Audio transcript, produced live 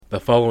The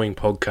following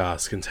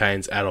podcast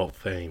contains adult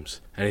themes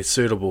and is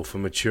suitable for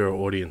mature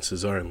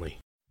audiences only.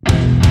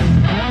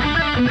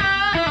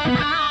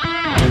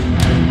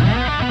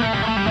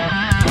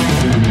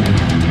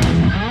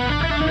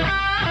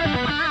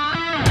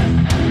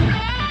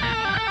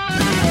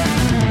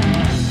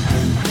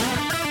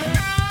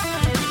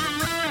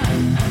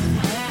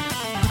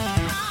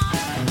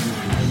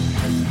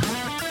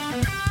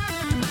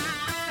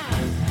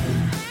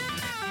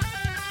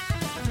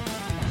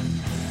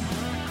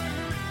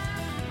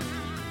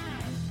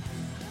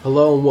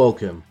 Hello and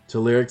welcome to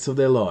Lyrics of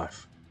Their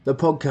Life, the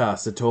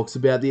podcast that talks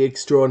about the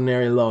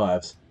extraordinary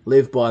lives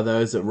lived by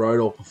those that wrote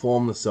or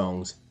performed the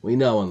songs we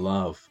know and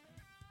love.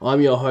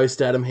 I'm your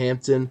host Adam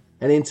Hampton,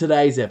 and in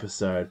today's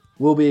episode,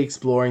 we'll be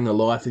exploring the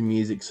life and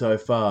music so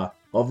far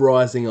of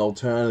rising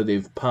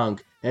alternative,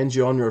 punk and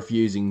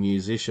genre-fusing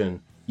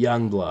musician,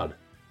 Yungblud.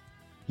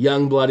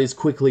 Yungblud is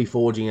quickly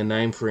forging a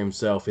name for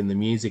himself in the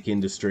music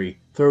industry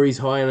through his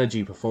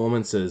high-energy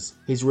performances,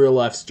 his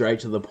real-life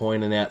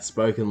straight-to-the-point and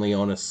outspokenly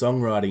honest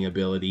songwriting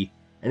ability,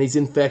 and his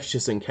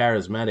infectious and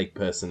charismatic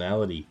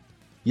personality.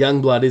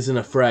 Yungblud isn't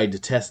afraid to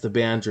test the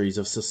boundaries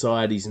of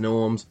society's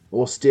norms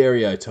or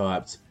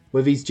stereotypes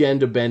with his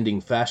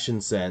gender-bending fashion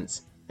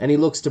sense, and he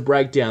looks to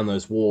break down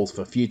those walls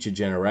for future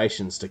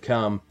generations to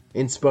come,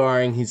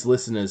 inspiring his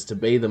listeners to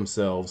be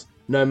themselves,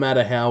 no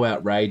matter how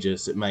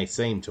outrageous it may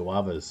seem to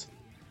others.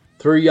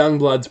 Through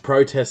Yungblud's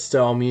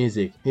protest-style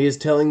music, he is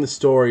telling the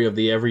story of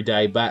the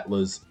everyday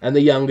battlers and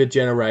the younger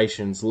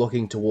generations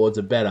looking towards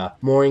a better,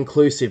 more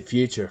inclusive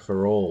future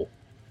for all.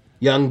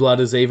 Yungblud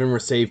has even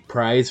received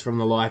praise from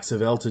the likes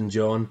of Elton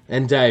John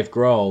and Dave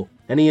Grohl,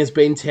 and he has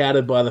been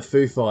touted by the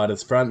Foo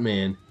Fighters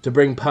frontman to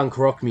bring punk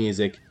rock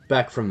music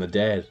back from the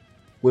dead.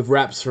 With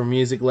raps from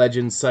music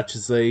legends such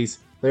as these,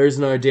 there is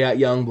no doubt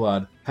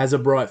Yungblud has a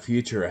bright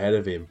future ahead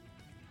of him.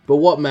 But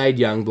what made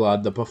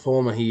Yungblud the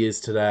performer he is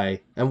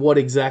today, and what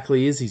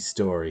exactly is his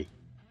story?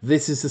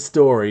 This is the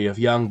story of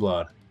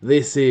Yungblud.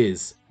 This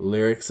is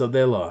Lyrics of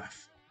Their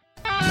Life.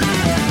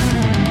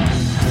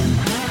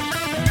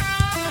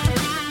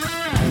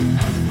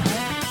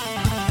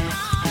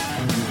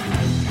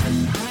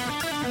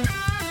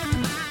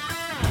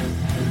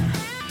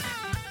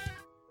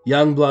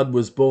 Yungblud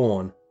was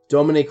born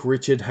Dominic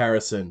Richard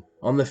Harrison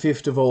on the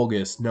 5th of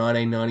August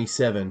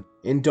 1997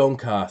 in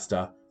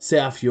Doncaster,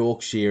 South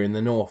Yorkshire in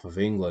the north of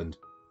England.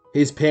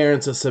 His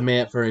parents are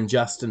Samantha and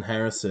Justin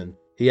Harrison.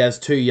 He has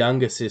two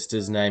younger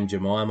sisters named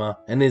Jemima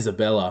and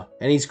Isabella,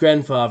 and his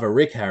grandfather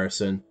Rick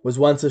Harrison was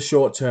once a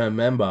short-term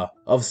member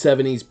of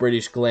 70s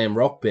British glam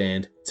rock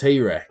band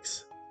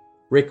T-Rex.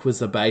 Rick was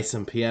the bass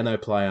and piano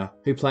player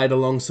who played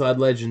alongside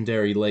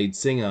legendary lead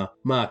singer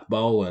Mark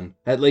Bolan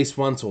at least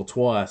once or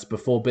twice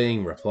before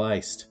being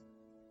replaced.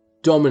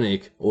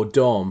 Dominic, or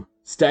Dom,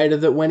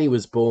 stated that when he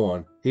was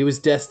born, he was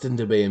destined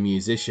to be a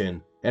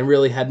musician and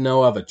really had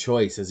no other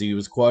choice, as he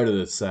was quoted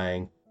as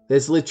saying,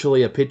 "There's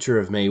literally a picture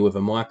of me with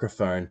a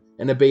microphone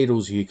and a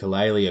Beatles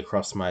ukulele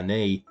across my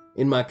knee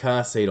in my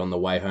car seat on the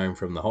way home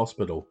from the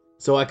hospital,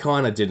 so I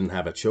kinda didn't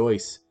have a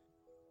choice."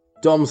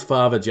 Dom's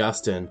father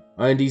Justin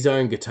owned his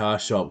own guitar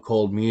shop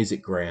called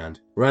Music Ground,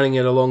 running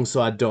it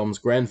alongside Dom's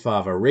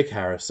grandfather Rick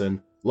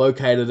Harrison,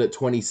 located at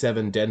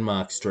 27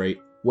 Denmark Street,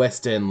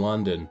 West End,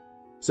 London.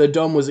 So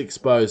Dom was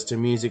exposed to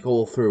music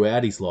all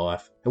throughout his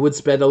life and would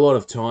spend a lot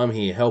of time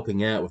here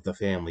helping out with the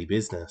family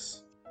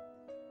business.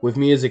 With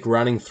music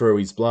running through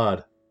his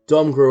blood,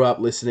 Dom grew up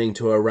listening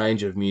to a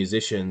range of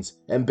musicians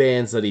and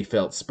bands that he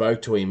felt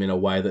spoke to him in a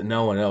way that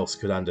no one else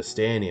could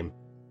understand him.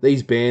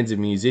 These bands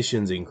and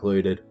musicians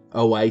included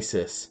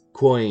Oasis,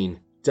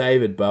 Queen,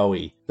 David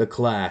Bowie, The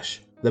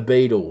Clash, The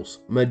Beatles,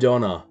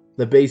 Madonna,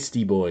 The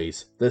Beastie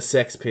Boys, The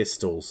Sex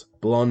Pistols,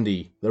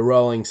 Blondie, The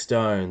Rolling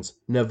Stones,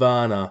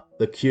 Nirvana,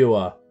 The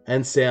Cure,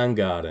 and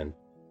Soundgarden.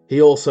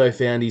 He also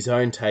found his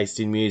own taste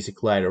in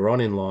music later on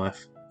in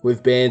life,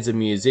 with bands and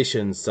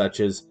musicians such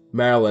as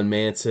Marilyn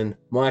Manson,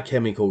 My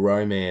Chemical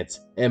Romance,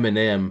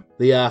 Eminem,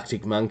 The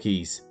Arctic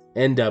Monkeys,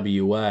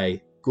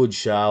 NWA, Good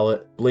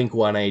Charlotte,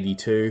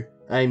 Blink-182,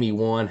 Amy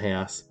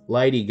Winehouse,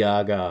 Lady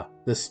Gaga,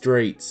 The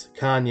Streets,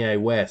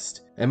 Kanye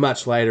West, and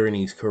much later in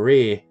his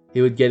career,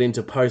 he would get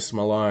into Post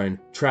Malone,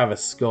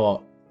 Travis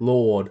Scott,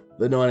 Lorde,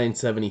 The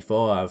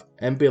 1975,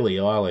 and Billie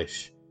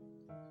Eilish.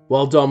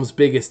 While Dom's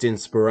biggest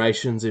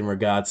inspirations in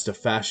regards to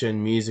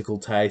fashion, musical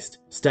taste,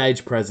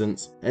 stage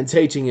presence, and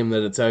teaching him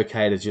that it's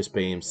okay to just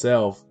be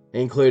himself,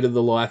 included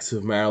the likes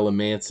of Marilyn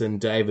Manson,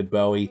 David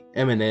Bowie,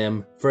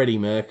 Eminem, Freddie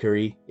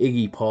Mercury,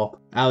 Iggy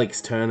Pop,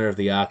 Alex Turner of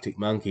the Arctic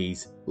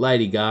Monkeys,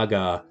 Lady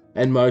Gaga,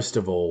 and most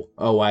of all,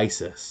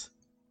 Oasis.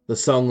 The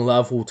song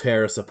Love Will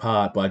Tear Us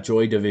Apart by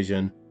Joy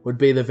Division would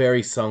be the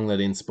very song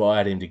that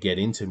inspired him to get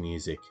into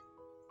music.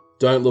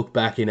 Don't Look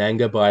Back in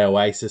Anger by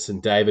Oasis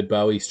and David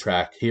Bowie's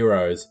track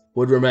Heroes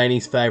would remain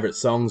his favourite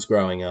songs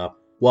growing up,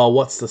 while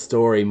What's the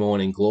Story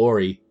Morning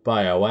Glory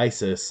by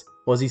Oasis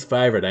was his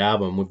favourite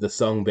album, with the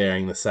song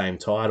bearing the same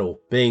title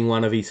being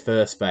one of his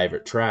first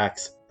favourite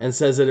tracks, and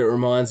says that it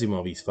reminds him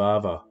of his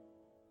father.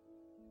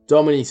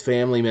 Dom and his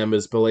family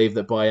members believe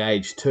that by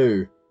age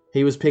 2,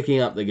 he was picking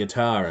up the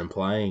guitar and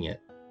playing it.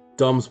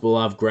 Dom's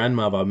beloved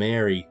grandmother,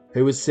 Mary,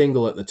 who was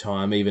single at the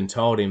time, even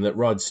told him that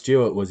Rod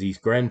Stewart was his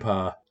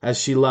grandpa, as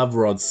she loved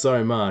Rod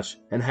so much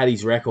and had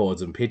his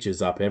records and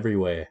pictures up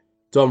everywhere.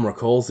 Dom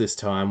recalls this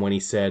time when he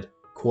said,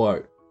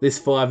 quote, "This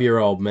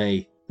 5-year-old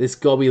me, this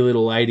gobby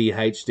little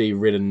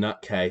ADHD-ridden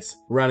nutcase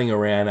running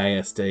around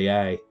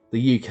ASDA,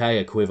 the UK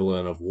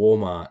equivalent of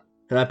Walmart,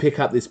 and I pick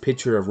up this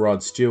picture of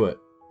Rod Stewart.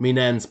 Me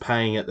nan's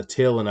paying at the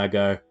till and I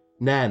go,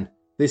 'Nan,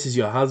 this is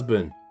your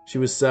husband.' She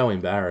was so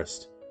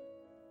embarrassed."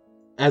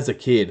 As a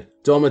kid,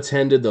 Dom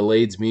attended the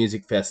Leeds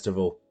Music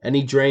Festival and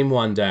he dreamed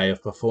one day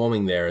of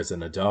performing there as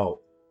an adult.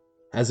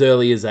 As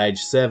early as age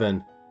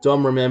 7,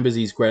 Dom remembers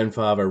his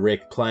grandfather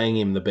Rick playing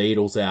him the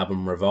Beatles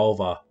album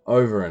Revolver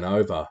over and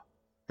over,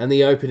 and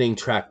the opening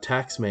track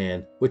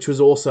Taxman, which was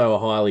also a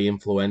highly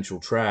influential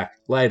track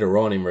later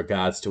on in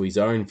regards to his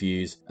own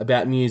views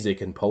about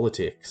music and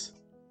politics.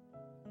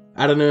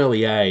 At an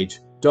early age,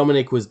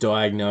 Dominic was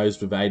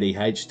diagnosed with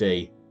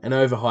ADHD, an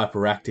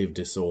overhyperactive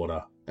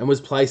disorder, and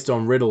was placed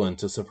on Ritalin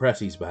to suppress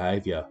his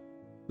behaviour.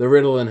 The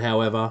Ritalin,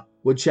 however,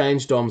 would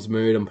change Dom's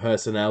mood and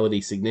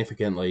personality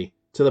significantly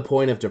to the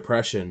point of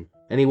depression,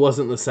 and he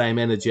wasn't the same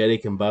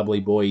energetic and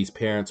bubbly boy his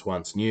parents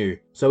once knew,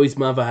 so his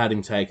mother had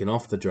him taken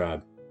off the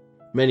drug.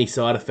 Many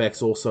side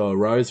effects also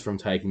arose from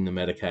taking the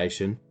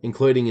medication,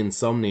 including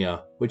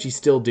insomnia, which he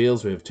still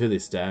deals with to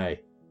this day.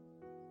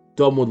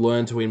 Dom would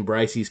learn to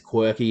embrace his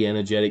quirky,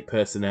 energetic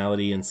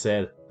personality and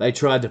said, "They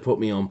tried to put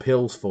me on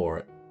pills for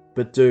it.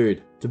 But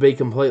dude, to be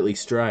completely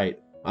straight,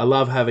 I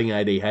love having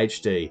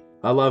ADHD.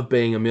 I love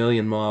being a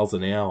million miles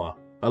an hour.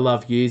 I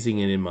love using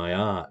it in my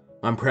art.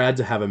 I'm proud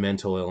to have a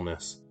mental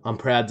illness. I'm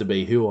proud to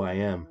be who I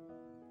am."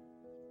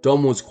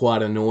 Dom was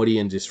quite a naughty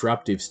and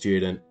disruptive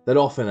student that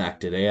often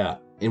acted out.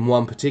 In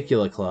one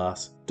particular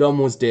class, Dom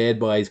was dared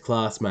by his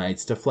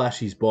classmates to flash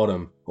his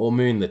bottom or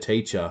moon the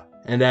teacher,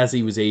 and as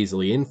he was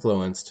easily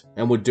influenced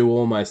and would do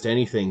almost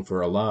anything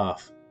for a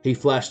laugh, he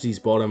flashed his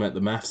bottom at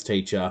the maths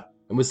teacher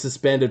and was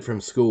suspended from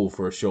school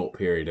for a short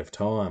period of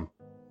time.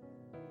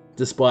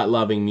 Despite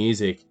loving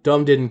music,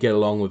 Dom didn't get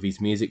along with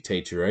his music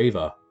teacher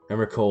either, and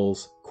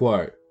recalls,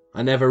 quote,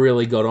 "I never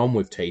really got on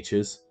with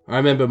teachers. I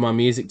remember my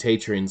music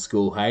teacher in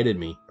school hated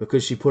me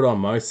because she put on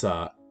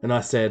Mozart, and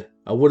I said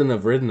I wouldn't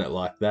have written it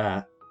like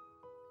that."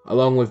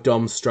 Along with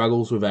Dom's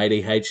struggles with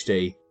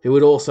ADHD, he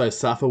would also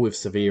suffer with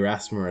severe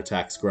asthma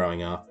attacks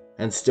growing up,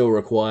 and still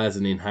requires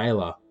an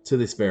inhaler to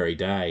this very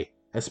day,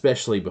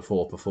 especially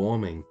before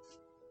performing.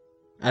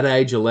 At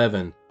age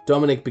 11,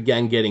 Dominic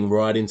began getting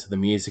right into the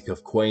music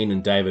of Queen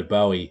and David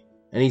Bowie,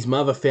 and his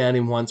mother found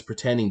him once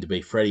pretending to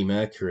be Freddie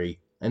Mercury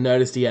and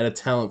noticed he had a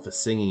talent for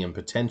singing and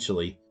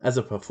potentially as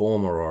a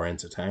performer or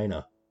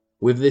entertainer.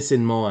 With this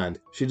in mind,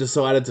 she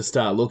decided to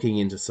start looking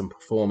into some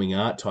performing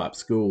art type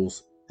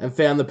schools and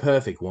found the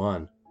perfect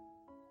one.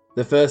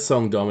 The first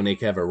song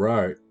Dominic ever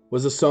wrote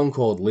was a song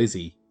called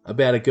Lizzie,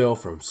 about a girl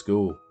from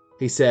school.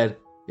 He said,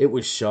 "It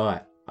was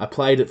shite. I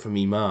played it for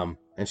me mum,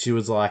 and she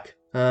was like,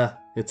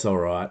 it's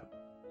alright."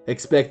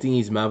 Expecting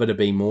his mother to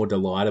be more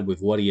delighted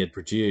with what he had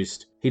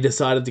produced, he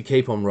decided to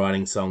keep on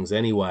writing songs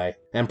anyway,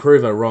 and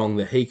prove her wrong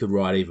that he could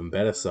write even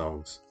better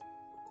songs.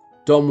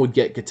 Dom would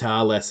get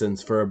guitar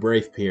lessons for a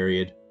brief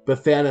period,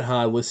 but found it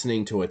hard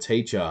listening to a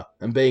teacher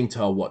and being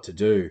told what to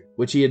do,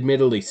 which he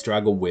admittedly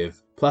struggled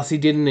with. Plus he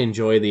didn't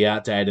enjoy the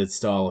outdated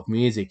style of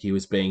music he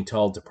was being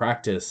told to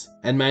practice,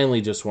 and mainly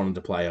just wanted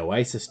to play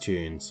Oasis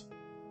tunes.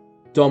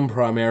 Dom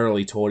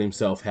primarily taught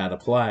himself how to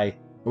play,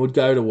 and would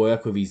go to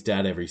work with his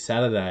dad every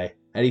Saturday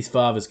at his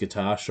father's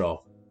guitar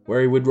shop,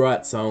 where he would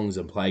write songs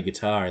and play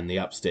guitar in the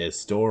upstairs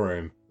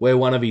storeroom, where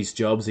one of his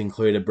jobs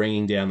included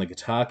bringing down the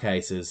guitar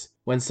cases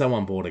when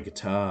someone bought a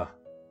guitar.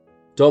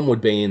 Dom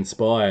would be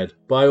inspired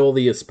by all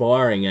the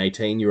aspiring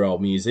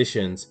 18-year-old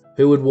musicians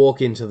who would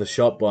walk into the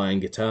shop buying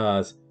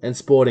guitars and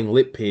sporting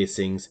lip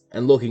piercings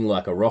and looking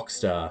like a rock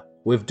star,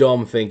 with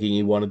Dom thinking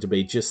he wanted to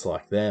be just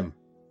like them.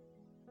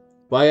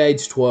 By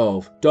age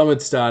 12, Dom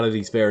had started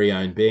his very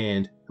own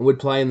band and would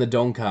play in the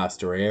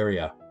Doncaster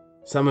area.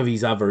 Some of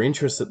his other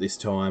interests at this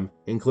time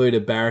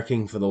included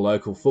barracking for the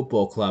local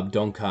football club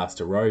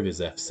Doncaster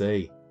Rovers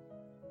FC.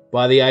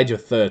 By the age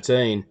of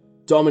 13,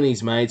 Dom and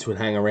his mates would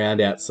hang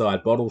around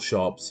outside bottle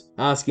shops,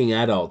 asking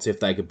adults if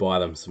they could buy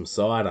them some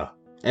cider.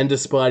 And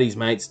despite his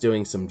mates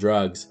doing some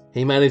drugs,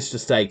 he managed to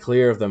stay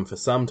clear of them for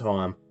some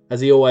time,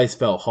 as he always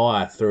felt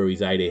high through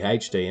his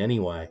ADHD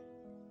anyway.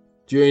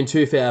 During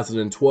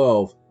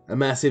 2012, a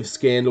massive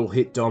scandal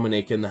hit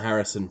Dominic and the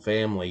Harrison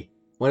family,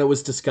 when it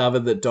was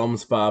discovered that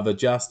Dom's father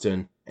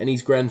Justin and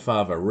his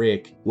grandfather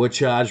Rick were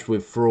charged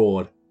with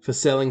fraud for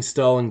selling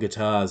stolen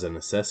guitars and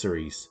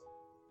accessories.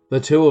 The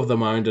two of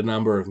them owned a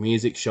number of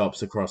music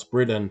shops across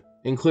Britain,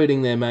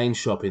 including their main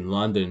shop in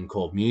London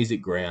called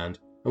Music Ground,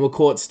 and were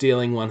caught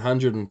stealing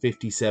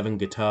 157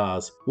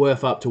 guitars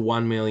worth up to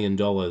 $1 million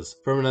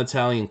from an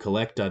Italian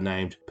collector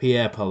named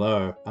Pier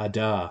Paolo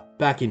Adar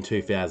back in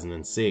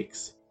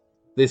 2006.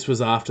 This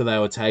was after they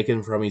were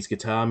taken from his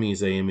guitar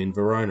museum in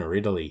Verona,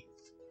 Italy.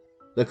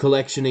 The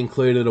collection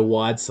included a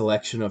wide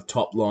selection of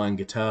top-line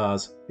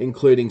guitars,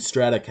 including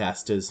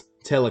Stratocasters,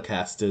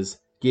 Telecasters,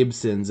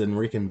 Gibsons and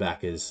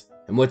Rickenbackers,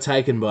 and were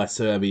taken by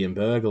Serbian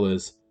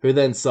burglars, who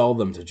then sold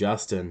them to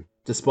Justin,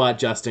 despite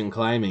Justin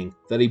claiming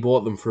that he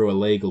bought them through a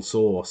legal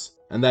source,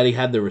 and that he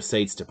had the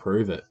receipts to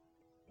prove it.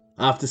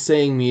 After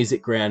seeing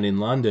Music Ground in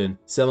London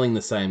selling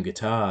the same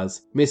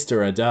guitars,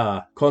 Mr.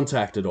 Adar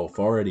contacted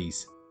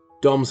authorities.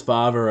 Dom's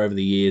father over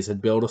the years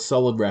had built a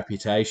solid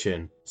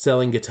reputation,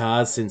 selling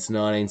guitars since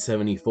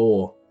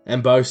 1974,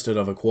 and boasted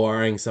of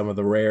acquiring some of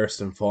the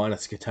rarest and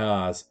finest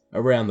guitars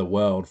around the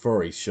world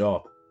for his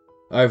shop.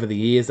 Over the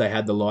years they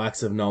had the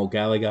likes of Noel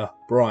Gallagher,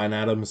 Bryan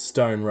Adams,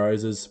 Stone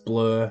Roses,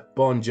 Blur,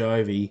 Bon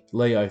Jovi,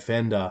 Leo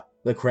Fender,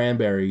 the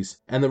Cranberries,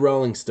 and the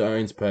Rolling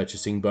Stones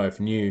purchasing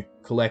both new,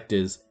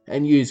 collectors,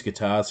 and used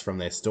guitars from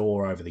their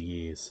store over the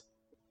years.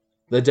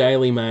 The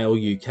Daily Mail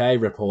UK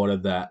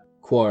reported that,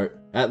 quote,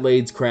 at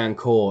Leeds Crown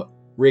Court,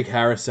 Rick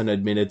Harrison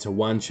admitted to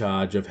one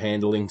charge of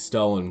handling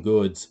stolen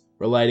goods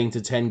relating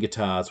to 10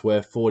 guitars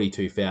worth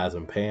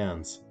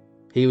 £42,000.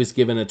 He was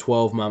given a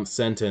 12-month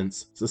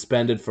sentence,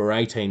 suspended for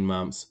 18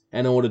 months,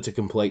 and ordered to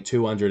complete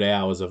 200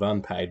 hours of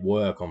unpaid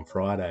work on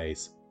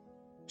Fridays.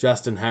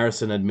 Justin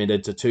Harrison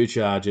admitted to 2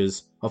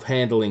 charges of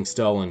handling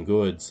stolen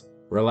goods,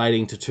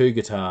 relating to 2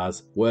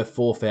 guitars worth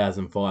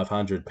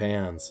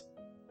 £4,500.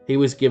 He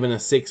was given a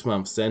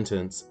 6-month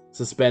sentence,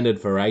 suspended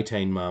for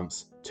 18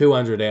 months,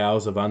 200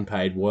 hours of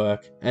unpaid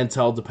work, and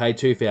told to pay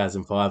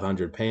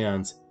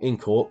 £2,500 in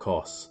court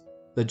costs.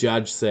 The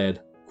judge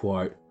said,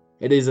 quote,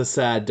 it is a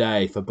sad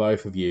day for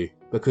both of you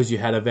because you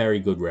had a very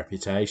good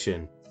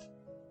reputation.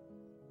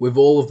 With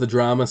all of the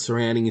drama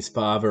surrounding his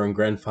father and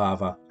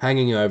grandfather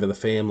hanging over the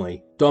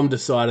family, Dom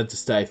decided to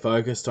stay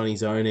focused on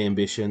his own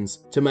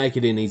ambitions, to make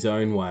it in his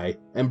own way,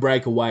 and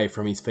break away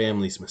from his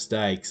family's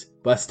mistakes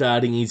by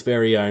starting his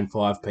very own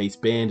 5-piece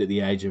band at the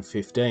age of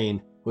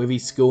 15 with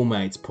his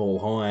schoolmates Paul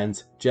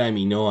Hines,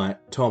 Jamie Knight,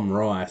 Tom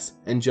Rice,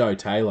 and Joe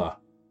Taylor,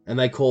 and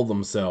they called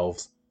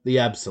themselves The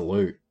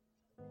Absolute.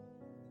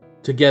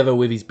 Together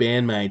with his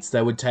bandmates,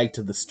 they would take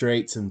to the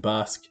streets and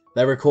busk.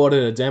 They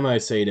recorded a demo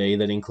CD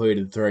that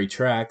included 3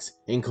 tracks,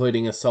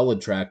 including a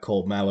solid track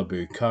called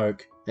Malibu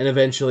Coke, and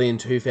eventually in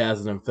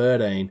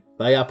 2013,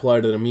 they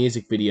uploaded a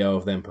music video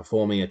of them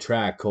performing a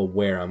track called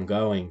Where I'm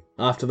Going,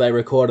 after they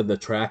recorded the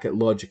track at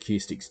Lodge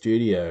Acoustic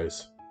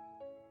Studios.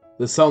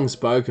 The song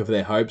spoke of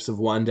their hopes of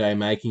one day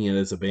making it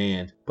as a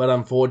band, but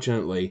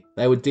unfortunately,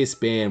 they would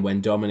disband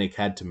when Dominic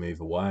had to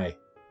move away.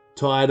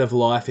 Tired of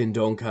life in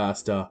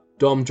Doncaster,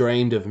 Dom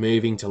dreamed of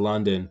moving to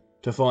London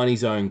to find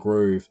his own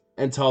groove,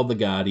 and told The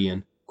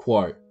Guardian,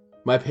 quote,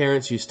 my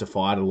parents used to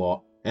fight a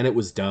lot, and it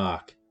was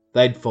dark.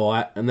 They'd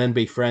fight and then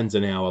be friends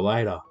an hour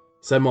later.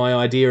 So my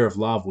idea of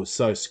love was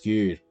so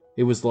skewed.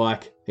 It was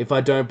like, if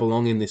I don't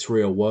belong in this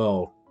real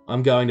world,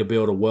 I'm going to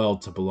build a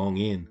world to belong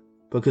in.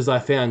 Because I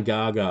found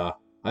Gaga,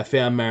 I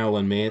found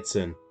Marilyn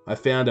Manson, I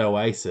found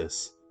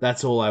Oasis.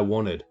 That's all I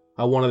wanted.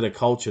 I wanted a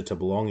culture to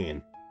belong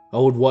in. I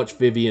would watch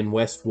Vivienne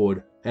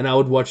Westwood, and I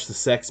would watch the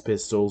Sex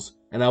Pistols,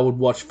 and I would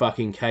watch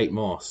fucking Kate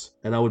Moss,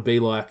 and I would be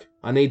like,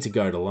 I need to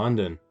go to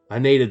London. I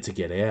needed to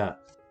get out.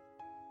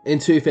 In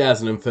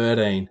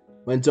 2013,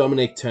 when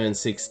Dominic turned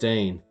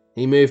 16,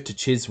 he moved to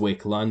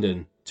Chiswick,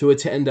 London, to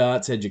attend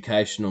Arts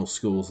Educational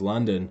Schools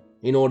London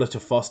in order to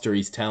foster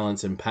his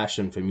talents and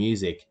passion for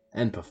music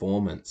and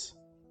performance.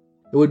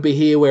 It would be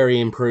here where he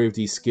improved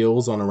his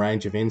skills on a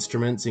range of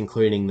instruments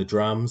including the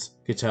drums,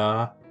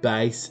 guitar,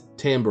 bass,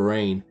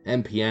 tambourine,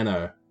 and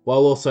piano, while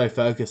also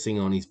focusing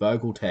on his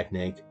vocal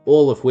technique,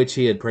 all of which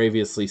he had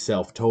previously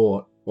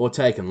self-taught or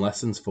taken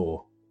lessons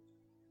for.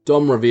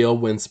 Dom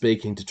revealed when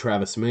speaking to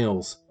Travis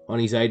Mills on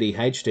his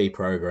ADHD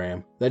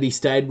program that he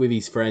stayed with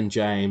his friend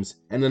James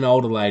and an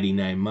older lady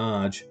named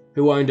Marge,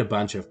 who owned a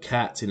bunch of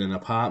cats in an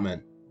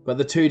apartment, but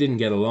the two didn't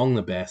get along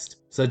the best,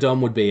 so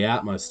Dom would be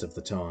out most of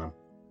the time.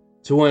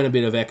 To earn a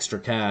bit of extra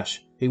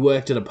cash, he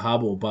worked at a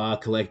pub or bar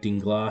collecting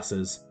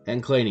glasses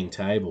and cleaning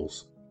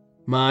tables.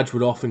 Marge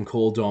would often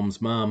call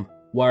Dom's mum,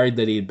 worried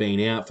that he had been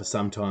out for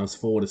sometimes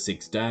 4 to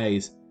 6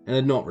 days and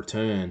had not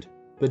returned,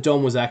 but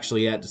Dom was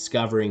actually out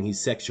discovering his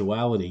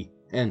sexuality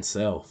and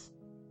self.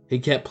 He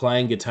kept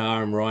playing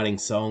guitar and writing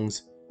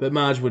songs, but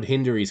Marge would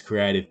hinder his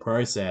creative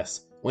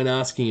process when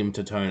asking him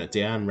to tone it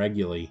down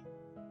regularly.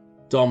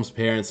 Dom's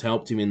parents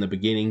helped him in the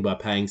beginning by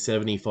paying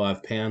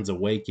 £75 a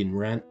week in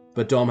rent,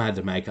 but Dom had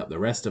to make up the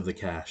rest of the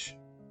cash.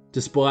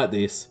 Despite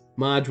this,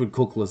 Marge would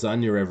cook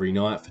lasagna every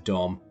night for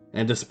Dom,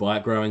 and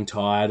despite growing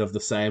tired of the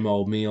same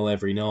old meal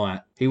every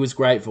night, he was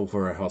grateful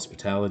for her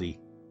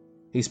hospitality.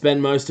 He spent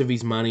most of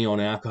his money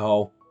on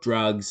alcohol,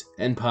 drugs,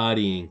 and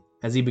partying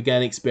as he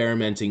began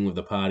experimenting with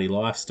the party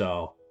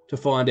lifestyle to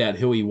find out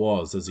who he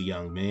was as a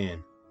young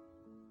man.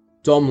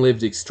 Dom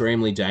lived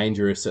extremely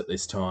dangerous at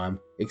this time,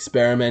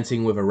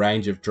 experimenting with a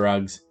range of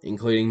drugs,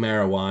 including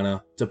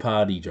marijuana, to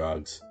party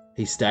drugs.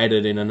 He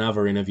stated in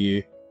another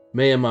interview,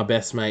 "Me and my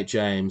best mate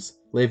James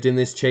lived in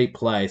this cheap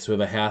place with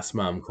a house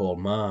mum called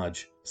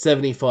Marge,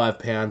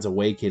 £75 a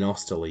week in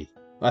Osterley.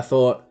 I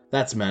thought,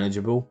 that's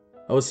manageable.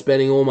 I was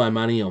spending all my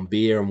money on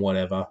beer and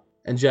whatever,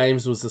 and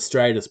James was the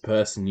straightest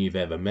person you've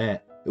ever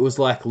met. It was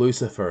like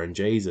Lucifer and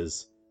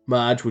Jesus.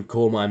 Marge would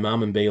call my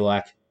mum and be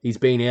like, "He's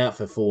been out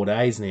for 4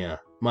 days now."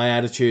 My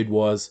attitude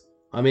was,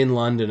 "I'm in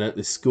London at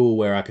this school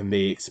where I can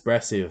be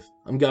expressive.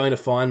 I'm going to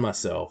find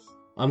myself.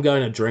 I'm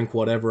going to drink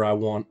whatever I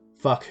want,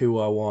 fuck who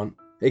I want,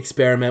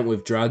 experiment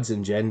with drugs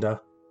and gender.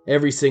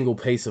 Every single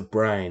piece of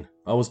brain.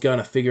 I was going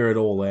to figure it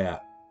all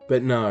out."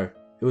 But no,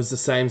 it was the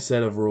same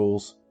set of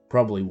rules,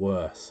 probably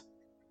worse.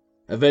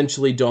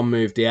 Eventually Dom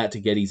moved out to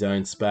get his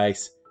own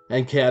space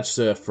and couch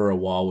surfed for a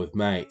while with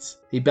mates.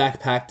 He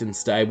backpacked and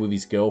stayed with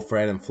his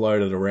girlfriend and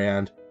floated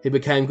around. He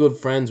became good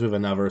friends with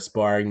another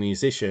aspiring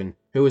musician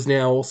who has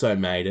now also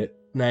made it,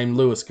 named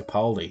Lewis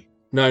Capaldi,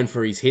 known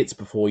for his hits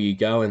Before You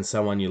Go and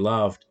Someone You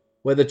Loved,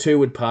 where the two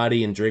would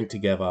party and drink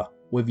together,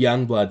 with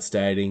Youngblood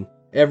stating,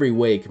 "Every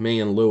week me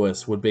and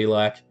Lewis would be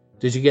like,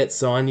 'Did you get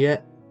signed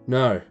yet?'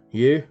 'No.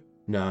 You?'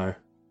 'No.'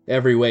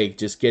 Every week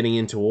just getting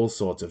into all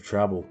sorts of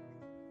trouble."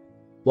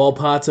 While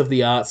parts of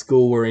the art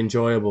school were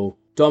enjoyable,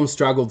 Dom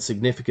struggled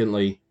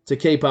significantly to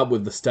keep up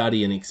with the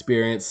study and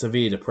experienced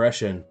severe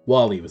depression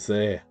while he was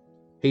there.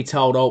 He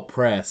told Alt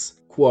Press,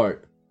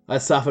 quote, "I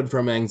suffered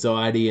from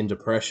anxiety and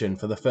depression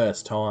for the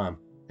first time,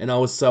 and I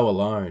was so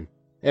alone.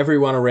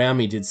 Everyone around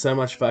me did so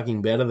much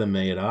fucking better than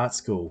me at art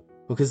school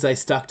because they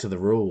stuck to the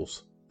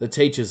rules. The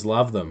teachers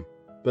loved them,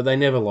 but they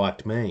never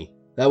liked me.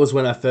 That was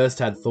when I first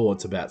had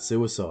thoughts about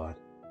suicide.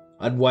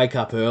 I'd wake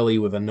up early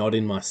with a knot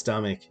in my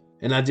stomach,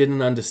 and I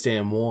didn't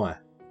understand why.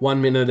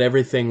 One minute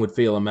everything would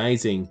feel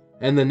amazing,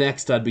 and the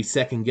next I'd be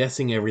second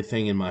guessing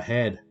everything in my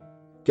head.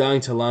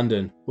 Going to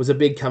London was a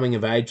big coming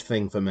of age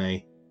thing for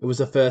me. It was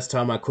the first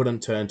time I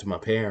couldn't turn to my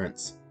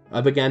parents.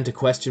 I began to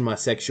question my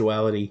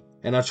sexuality,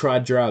 and I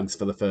tried drugs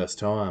for the first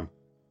time.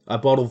 I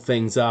bottled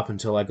things up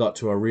until I got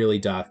to a really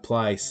dark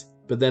place,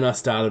 but then I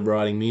started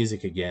writing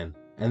music again,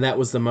 and that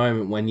was the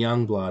moment when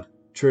Youngblood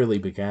truly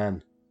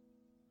began."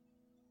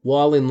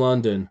 While in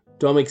London,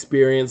 Dom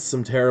experienced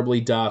some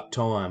terribly dark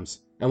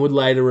times, and would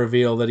later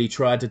reveal that he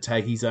tried to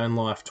take his own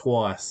life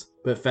twice,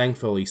 but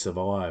thankfully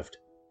survived.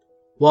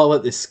 While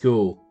at this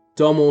school,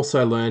 Dom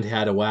also learned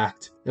how to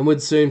act, and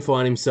would soon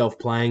find himself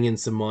playing in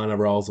some minor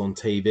roles on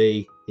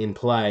TV, in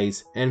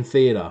plays, and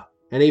theatre,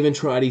 and even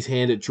tried his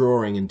hand at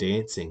drawing and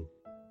dancing.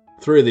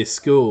 Through this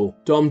school,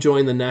 Dom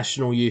joined the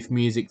National Youth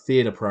Music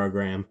Theatre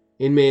program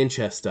in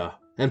Manchester,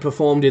 and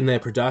performed in their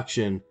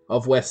production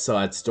of West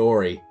Side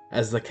Story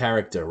as the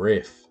character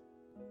Riff.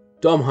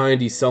 Dom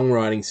honed his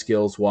songwriting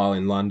skills while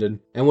in London,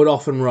 and would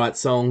often write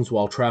songs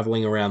while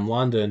travelling around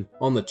London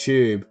on the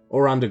tube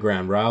or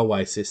underground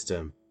railway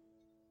system.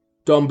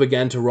 Dom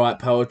began to write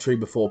poetry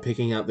before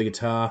picking up the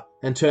guitar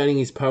and turning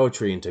his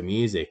poetry into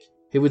music.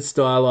 He would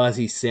stylize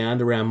his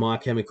sound around My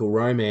Chemical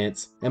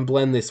Romance and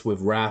blend this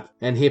with rap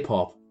and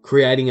hip-hop,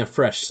 creating a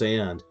fresh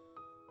sound.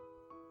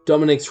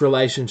 Dominic's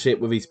relationship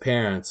with his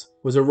parents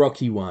was a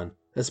rocky one,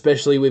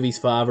 especially with his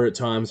father at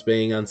times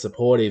being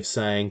unsupportive,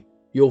 saying,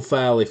 "You'll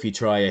fail if you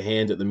try your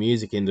hand at the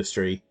music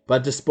industry,"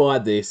 but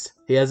despite this,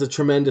 he has a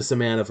tremendous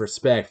amount of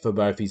respect for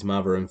both his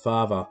mother and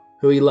father,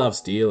 who he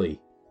loves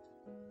dearly.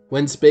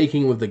 When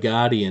speaking with The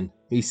Guardian,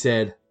 he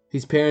said,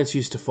 his parents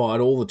used to fight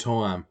all the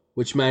time,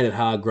 which made it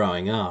hard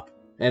growing up,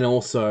 and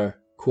also,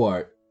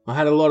 quote, "I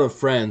had a lot of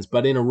friends,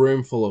 but in a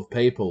room full of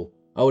people,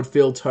 I would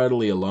feel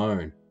totally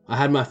alone. I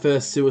had my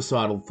first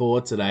suicidal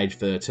thoughts at age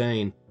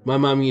 13. My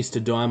mum used to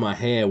dye my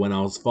hair when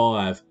I was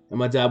 5, and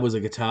my dad was a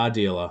guitar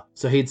dealer,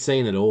 so he'd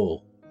seen it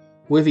all."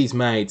 With his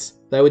mates,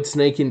 they would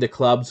sneak into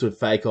clubs with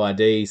fake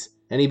IDs,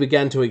 and he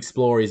began to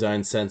explore his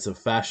own sense of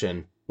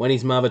fashion when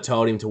his mother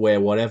told him to wear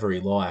whatever he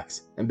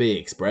likes and be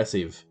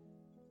expressive.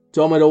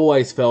 Dom had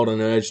always felt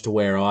an urge to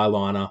wear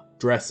eyeliner,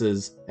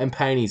 dresses, and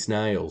paint his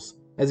nails,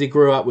 as he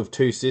grew up with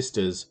 2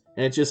 sisters,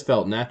 and it just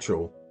felt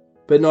natural.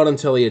 But not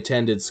until he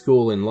attended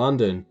school in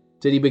London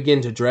did he begin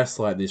to dress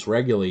like this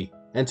regularly,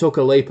 and took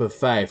a leap of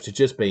faith to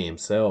just be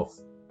himself.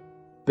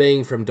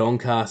 Being from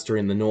Doncaster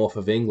in the north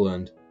of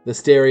England, the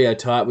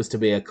stereotype was to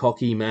be a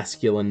cocky,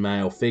 masculine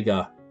male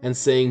figure, and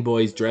seeing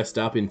boys dressed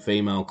up in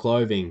female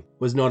clothing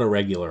was not a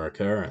regular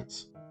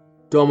occurrence.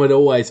 Dom had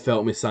always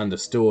felt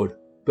misunderstood,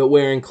 but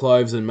wearing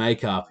clothes and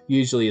makeup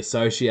usually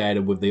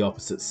associated with the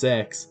opposite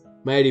sex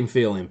made him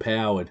feel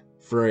empowered,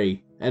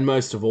 free, and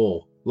most of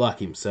all, like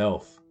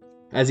himself.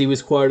 As he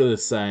was quoted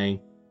as saying,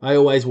 "I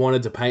always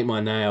wanted to paint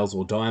my nails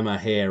or dye my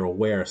hair or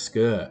wear a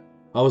skirt.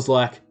 I was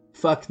like,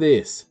 fuck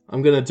this,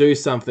 I'm gonna do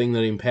something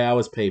that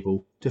empowers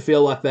people to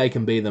feel like they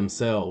can be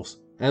themselves,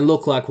 and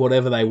look like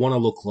whatever they want to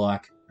look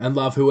like, and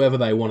love whoever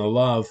they want to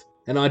love,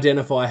 and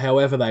identify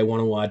however they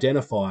want to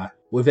identify,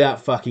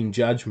 without fucking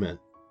judgment."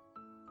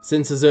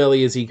 Since as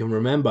early as he can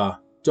remember,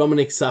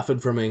 Dominic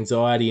suffered from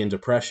anxiety and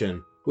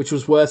depression, which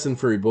was worsened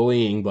through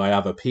bullying by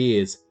other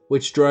peers,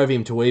 which drove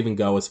him to even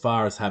go as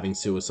far as having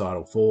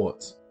suicidal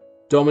thoughts.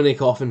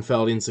 Dominic often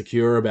felt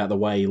insecure about the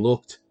way he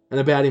looked, and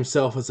about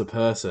himself as a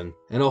person,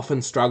 and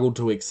often struggled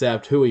to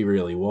accept who he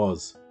really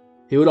was.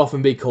 He would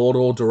often be called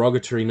all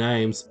derogatory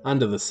names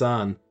under the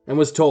sun, and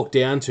was talked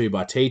down to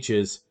by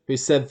teachers who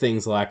said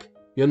things like,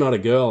 "You're not a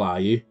girl, are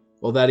you?"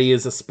 or that he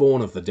is a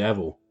spawn of the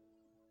devil.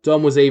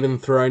 Dom was even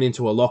thrown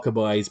into a locker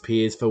by his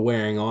peers for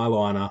wearing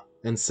eyeliner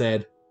and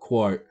said,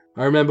 quote,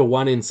 "I remember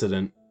one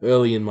incident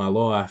early in my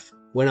life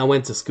when I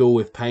went to school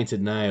with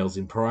painted nails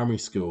in primary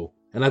school,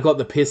 and I got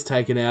the piss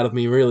taken out of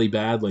me really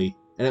badly,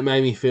 and it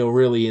made me feel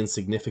really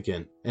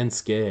insignificant and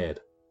scared."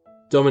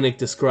 Dominic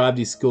described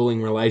his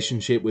schooling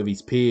relationship with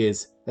his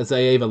peers as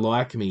they either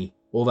liked me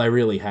or they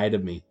really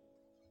hated me.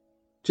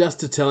 Just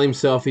to tell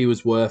himself he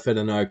was worth it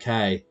and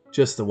okay,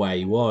 just the way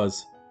he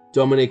was,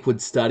 Dominic would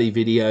study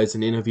videos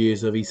and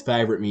interviews of his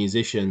favourite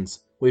musicians,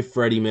 with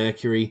Freddie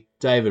Mercury,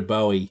 David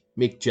Bowie,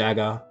 Mick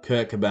Jagger,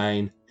 Kurt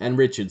Cobain, and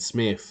Richard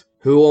Smith,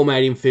 who all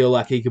made him feel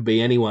like he could be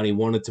anyone he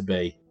wanted to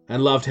be,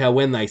 and loved how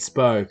when they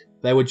spoke,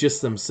 they were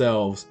just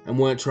themselves and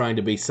weren't trying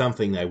to be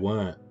something they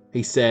weren't.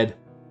 He said,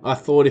 "I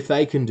thought if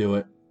they can do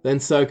it, then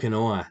so can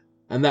I,"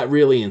 and that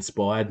really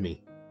inspired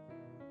me.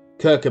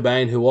 Kurt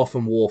Cobain, who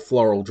often wore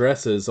floral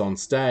dresses on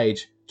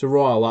stage to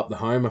rile up the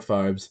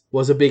homophobes,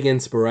 was a big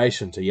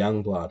inspiration to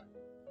Youngblood.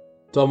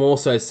 Dom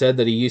also said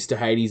that he used to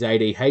hate his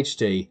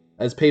ADHD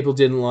as people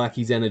didn't like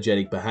his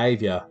energetic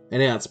behaviour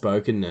and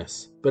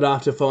outspokenness, but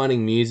after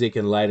finding music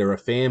and later a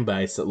fan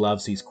base that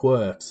loves his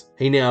quirks,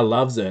 he now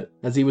loves it,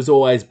 as he was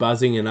always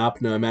buzzing and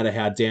up no matter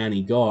how down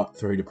he got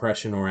through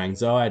depression or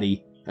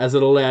anxiety, as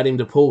it allowed him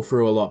to pull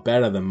through a lot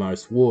better than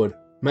most would,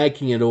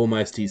 making it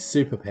almost his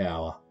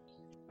superpower.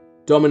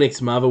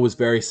 Dominic's mother was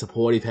very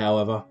supportive,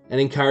 however, and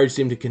encouraged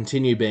him to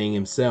continue being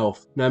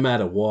himself, no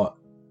matter what.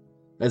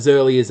 As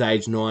early as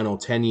age 9 or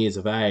 10 years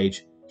of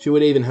age, she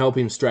would even help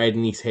him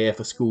straighten his hair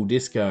for school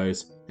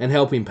discos and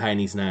help him paint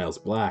his nails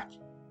black.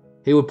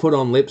 He would put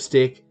on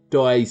lipstick,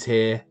 dye his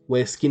hair,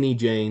 wear skinny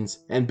jeans,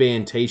 and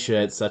band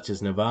t-shirts such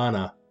as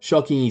Nirvana,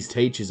 shocking his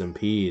teachers and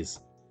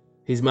peers.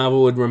 His mother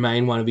would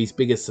remain one of his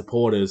biggest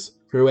supporters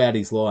throughout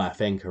his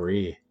life and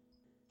career.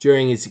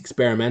 During his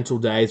experimental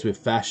days with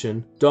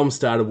fashion, Dom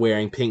started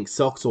wearing pink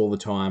socks all the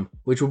time,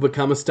 which would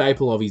become a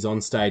staple of his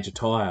onstage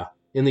attire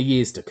in the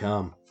years to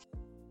come.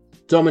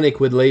 Dominic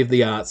would leave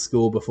the art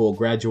school before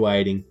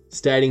graduating,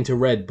 stating to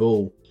Red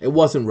Bull, "It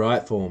wasn't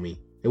right for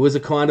me. It was a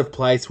kind of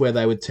place where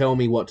they would tell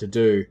me what to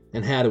do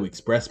and how to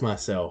express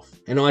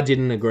myself, and I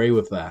didn't agree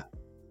with that."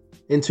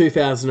 In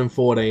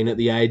 2014, at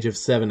the age of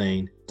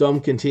 17, Dom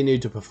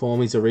continued to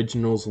perform his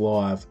originals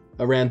live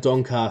around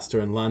Doncaster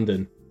and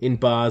London, in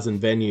bars and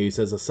venues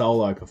as a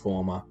solo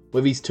performer,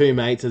 with his two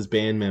mates as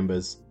band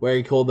members, where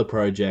he called the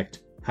project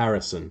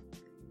Harrison.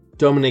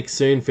 Dominic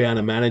soon found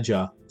a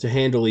manager to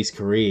handle his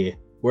career,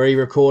 where he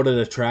recorded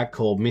a track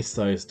called Miss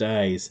Those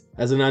Days,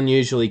 as an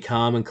unusually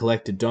calm and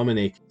collected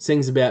Dominic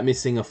sings about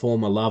missing a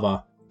former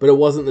lover, but it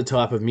wasn't the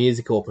type of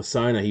music or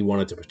persona he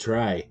wanted to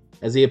portray,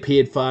 as he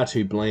appeared far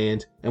too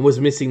bland and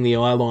was missing the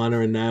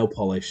eyeliner and nail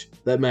polish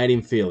that made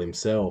him feel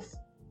himself.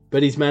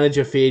 But his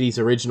manager feared his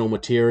original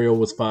material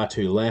was far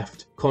too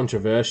left,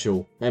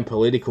 controversial, and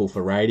political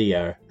for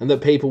radio, and that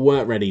people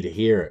weren't ready to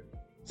hear it.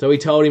 So he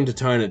told him to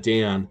tone it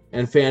down,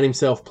 and found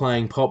himself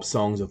playing pop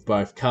songs of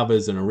both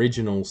covers and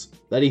originals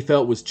that he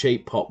felt was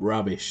cheap pop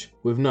rubbish,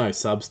 with no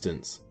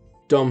substance.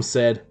 Dom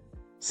said,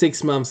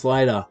 "6 months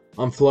later,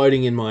 I'm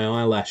floating in my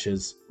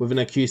eyelashes with an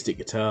acoustic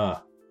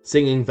guitar,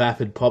 singing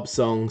vapid pop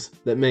songs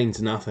that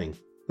means nothing.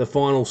 The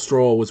final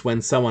straw was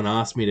when someone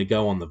asked me to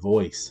go on The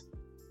Voice."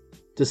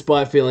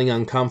 Despite feeling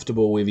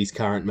uncomfortable with his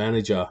current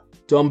manager,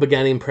 Dom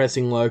began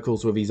impressing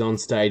locals with his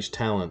onstage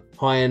talent,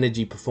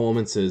 high-energy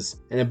performances,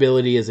 and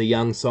ability as a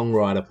young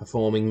songwriter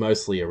performing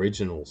mostly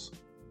originals.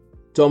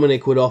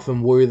 Dominic would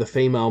often woo the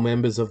female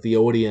members of the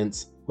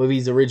audience with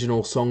his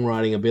original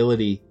songwriting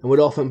ability, and would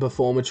often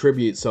perform a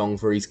tribute song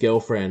for his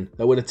girlfriend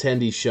that would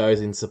attend his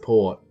shows in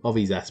support of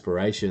his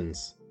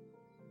aspirations.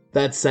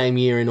 That same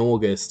year in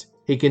August,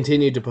 he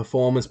continued to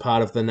perform as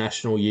part of the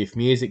National Youth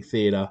Music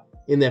Theatre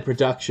in their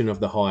production of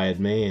The Hired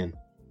Man.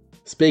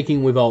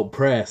 Speaking with Alt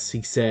Press,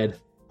 he said,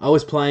 "I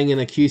was playing an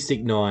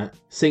acoustic night,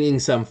 singing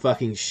some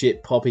fucking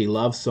shit poppy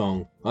love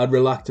song I'd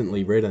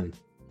reluctantly written,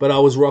 but I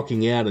was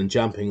rocking out and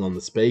jumping on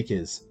the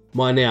speakers.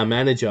 My now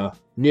manager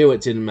knew it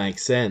didn't make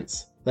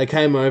sense. They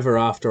came over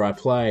after I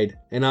played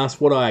and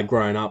asked what I had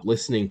grown up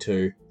listening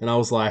to, and I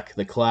was like,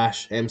 The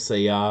Clash,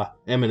 MCR,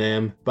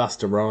 Eminem,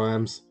 Busta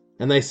Rhymes,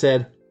 and they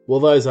said,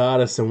 well, those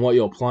artists and what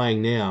you're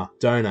playing now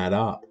don't add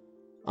up.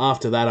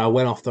 After that, I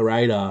went off the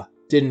radar,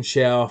 didn't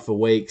shower for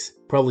weeks,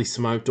 probably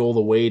smoked all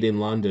the weed in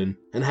London,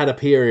 and had a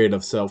period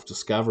of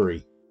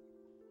self-discovery."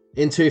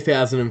 In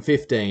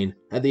 2015,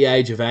 at the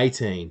age of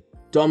 18,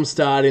 Dom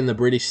starred in the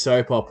British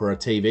soap opera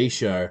TV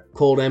show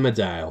called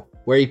Emmerdale,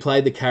 where he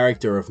played the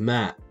character of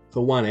Matt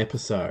for 1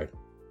 episode.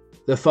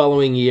 The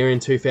following year, in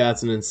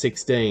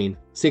 2016,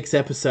 6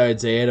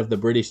 episodes aired of the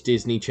British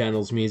Disney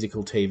Channel's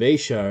musical TV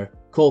show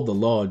called The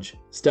Lodge,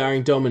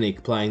 starring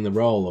Dominic playing the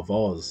role of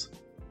Oz.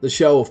 The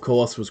show, of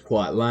course, was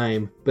quite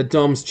lame, but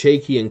Dom's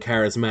cheeky and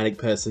charismatic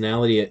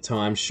personality at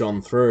times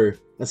shone through,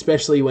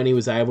 especially when he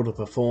was able to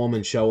perform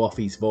and show off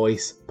his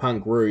voice,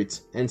 punk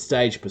roots, and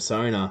stage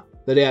persona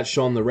that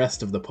outshone the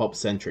rest of the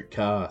pop-centric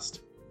cast.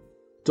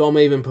 Dom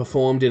even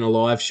performed in a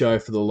live show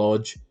for The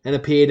Lodge and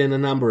appeared in a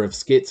number of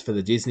skits for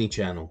the Disney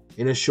Channel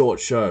in a short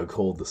show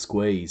called The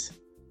Squeeze.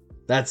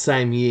 That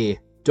same year,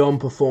 Dom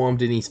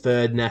performed in his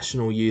third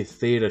National Youth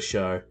Theatre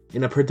show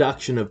in a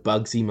production of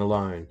Bugsy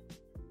Malone.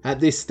 At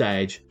this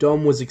stage,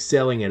 Dom was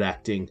excelling at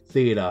acting,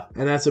 theatre,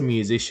 and as a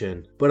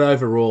musician, but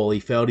overall he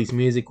felt his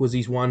music was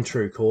his one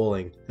true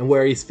calling, and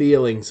where his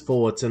feelings,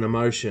 thoughts, and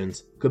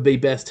emotions could be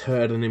best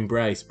heard and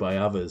embraced by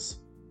others.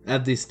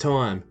 At this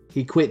time,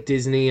 he quit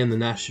Disney and the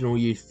National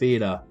Youth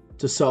Theatre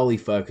to solely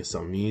focus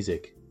on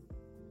music.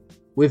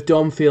 With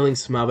Dom feeling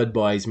smothered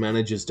by his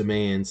manager's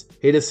demands,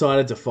 he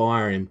decided to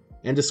fire him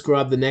and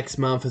described the next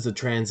month as a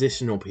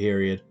transitional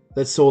period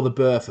that saw the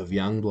birth of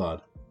Youngblood.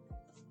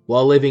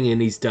 While living in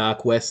his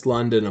dark West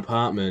London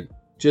apartment,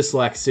 just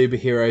like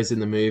superheroes in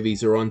the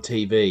movies or on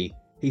TV,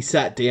 he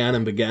sat down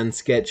and began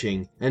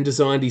sketching and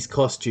designed his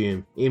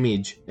costume,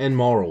 image, and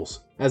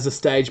morals as a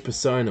stage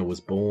persona was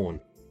born.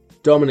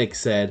 Dominic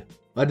said,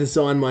 "I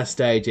designed my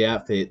stage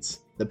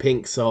outfits, the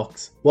pink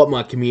socks, what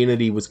my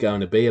community was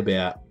going to be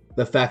about,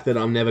 the fact that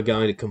I'm never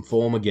going to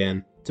conform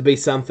again, to be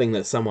something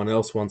that someone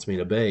else wants me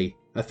to be.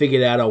 I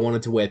figured out I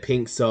wanted to wear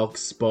pink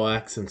socks,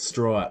 spikes, and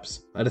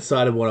stripes. I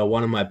decided what I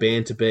wanted my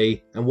band to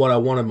be and what I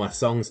wanted my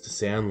songs to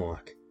sound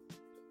like."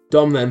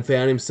 Dom then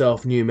found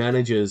himself new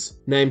managers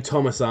named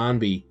Thomas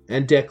Arnby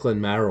and Declan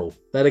Marrell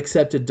that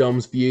accepted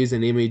Dom's views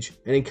and image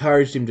and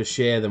encouraged him to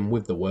share them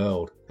with the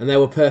world, and they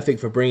were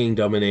perfect for bringing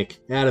Dominic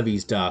out of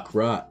his dark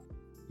rut.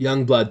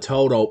 Youngblood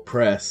told Alt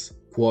Press,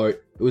 quote,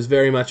 "It was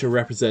very much a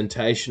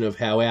representation of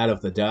how out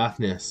of the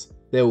darkness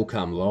there will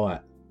come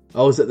light.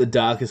 I was at the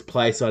darkest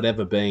place I'd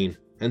ever been,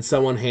 and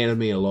someone handed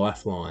me a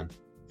lifeline.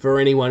 For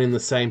anyone in the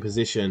same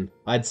position,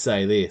 I'd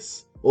say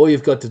this: all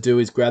you've got to do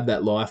is grab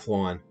that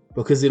lifeline,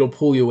 because it'll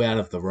pull you out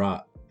of the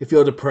rut. If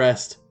you're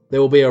depressed,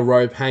 there will be a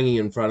rope hanging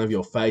in front of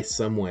your face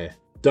somewhere.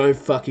 Don't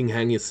fucking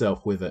hang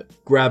yourself with it.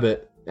 Grab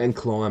it and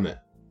climb it."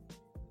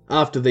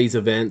 After these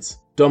events,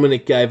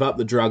 Dominic gave up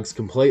the drugs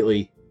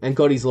completely and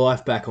got his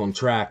life back on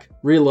track,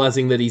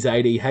 realising that his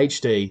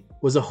ADHD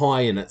was a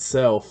high in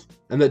itself,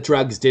 and that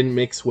drugs didn't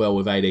mix well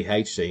with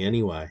ADHD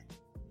anyway.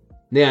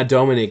 Now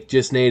Dominic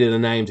just needed a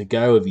name to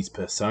go with his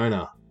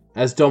persona.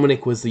 As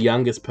Dominic was the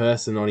youngest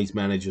person on his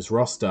manager's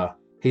roster,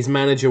 his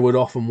manager would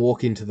often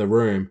walk into the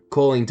room,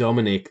 calling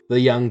Dominic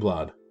the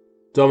Youngblood.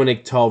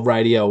 Dominic told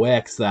Radio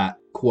X that,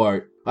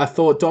 quote, "I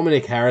thought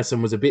Dominic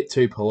Harrison was a bit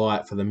too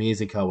polite for the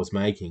music I was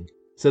making.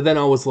 So then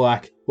I was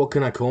like, what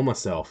can I call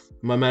myself?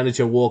 My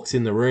manager walks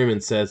in the room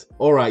and says,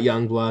 'Alright,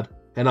 Youngblood,'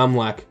 and I'm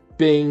like,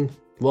 bing,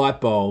 light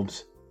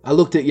bulbs. I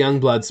looked at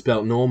Youngblood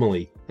spelt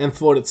normally and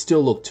thought it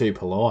still looked too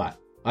polite.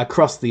 I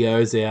crossed the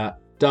O's out,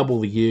 double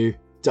the U,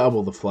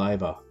 double the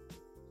flavour."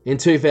 In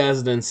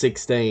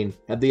 2016,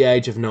 at the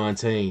age of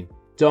 19,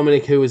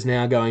 Dominic, who was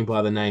now going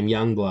by the name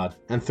Youngblood,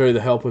 and through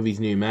the help of his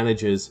new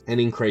managers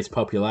and increased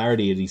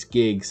popularity at his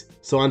gigs,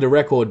 signed a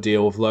record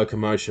deal with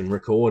Locomotion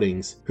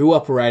Recordings, who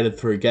operated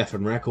through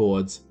Geffen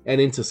Records and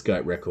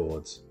Interscope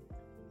Records.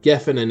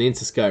 Geffen and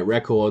Interscope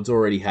Records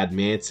already had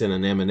Manson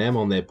and Eminem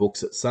on their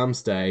books at some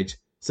stage,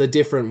 so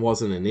different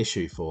wasn't an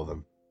issue for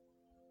them.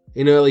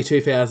 In early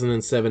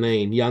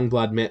 2017,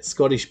 Youngblood met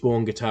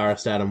Scottish-born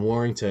guitarist Adam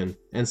Warrington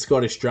and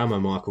Scottish drummer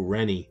Michael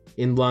Rennie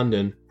in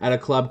London at a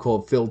club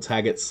called Phil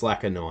Taggart's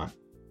Slacker Night,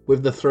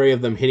 with the three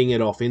of them hitting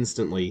it off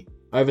instantly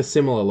over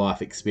similar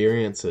life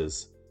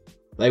experiences.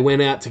 They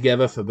went out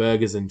together for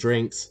burgers and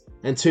drinks,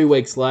 and 2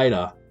 weeks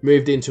later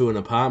moved into an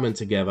apartment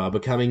together,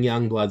 becoming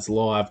Youngblood's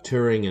live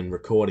touring and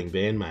recording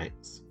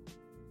bandmates.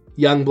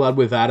 Youngblood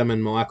with Adam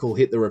and Michael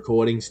hit the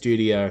recording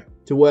studio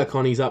to work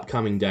on his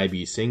upcoming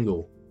debut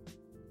single.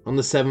 On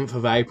the 7th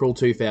of April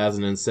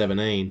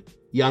 2017,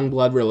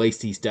 Youngblood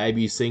released his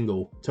debut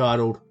single,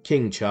 titled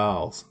King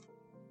Charles.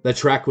 The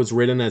track was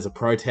written as a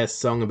protest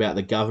song about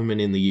the government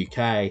in the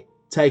UK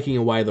taking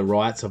away the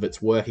rights of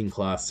its working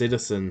class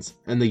citizens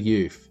and the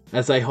youth,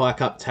 as they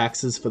hike up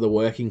taxes for the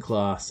working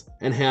class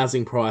and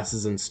housing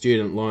prices and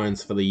student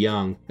loans for the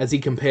young, as he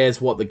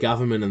compares what the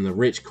government and the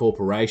rich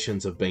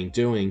corporations have been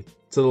doing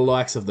to the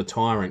likes of the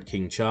tyrant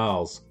King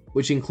Charles,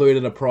 which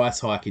included a price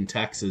hike in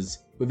taxes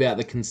without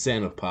the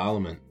consent of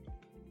Parliament.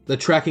 The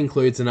track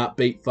includes an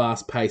upbeat,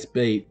 fast-paced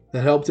beat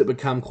that helped it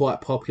become quite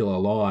popular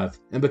live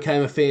and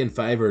became a fan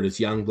favourite as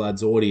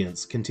Youngblood's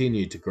audience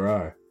continued to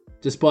grow.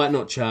 Despite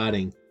not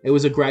charting, it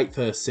was a great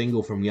first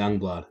single from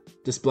Youngblood,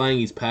 displaying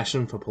his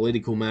passion for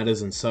political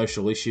matters and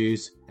social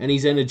issues, and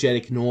his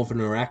energetic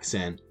northerner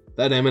accent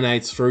that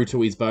emanates through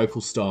to his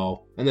vocal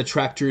style, and the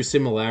track drew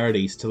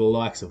similarities to the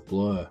likes of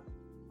Blur.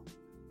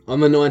 On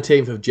the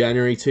 19th of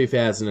January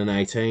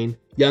 2018,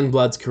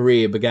 Youngblood's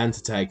career began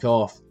to take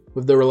off,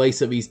 with the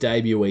release of his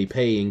debut EP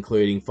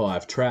including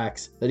 5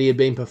 tracks that he had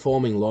been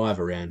performing live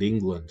around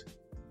England.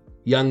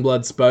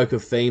 Youngblood spoke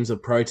of themes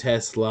of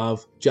protest,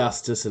 love,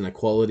 justice and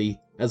equality,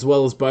 as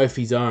well as both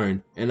his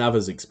own and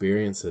others'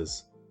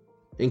 experiences.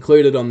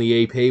 Included on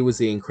the EP was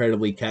the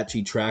incredibly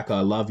catchy track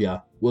I Love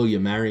Ya, Will You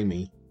Marry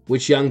Me,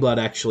 which Youngblood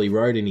actually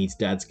wrote in his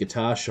dad's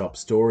guitar shop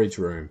storage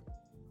room.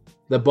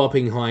 The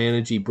bopping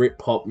high-energy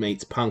Britpop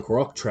meets punk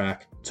rock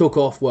track took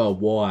off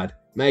worldwide,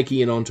 making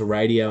it onto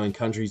radio in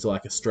countries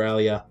like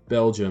Australia,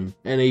 Belgium,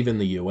 and even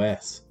the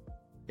US.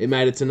 It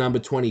made it to number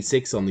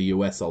 26 on the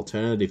US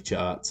alternative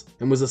charts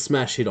and was a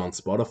smash hit on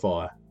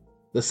Spotify.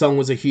 The song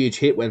was a huge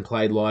hit when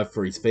played live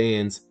for his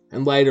fans,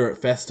 and later at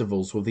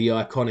festivals with the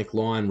iconic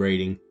line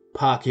reading,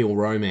 "Park Hill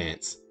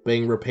Romance,"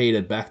 being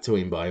repeated back to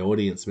him by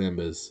audience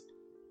members.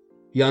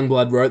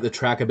 Youngblood wrote the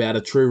track about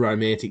a true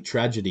romantic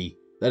tragedy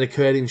that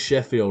occurred in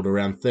Sheffield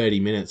around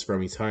 30 minutes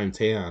from his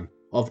hometown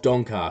of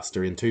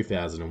Doncaster in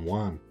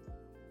 2001,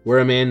 where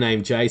a man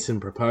named Jason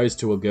proposed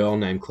to a girl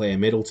named Claire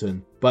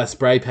Middleton by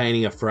spray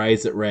painting a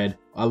phrase that read,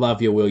 "I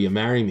love you, will you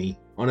marry me?"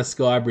 on a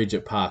sky bridge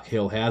at Park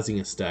Hill housing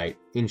estate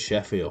in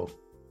Sheffield.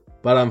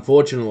 But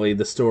unfortunately,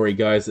 the story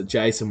goes that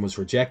Jason was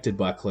rejected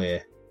by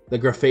Claire. The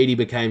graffiti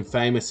became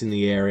famous in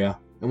the area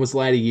and was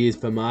later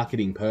used for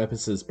marketing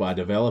purposes by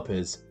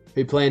developers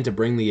who planned to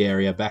bring the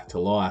area back to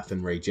life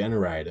and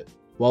regenerate it,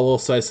 while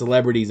also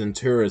celebrities and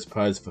tourists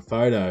posed for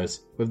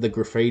photos with the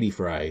graffiti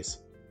phrase.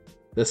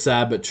 The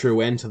sad but true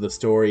end to the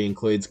story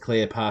includes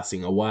Claire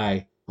passing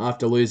away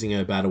after losing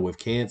her battle with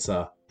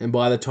cancer, and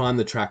by the time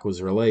the track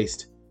was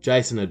released,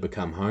 Jason had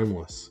become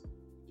homeless.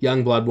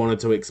 Youngblood wanted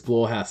to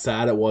explore how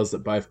sad it was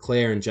that both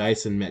Claire and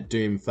Jason met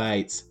doomed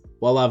fates,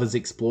 while others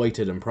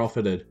exploited and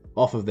profited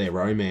off of their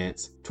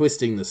romance,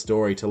 twisting the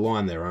story to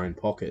line their own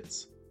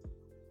pockets.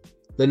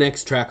 The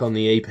next track on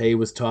the EP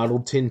was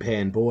titled Tin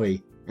Pan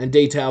Boy, and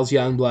details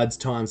Youngblood's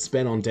time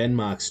spent on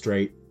Denmark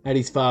Street at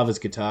his father's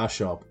guitar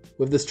shop,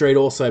 with the street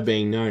also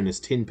being known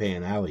as Tin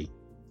Pan Alley.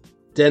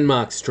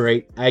 Denmark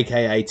Street,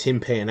 aka Tin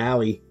Pan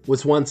Alley,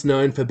 was once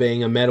known for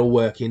being a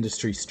metalwork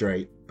industry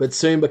street, but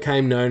soon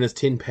became known as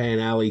Tin Pan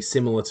Alley,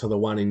 similar to the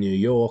one in New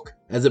York,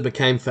 as it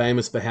became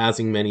famous for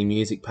housing many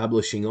music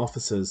publishing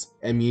offices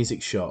and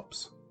music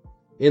shops.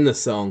 In the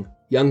song,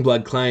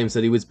 Youngblood claims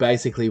that he was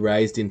basically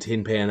raised in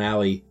Tin Pan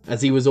Alley,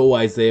 as he was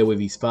always there with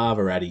his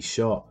father at his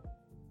shop.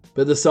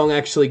 But the song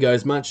actually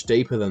goes much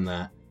deeper than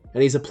that,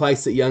 and is a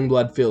place that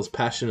Youngblood feels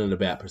passionate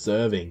about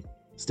preserving,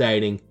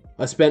 stating,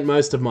 "I spent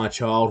most of my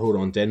childhood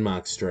on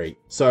Denmark Street,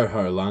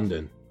 Soho,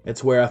 London.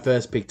 It's where I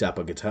first picked up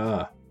a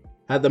guitar.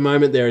 At the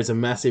moment there is a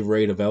massive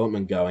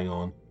redevelopment going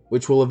on,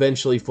 which will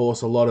eventually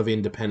force a lot of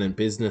independent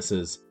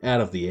businesses out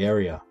of the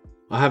area.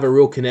 I have a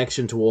real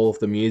connection to all of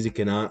the music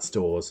and art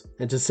stores,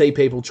 and to see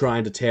people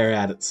trying to tear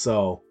out its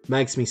soul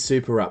makes me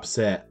super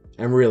upset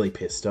and really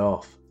pissed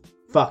off.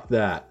 Fuck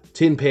that.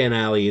 Tin Pan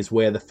Alley is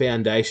where the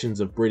foundations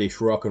of British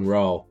rock and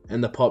roll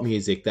and the pop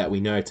music that we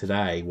know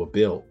today were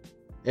built.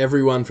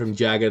 Everyone from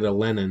Jagger to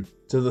Lennon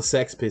to the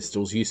Sex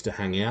Pistols used to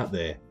hang out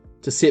there.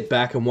 To sit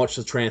back and watch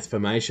the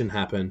transformation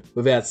happen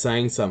without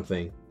saying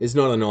something is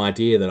not an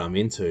idea that I'm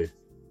into."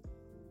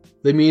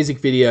 The music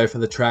video for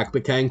the track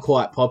became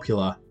quite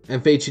popular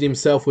and featured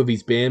himself with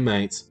his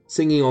bandmates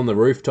singing on the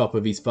rooftop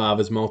of his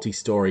father's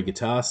multi-story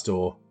guitar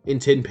store in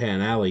Tin Pan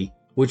Alley,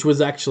 which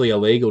was actually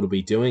illegal to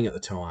be doing at the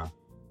time.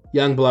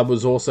 Youngblood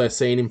was also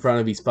seen in front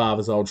of his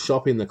father's old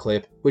shop in the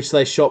clip, which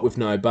they shot with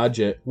no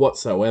budget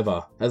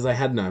whatsoever, as they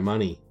had no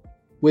money.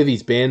 With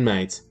his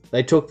bandmates,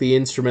 they took the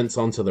instruments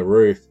onto the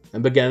roof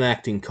and began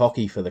acting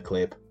cocky for the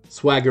clip,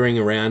 swaggering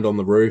around on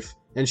the roof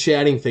and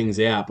shouting things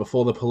out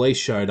before the police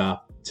showed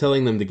up,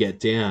 telling them to get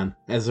down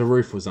as the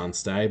roof was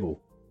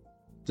unstable.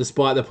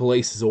 Despite the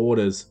police's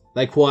orders,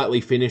 they quietly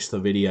finished the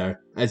video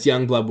as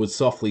Youngblood would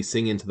softly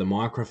sing into the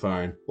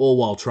microphone, all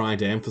while trying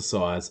to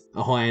emphasise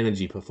a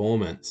high-energy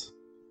performance.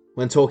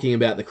 When talking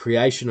about the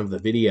creation of the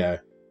video,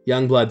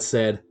 Youngblood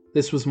said,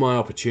 "This was my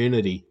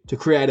opportunity to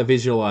create a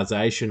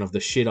visualisation of the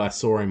shit I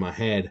saw in my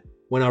head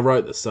when I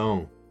wrote the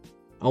song.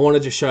 I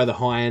wanted to show the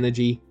high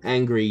energy,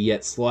 angry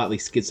yet slightly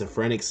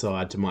schizophrenic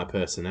side to my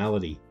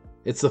personality.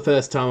 It's the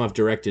first time I've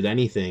directed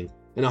anything,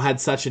 and I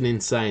had such an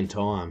insane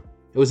time.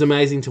 It was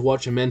amazing to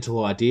watch a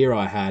mental idea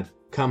I had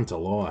come to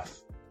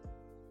life."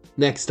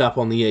 Next up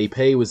on the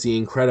EP was the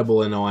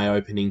incredible and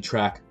eye-opening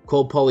track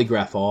called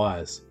Polygraph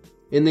Eyes.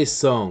 In this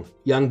song,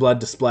 Youngblood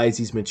displays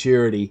his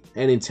maturity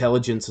and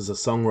intelligence as a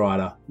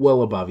songwriter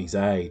well above his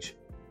age.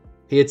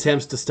 He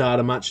attempts to start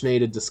a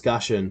much-needed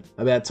discussion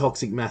about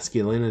toxic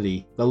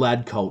masculinity, the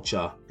lad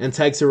culture, and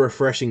takes a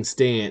refreshing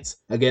stance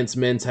against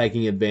men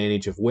taking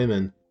advantage of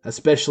women,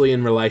 especially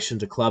in relation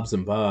to clubs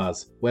and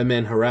bars, where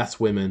men harass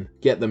women,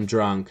 get them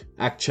drunk,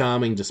 act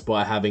charming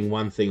despite having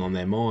one thing on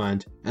their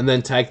mind, and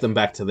then take them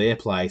back to their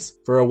place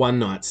for a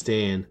one-night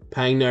stand,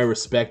 paying no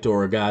respect or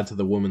regard to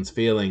the woman's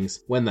feelings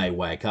when they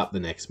wake up the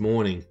next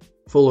morning,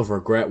 full of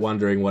regret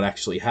wondering what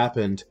actually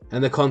happened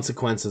and the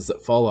consequences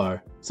that follow,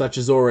 such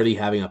as already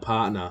having a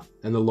partner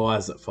and the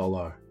lies that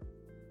follow.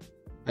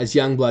 As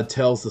Youngblood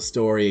tells the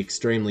story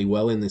extremely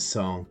well in this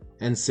song,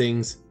 and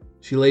sings,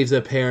 "She leaves her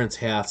parents'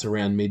 house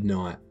around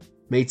midnight,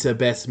 meets her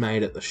best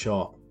mate at the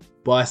shop,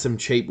 buy some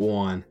cheap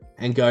wine,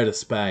 and go to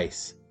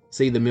space,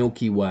 see the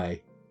Milky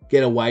Way,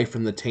 get away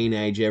from the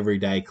teenage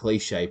everyday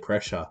cliche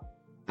pressure.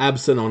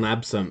 Absent on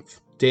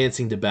absinthe,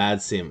 dancing to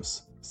bad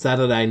simps.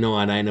 Saturday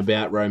night ain't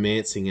about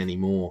romancing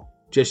anymore,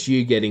 just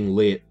you getting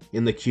lit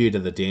in the queue to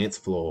the dance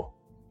floor.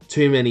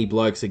 Too many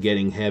blokes are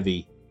getting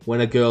heavy,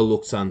 when a girl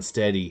looks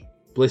unsteady,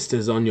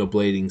 blisters on your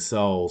bleeding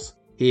soles,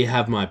 here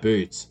have my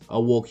boots,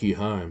 I'll walk you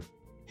home."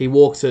 He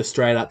walks her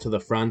straight up to the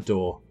front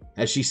door,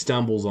 as she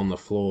stumbles on the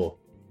floor.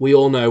 We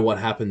all know what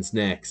happens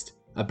next.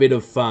 A bit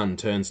of fun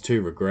turns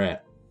to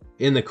regret.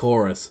 In the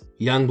chorus,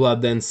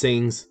 Youngblood then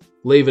sings,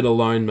 "Leave it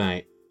alone,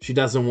 mate. She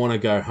doesn't want to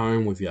go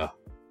home with ya."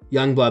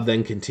 Youngblood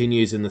then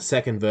continues in the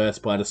second verse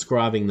by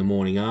describing the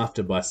morning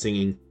after by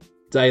singing,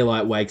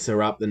 "Daylight wakes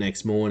her up the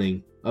next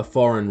morning, a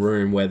foreign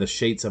room where the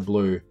sheets are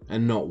blue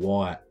and not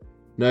white.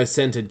 No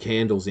scented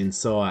candles in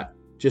sight,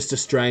 just a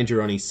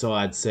stranger on his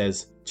side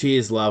says,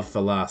 'Cheers, love,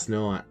 for last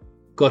night.'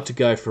 Got to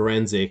go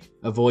forensic,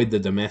 avoid the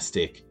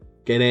domestic,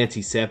 get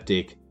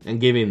antiseptic, and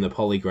give him the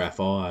polygraph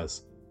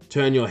eyes.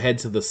 Turn your head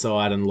to the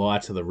side and lie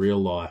to the real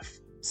life.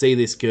 See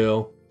this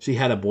girl? She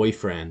had a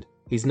boyfriend.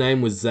 His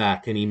name was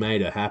Zach and he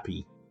made her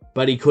happy.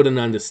 But he couldn't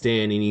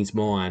understand in his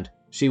mind,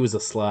 she was a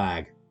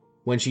slag.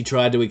 When she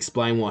tried to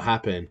explain what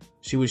happened,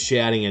 she was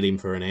shouting at him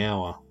for an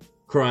hour,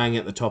 crying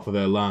at the top of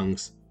her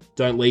lungs,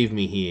 'Don't leave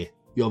me here,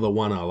 you're the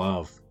one I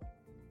love.'"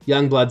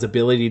 Youngblood's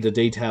ability to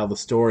detail the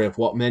story of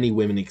what many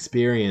women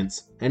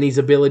experience, and his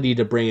ability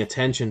to bring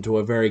attention to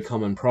a very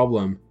common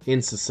problem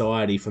in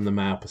society from the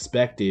male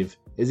perspective,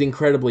 is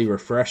incredibly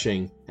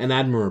refreshing and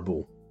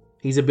admirable.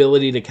 His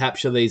ability to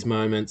capture these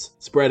moments,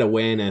 spread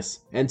awareness,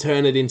 and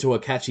turn it into a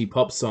catchy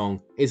pop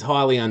song is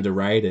highly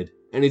underrated,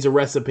 and is a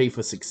recipe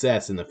for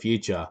success in the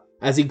future,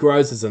 as he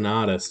grows as an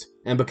artist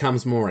and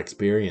becomes more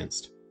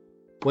experienced.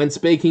 When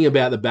speaking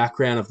about the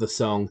background of the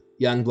song,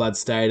 Youngblood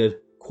stated,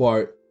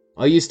 quote,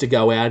 "I used to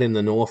go out in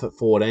the north at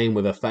 14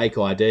 with a fake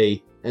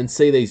ID and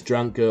see these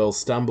drunk girls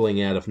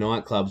stumbling out of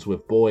nightclubs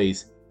with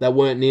boys that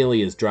weren't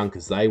nearly as drunk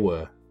as they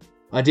were.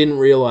 I didn't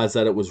realise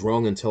that it was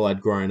wrong until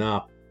I'd grown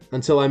up,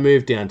 until I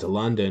moved down to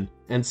London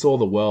and saw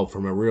the world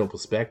from a real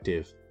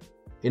perspective."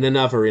 In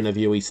another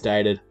interview he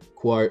stated,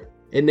 quote,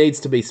 "It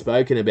needs to be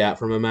spoken about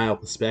from a male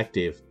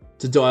perspective,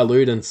 to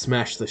dilute and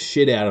smash the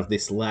shit out of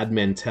this lad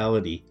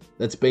mentality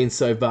that's been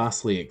so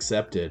vastly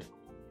accepted."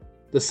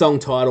 The song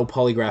title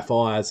Polygraph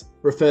Eyes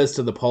refers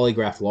to the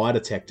polygraph lie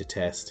detector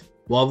test.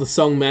 While the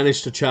song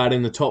managed to chart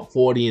in the top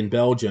 40 in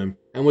Belgium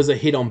and was a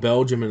hit on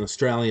Belgium and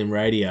Australian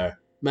radio,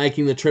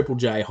 making the Triple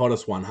J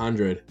Hottest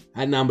 100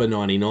 at number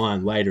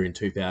 99 later in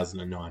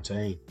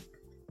 2019.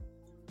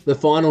 The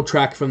final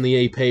track from the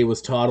EP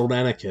was titled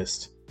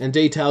Anarchist, and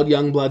detailed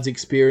Youngblood's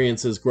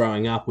experiences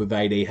growing up with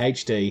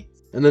ADHD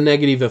and the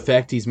negative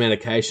effect his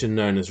medication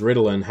known as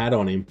Ritalin had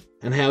on him,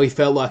 and how he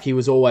felt like he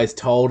was always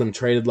told and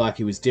treated like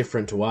he was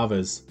different to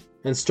others,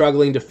 and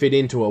struggling to fit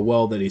into a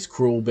world that is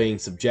cruel, being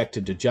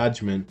subjected to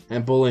judgment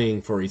and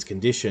bullying for his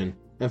condition,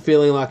 and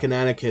feeling like an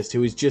anarchist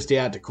who is just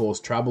out to cause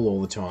trouble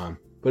all the time,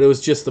 but it was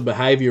just the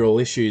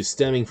behavioural issues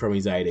stemming from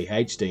his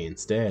ADHD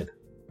instead.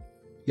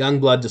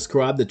 Youngblood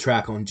described the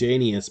track on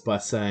Genius by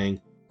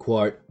saying,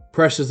 quote,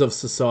 "Pressures of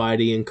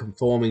society and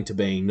conforming to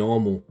being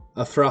normal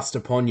are thrust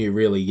upon you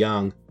really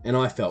young, and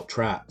I felt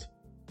trapped.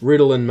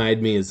 Ritalin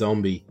made me a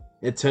zombie.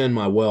 It turned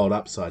my world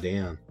upside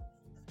down."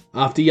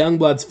 After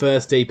Youngblood's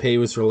first EP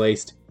was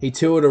released, he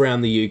toured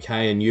around the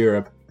UK and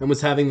Europe and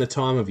was having the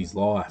time of his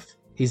life.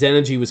 His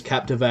energy was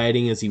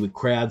captivating as he would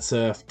crowd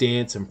surf,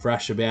 dance and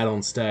thrash about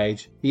on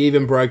stage. He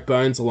even broke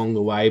bones along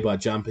the way by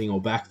jumping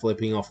or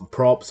backflipping off of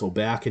props or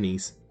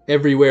balconies.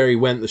 Everywhere he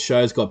went, the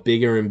shows got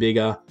bigger and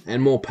bigger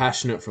and more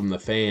passionate from the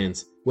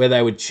fans, where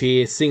they would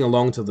cheer, sing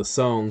along to the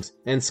songs,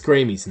 and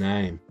scream his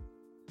name.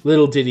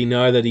 Little did he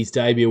know that his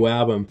debut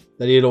album,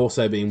 that he had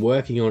also been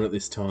working on at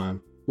this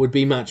time, would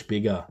be much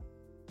bigger.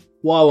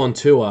 While on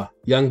tour,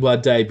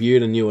 Youngblood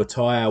debuted a new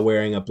attire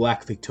wearing a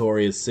black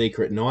Victoria's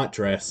Secret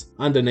nightdress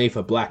underneath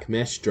a black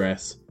mesh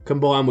dress,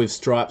 combined with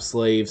striped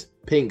sleeves,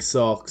 pink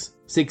socks,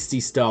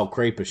 60s style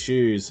creeper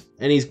shoes,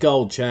 and his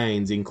gold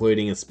chains,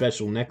 including a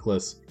special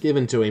necklace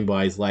given to him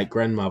by his late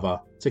grandmother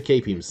to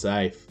keep him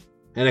safe.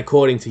 And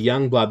according to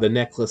Youngblood, the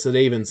necklace had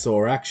even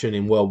saw action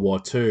in World War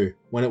II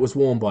when it was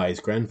worn by his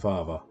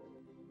grandfather.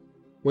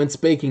 When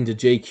speaking to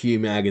GQ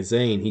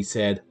magazine, he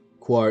said,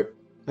 quote,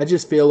 "I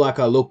just feel like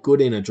I look good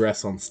in a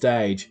dress on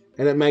stage,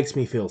 and it makes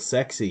me feel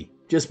sexy.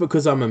 Just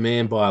because I'm a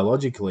man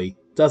biologically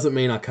doesn't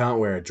mean I can't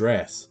wear a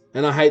dress.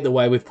 And I hate the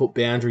way we've put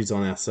boundaries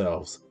on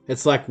ourselves.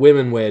 It's like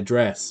women wear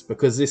dress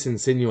because this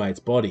insinuates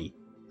body.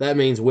 That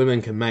means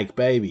women can make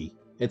baby.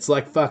 It's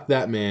like fuck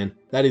that, man.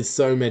 That is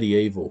so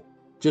medieval.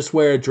 Just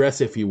wear a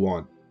dress if you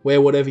want. Wear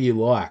whatever you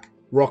like.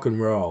 Rock and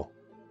roll."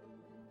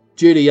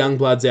 Due to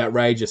Youngblood's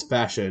outrageous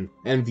fashion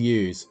and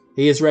views,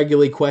 he is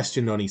regularly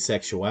questioned on his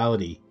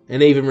sexuality,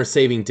 and even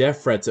receiving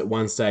death threats at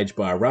one stage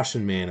by a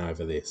Russian man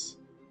over this.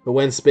 But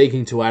when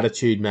speaking to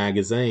Attitude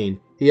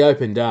magazine, he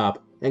opened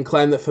up and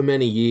claimed that for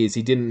many years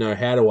he didn't know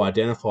how to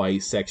identify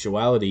his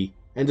sexuality,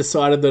 and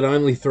decided that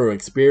only through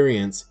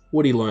experience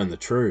would he learn the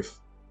truth.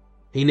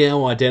 He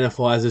now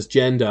identifies as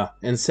gender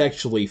and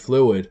sexually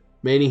fluid,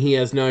 meaning he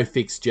has no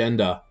fixed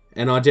gender,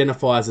 and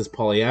identifies as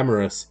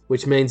polyamorous,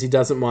 which means he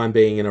doesn't mind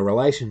being in a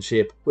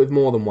relationship with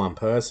more than one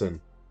person.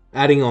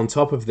 Adding on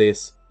top of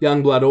this,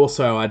 Youngblood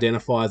also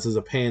identifies as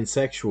a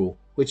pansexual,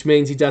 which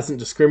means he doesn't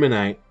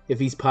discriminate if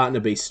his partner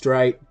be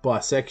straight,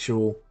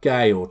 bisexual,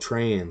 gay or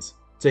trans.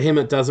 To him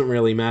it doesn't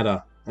really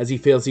matter, as he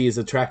feels he is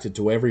attracted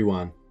to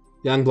everyone.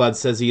 Youngblood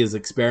says he has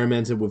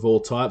experimented with all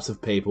types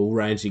of people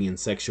ranging in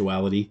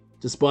sexuality,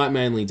 despite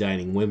mainly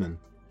dating women.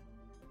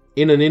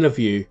 In an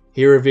interview,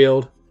 he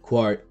revealed,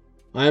 quote,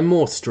 "I am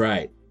more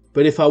straight,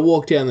 but if I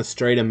walk down the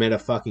street and met a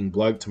fucking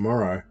bloke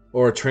tomorrow,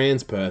 or a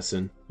trans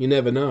person, you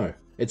never know.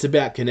 It's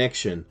about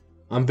connection.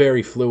 I'm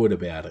very fluid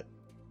about it."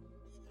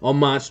 On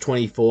March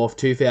 24,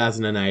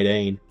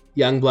 2018,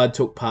 Youngblood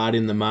took part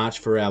in the March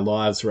for Our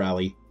Lives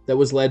rally that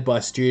was led by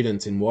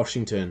students in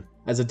Washington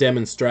as a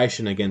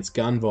demonstration against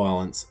gun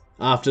violence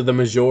after the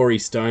Marjory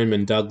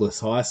Stoneman Douglas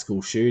High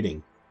School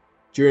shooting.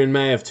 During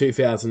May of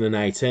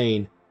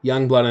 2018,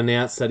 Youngblood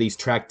announced that his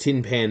track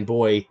Tin Pan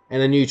Boy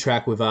and a new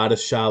track with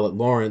artist Charlotte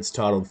Lawrence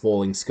titled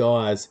Falling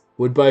Skies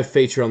would both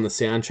feature on the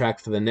soundtrack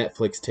for the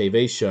Netflix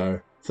TV show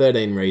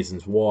 13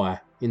 Reasons Why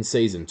in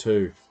Season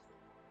 2.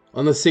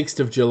 On the 6th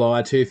of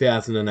July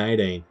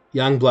 2018,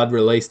 Youngblood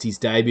released his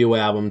debut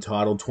album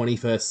titled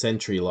 21st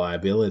Century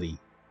Liability.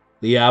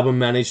 The album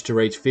managed to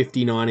reach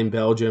 59 in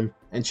Belgium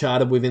and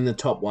charted within the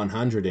top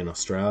 100 in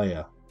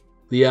Australia.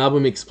 The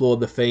album explored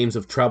the themes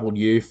of troubled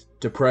youth,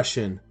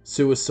 depression,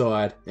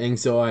 suicide,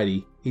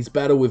 anxiety, his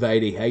battle with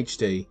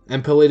ADHD,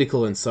 and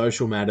political and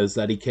social matters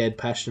that he cared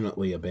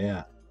passionately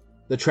about.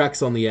 The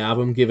tracks on the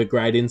album give a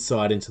great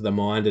insight into the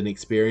mind and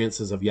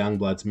experiences of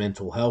Youngblood's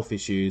mental health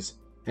issues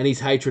and his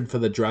hatred for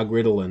the drug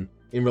Ritalin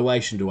in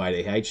relation to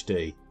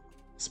ADHD.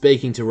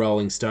 Speaking to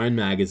Rolling Stone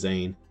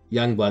magazine,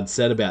 Youngblood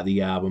said about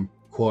the album,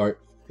 quote,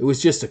 "It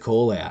was just a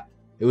call out.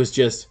 It was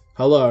just,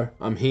 hello,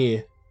 I'm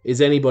here.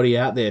 Is anybody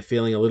out there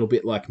feeling a little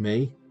bit like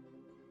me?"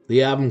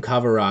 The album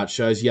cover art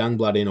shows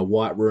Youngblood in a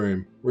white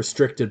room,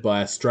 restricted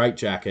by a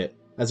straitjacket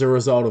as a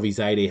result of his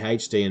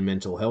ADHD and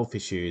mental health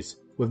issues,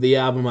 with the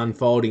album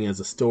unfolding as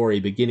a story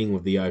beginning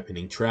with the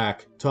opening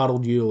track,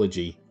 titled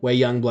Eulogy, where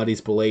Youngblood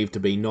is believed to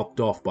be knocked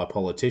off by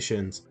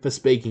politicians for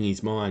speaking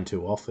his mind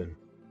too often.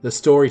 The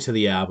story to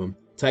the album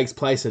takes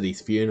place at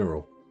his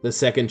funeral. The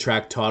second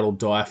track, titled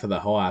Die for the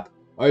Hype,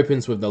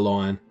 opens with the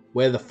line,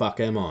 "Where the fuck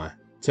am I?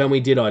 Tell me,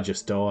 did I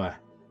just die?"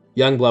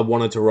 Youngblood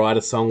wanted to write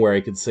a song where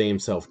he could see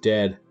himself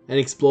dead, and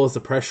explores the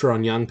pressure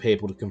on young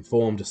people to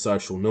conform to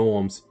social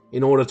norms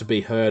in order to be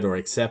heard or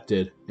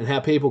accepted, and how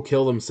people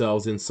kill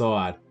themselves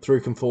inside through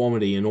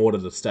conformity in order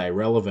to stay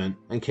relevant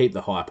and keep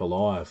the hype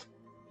alive.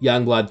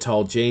 Youngblood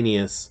told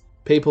Genius,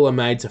 "People are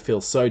made to feel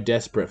so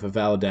desperate for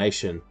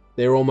validation,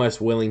 they're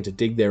almost willing to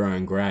dig their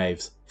own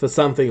graves for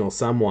something or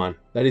someone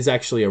that is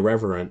actually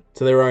irreverent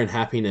to their own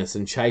happiness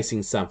and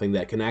chasing something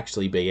that can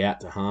actually be out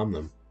to harm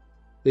them."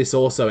 This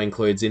also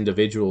includes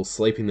individuals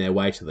sleeping their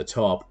way to the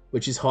top,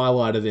 which is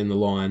highlighted in the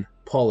line,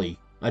 "Polly,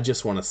 I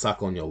just want to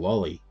suck on your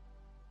lolly."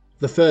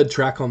 The third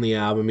track on the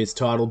album is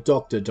titled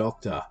Doctor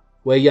Doctor,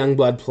 where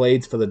Youngblood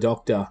pleads for the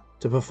doctor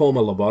to perform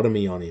a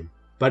lobotomy on him.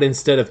 But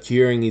instead of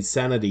curing his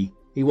sanity,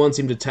 he wants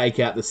him to take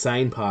out the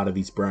sane part of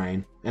his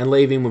brain and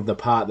leave him with the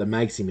part that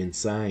makes him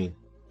insane.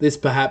 This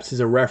perhaps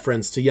is a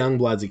reference to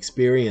Youngblood's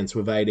experience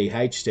with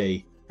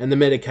ADHD and the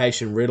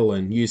medication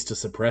Ritalin used to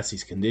suppress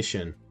his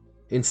condition.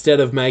 Instead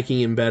of making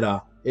him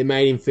better, it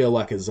made him feel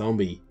like a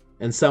zombie,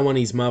 and someone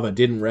his mother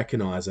didn't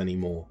recognise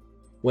anymore.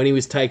 When he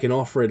was taken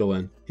off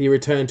Ritalin, he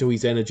returned to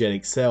his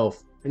energetic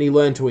self, and he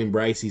learned to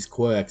embrace his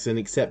quirks and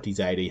accept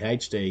his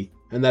ADHD,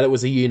 and that it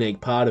was a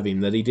unique part of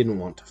him that he didn't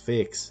want to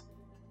fix.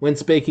 When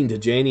speaking to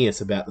Genius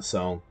about the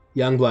song,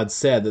 Youngblood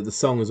said that the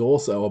song is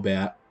also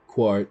about,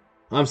 quote,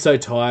 "I'm so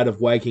tired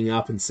of waking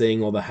up and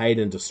seeing all the hate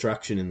and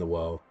destruction in the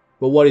world,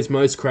 but what is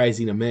most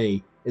crazy to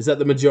me is that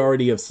the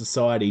majority of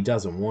society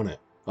doesn't want it.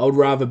 I would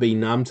rather be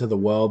numb to the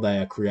world they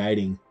are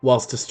creating,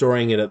 whilst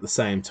destroying it at the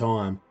same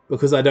time,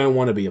 because I don't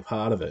want to be a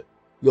part of it.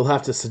 You'll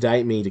have to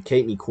sedate me to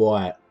keep me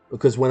quiet,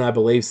 because when I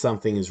believe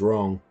something is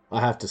wrong,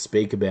 I have to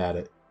speak about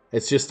it.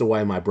 It's just the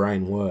way my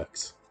brain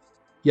works."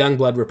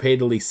 Youngblood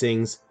repeatedly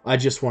sings, "I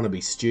just want to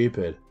be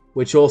stupid,"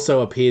 which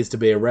also appears to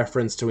be a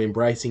reference to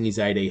embracing his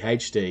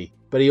ADHD,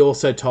 but he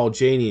also told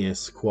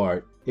Genius,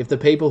 quote, "If the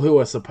people who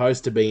are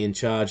supposed to be in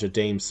charge are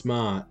deemed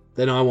smart,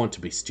 then I want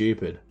to be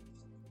stupid."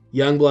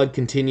 Youngblood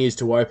continues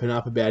to open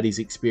up about his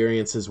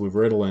experiences with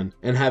Ritalin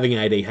and having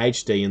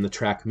ADHD in the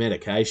track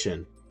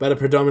Medication, but it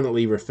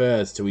predominantly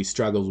refers to his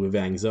struggles with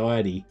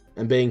anxiety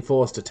and being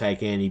forced to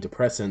take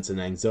antidepressants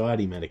and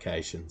anxiety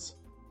medications.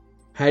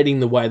 Hating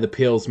the way the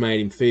pills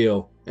made him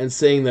feel, and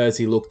seeing those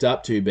he looked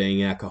up to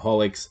being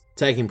alcoholics,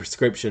 taking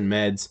prescription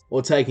meds,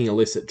 or taking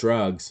illicit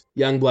drugs,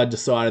 Youngblood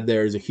decided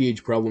there is a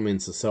huge problem in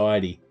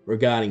society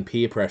regarding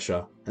peer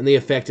pressure and the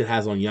effect it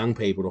has on young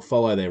people to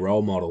follow their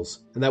role models,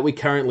 and that we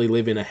currently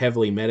live in a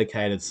heavily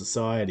medicated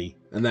society,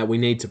 and that we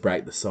need to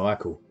break the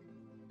cycle.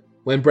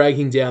 When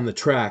breaking down the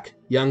track,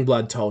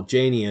 Youngblood told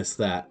Genius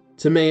that,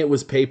 "To me it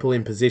was people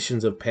in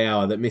positions of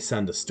power that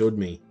misunderstood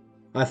me.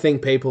 I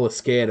think people are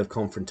scared of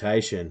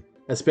confrontation,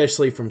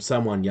 especially from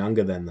someone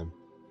younger than them.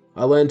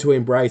 I learned to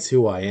embrace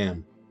who I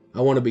am.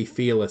 I want to be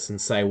fearless and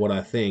say what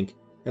I think,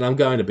 and I'm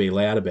going to be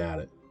loud about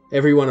it.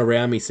 Everyone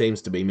around me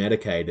seems to be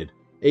medicated,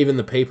 even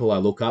the people I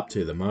look up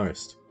to the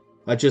most.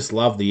 I just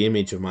love the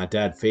image of my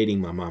dad feeding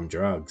my mum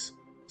drugs.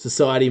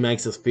 Society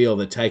makes us feel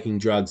that taking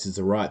drugs is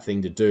the right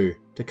thing to do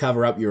to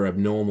cover up your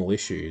abnormal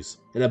issues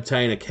and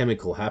obtain a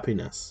chemical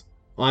happiness.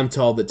 I'm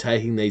told that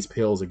taking these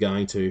pills are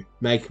going to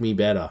make me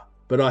better,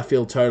 but I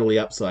feel totally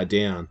upside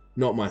down,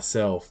 not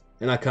myself,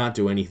 and I can't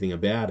do anything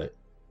about it.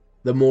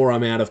 The more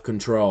I'm out of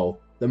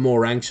control, the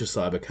more anxious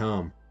I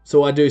become,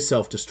 so I do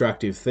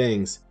self-destructive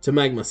things to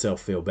make myself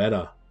feel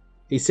better.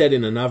 He said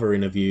in another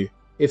interview,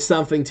 if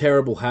something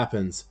terrible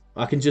happens,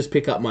 I can just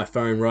pick up my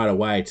phone right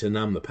away to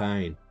numb the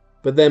pain.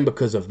 But then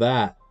because of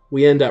that,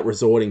 we end up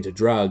resorting to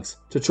drugs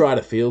to try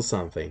to feel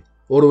something,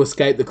 or to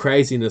escape the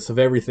craziness of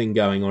everything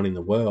going on in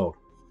the world.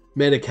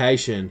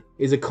 Medication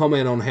is a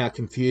comment on how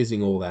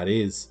confusing all that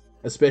is,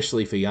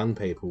 especially for young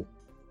people.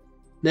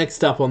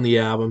 Next up on the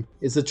album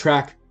is the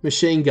track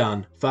Machine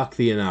Gun, Fuck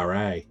the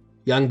NRA.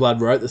 Youngblood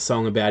wrote the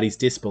song about his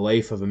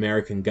disbelief of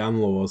American gun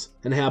laws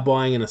and how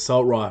buying an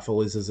assault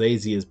rifle is as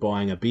easy as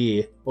buying a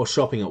beer or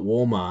shopping at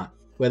Walmart,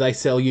 where they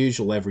sell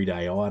usual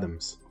everyday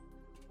items.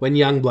 When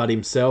Youngblood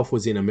himself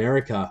was in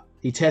America,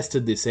 he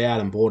tested this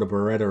out and bought a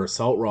Beretta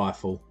assault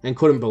rifle and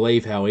couldn't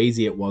believe how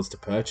easy it was to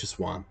purchase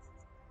one.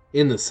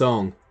 In the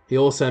song, he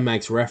also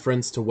makes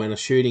reference to when a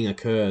shooting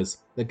occurs,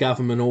 the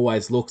government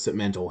always looks at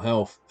mental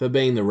health for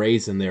being the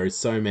reason there is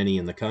so many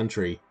in the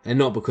country, and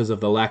not because of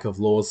the lack of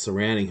laws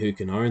surrounding who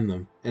can own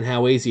them and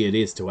how easy it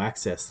is to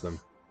access them.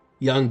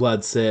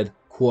 Youngblood said,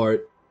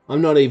 quote,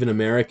 I'm not even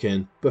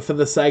American, but for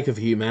the sake of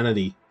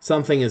humanity,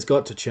 something has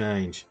got to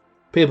change.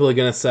 People are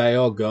going to say,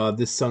 oh god,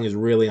 this song is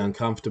really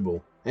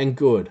uncomfortable. And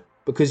good,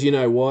 because you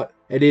know what?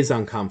 It is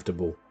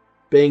uncomfortable.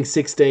 Being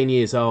 16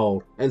 years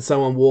old and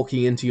someone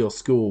walking into your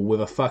school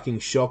with a fucking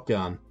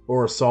shotgun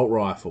or assault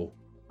rifle.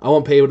 I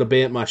want people to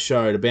be at my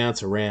show to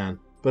bounce around,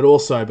 but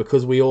also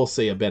because we all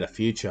see a better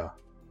future.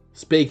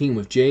 Speaking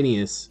with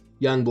Genius,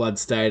 Youngblood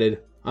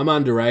stated, I'm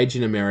underage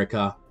in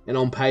America, and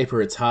on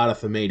paper it's harder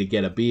for me to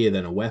get a beer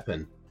than a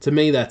weapon. To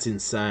me that's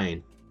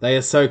insane. They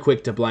are so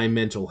quick to blame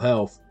mental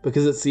health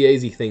because it's the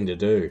easy thing to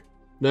do.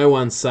 No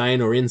one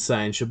sane or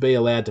insane should be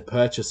allowed to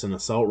purchase an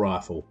assault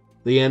rifle.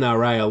 The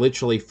NRA are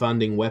literally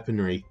funding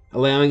weaponry,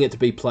 allowing it to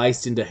be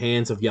placed into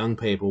hands of young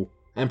people,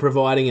 and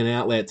providing an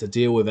outlet to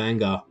deal with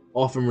anger,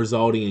 often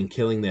resulting in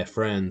killing their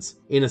friends,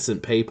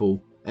 innocent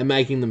people, and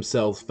making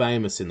themselves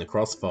famous in the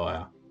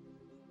crossfire.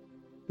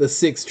 The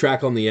sixth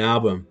track on the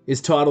album is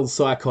titled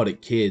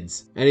Psychotic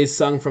Kids, and is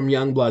sung from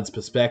Youngblood's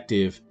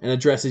perspective and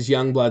addresses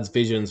Youngblood's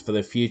visions for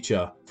the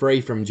future, free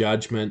from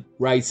judgment,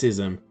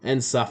 racism,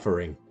 and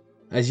suffering.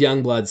 As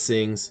Youngblood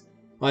sings,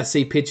 I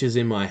see pictures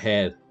in my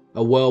head,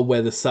 a world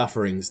where the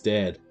suffering's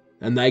dead,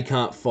 and they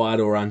can't fight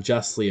or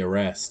unjustly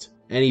arrest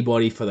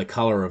anybody for the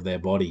colour of their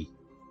body.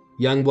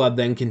 Youngblood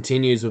then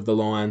continues with the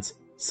lines,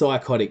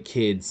 Psychotic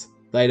kids,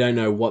 they don't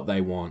know what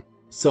they want.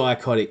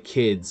 Psychotic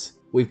kids,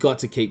 we've got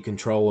to keep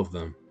control of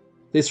them.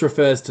 This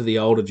refers to the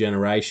older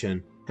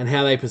generation and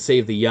how they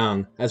perceive the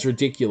young as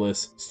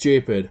ridiculous,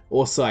 stupid,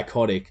 or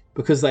psychotic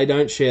because they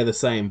don't share the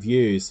same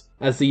views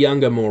as the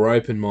younger, more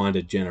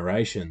open-minded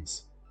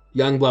generations.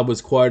 Youngblood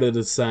was quoted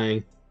as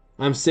saying,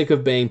 I'm sick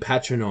of being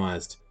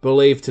patronised,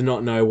 believed to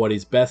not know what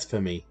is best for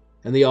me,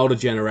 and the older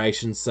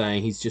generation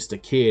saying he's just a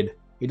kid,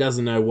 he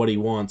doesn't know what he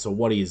wants or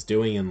what he is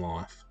doing in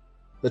life.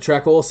 The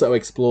track also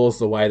explores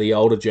the way the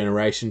older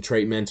generation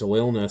treat mental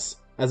illness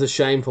as a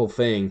shameful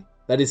thing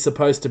that is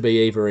supposed to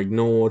be either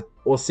ignored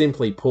or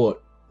simply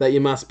put that you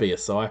must be a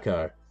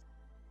psycho.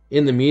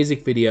 In the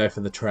music video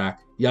for the track,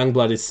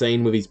 Youngblood is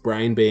seen with his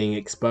brain being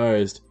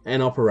exposed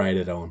and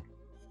operated on.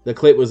 The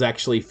clip was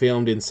actually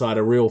filmed inside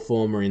a real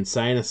former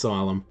insane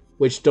asylum,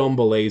 which Dom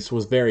believes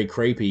was very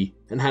creepy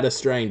and had a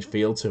strange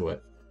feel to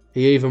it.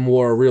 He even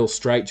wore a real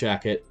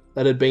straitjacket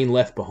that had been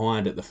left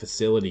behind at the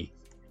facility.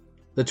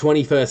 The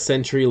 21st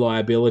Century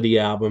Liability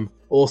album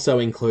also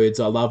includes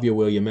I Love You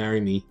Will You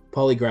Marry Me,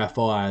 Polygraph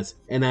Eyes,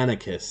 and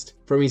Anarchist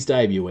from his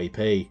debut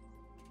EP.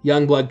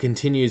 Youngblood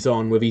continues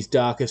on with his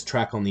darkest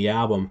track on the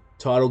album,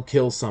 titled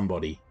Kill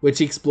Somebody,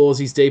 which explores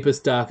his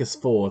deepest,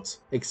 darkest thoughts,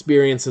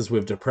 experiences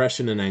with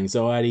depression and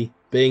anxiety,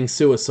 being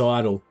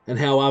suicidal, and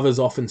how others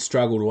often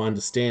struggle to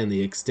understand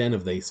the extent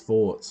of these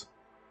thoughts.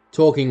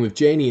 Talking with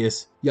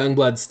Genius,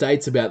 Youngblood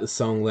states about the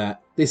song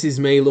that, this is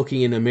me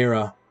looking in a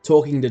mirror,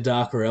 talking to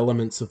darker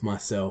elements of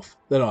myself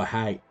that I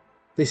hate.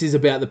 This is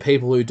about the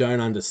people who don't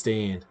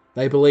understand.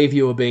 They believe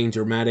you are being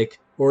dramatic,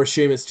 or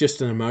assume it's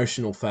just an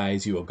emotional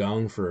phase you are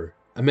going through.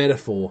 A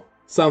metaphor,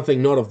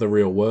 something not of the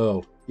real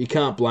world. You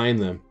can't blame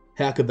them.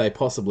 How could they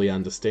possibly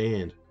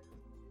understand?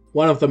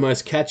 One of the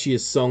most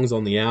catchiest songs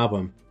on the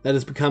album, that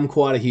has become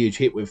quite a huge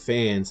hit with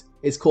fans,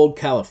 is called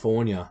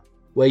California,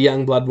 where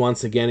Youngblood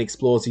once again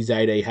explores his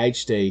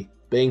ADHD,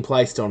 being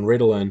placed on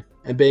Ritalin,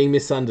 and being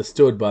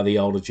misunderstood by the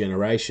older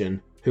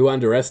generation, who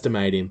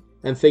underestimate him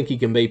and think he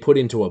can be put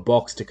into a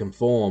box to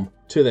conform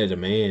to their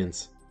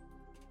demands.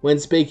 When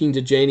speaking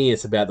to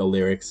Genius about the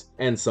lyrics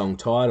and song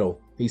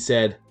title, he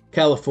said,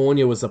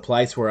 California was the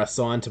place where I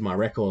signed to my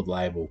record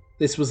label.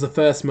 This was the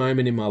first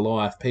moment in my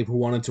life people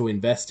wanted to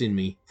invest in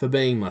me for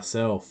being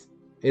myself.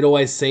 It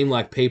always seemed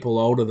like people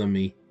older than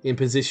me, in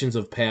positions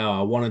of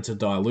power, wanted to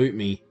dilute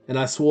me, and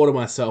I swore to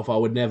myself I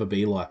would never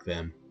be like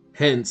them.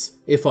 Hence,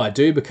 if I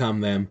do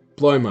become them,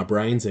 blow my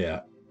brains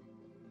out.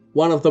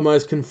 One of the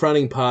most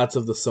confronting parts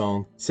of the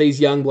song sees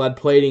Youngblood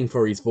pleading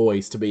for his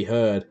voice to be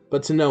heard,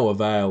 but to no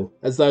avail,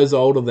 as those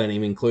older than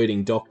him,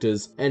 including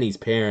doctors and his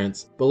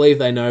parents, believe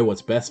they know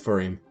what's best for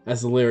him,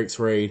 as the lyrics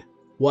read,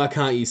 "Why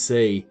can't you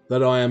see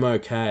that I am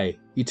okay?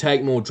 You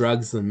take more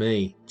drugs than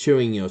me,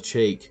 chewing your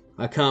cheek.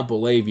 I can't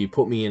believe you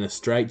put me in a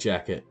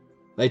straitjacket.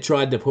 They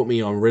tried to put me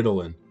on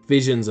Ritalin,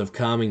 visions of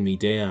calming me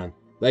down.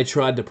 They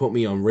tried to put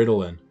me on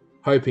Ritalin,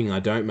 hoping I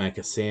don't make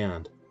a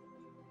sound."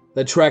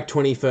 The track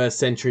 21st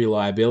Century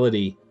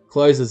Liability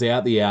closes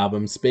out the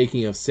album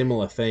speaking of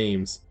similar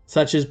themes,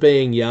 such as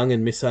being young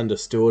and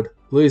misunderstood,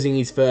 losing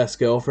his first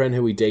girlfriend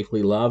who he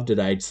deeply loved at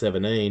age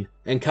 17,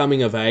 and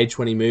coming of age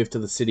when he moved to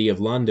the City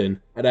of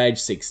London at age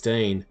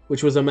 16,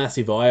 which was a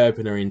massive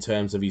eye-opener in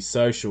terms of his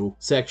social,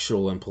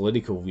 sexual and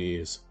political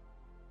views.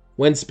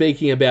 When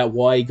speaking about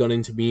why he got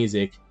into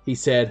music, he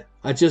said,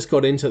 "I just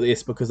got into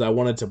this because I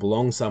wanted to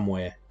belong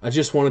somewhere. I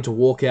just wanted to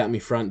walk out my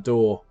front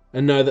door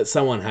and know that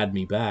someone had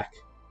me back."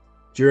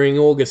 During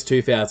August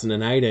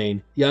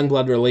 2018,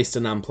 Youngblood released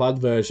an unplugged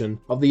version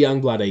of the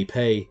Youngblood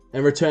EP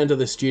and returned to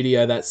the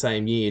studio that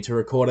same year to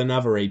record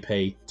another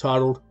EP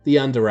titled The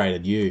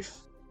Underrated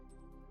Youth.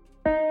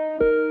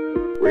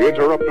 We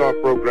interrupt our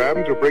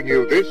program to bring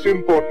you this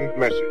important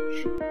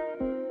message.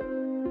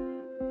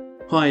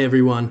 Hi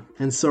everyone,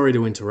 and sorry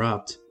to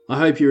interrupt. I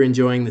hope you're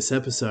enjoying this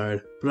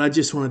episode, but I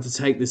just wanted to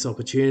take this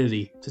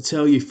opportunity to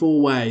tell you 4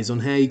 ways on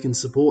how you can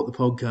support the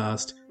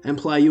podcast and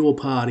play your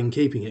part in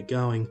keeping it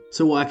going,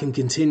 so I can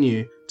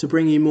continue to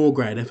bring you more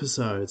great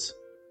episodes.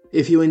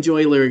 If you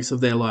enjoy Lyrics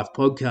of Their Life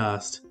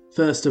podcast,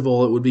 first of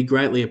all, it would be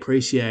greatly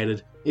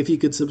appreciated if you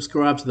could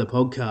subscribe to the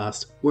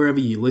podcast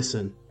wherever you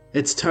listen.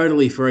 It's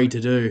totally free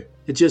to do.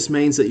 It just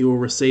means that you will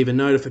receive a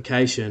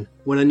notification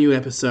when a new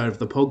episode of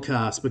the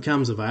podcast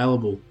becomes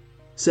available.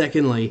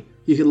 Secondly,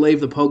 you can leave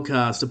the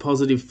podcast a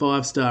positive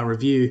 5-star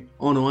review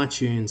on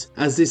iTunes,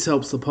 as this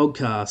helps the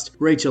podcast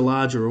reach a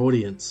larger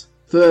audience.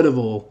 Third of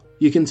all,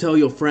 you can tell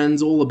your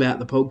friends all about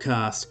the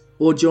podcast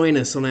or join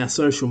us on our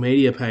social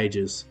media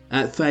pages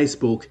at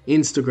Facebook,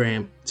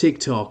 Instagram,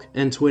 TikTok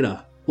and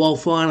Twitter. While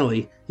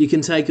finally, you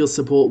can take your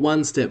support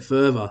one step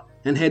further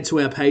and head to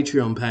our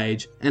Patreon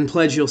page and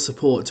pledge your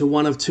support to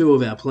one of 2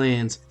 of our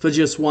plans for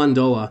just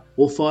 $1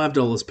 or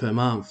 $5 per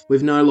month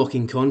with no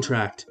lock-in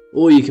contract.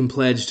 Or you can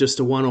pledge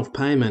just a one-off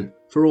payment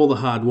for all the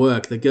hard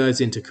work that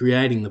goes into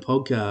creating the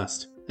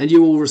podcast, and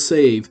you will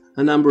receive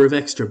a number of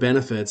extra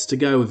benefits to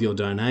go with your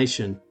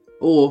donation.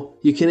 Or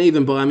you can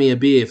even buy me a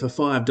beer for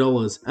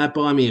 $5 at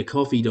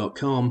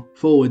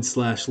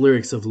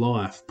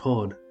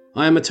buymeacoffee.com/lyricsoflifepod.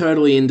 I am a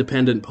totally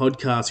independent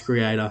podcast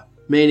creator,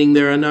 meaning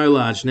there are no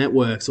large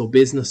networks or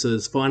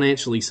businesses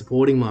financially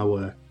supporting my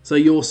work. So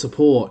your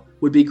support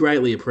would be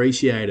greatly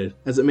appreciated,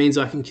 as it means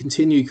I can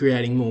continue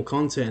creating more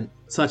content,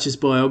 such as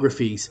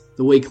biographies,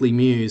 the weekly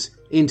muse,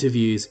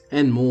 interviews,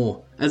 and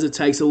more, as it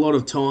takes a lot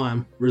of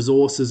time,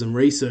 resources and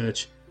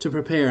research to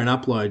prepare and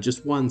upload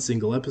just one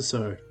single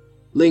episode.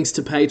 Links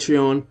to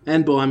Patreon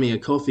and Buy Me a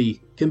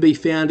Coffee can be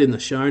found in the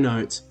show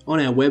notes on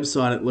our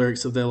website at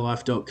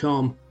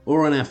lyricsoftheirlife.com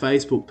or on our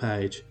Facebook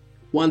page.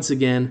 Once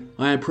again,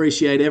 I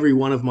appreciate every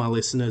one of my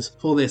listeners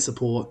for their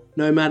support,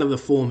 no matter the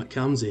form it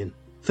comes in.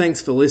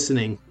 Thanks for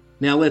listening.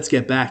 Now let's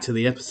get back to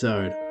the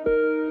episode.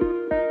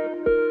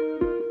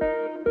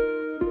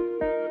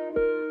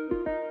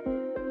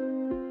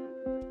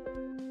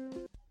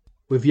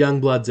 With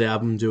Youngblood's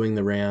album doing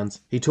the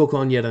rounds, he took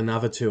on yet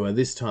another tour,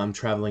 this time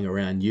travelling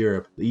around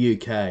Europe, the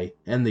UK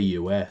and the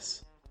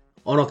US.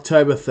 On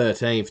October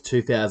 13th,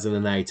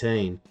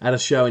 2018, at a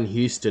show in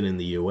Houston in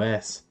the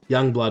US,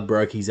 Youngblood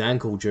broke his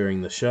ankle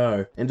during the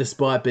show, and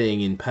despite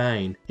being in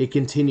pain, he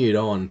continued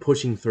on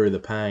pushing through the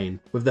pain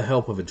with the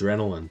help of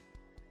adrenaline.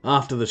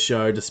 After the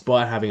show,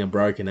 despite having a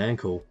broken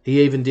ankle,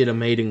 he even did a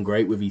meet and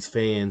greet with his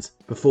fans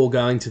before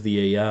going to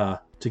the ER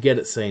to get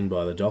it seen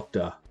by the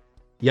doctor.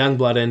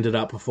 Youngblood ended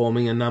up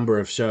performing a number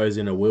of shows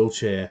in a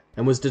wheelchair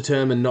and was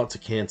determined not to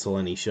cancel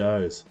any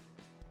shows.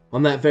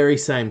 On that very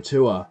same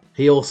tour,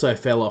 he also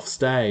fell off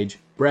stage,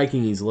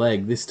 breaking his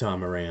leg this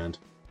time around.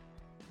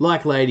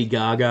 Like Lady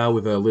Gaga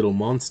with her Little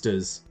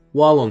Monsters,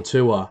 while on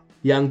tour,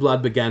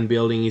 Youngblood began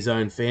building his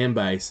own fan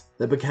base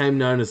that became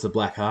known as the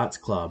Black Hearts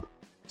Club.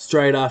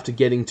 Straight after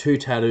getting 2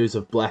 tattoos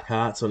of black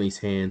hearts on his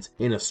hands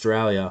in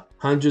Australia,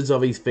 hundreds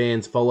of his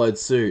fans followed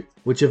suit,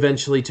 which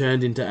eventually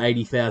turned into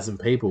 80,000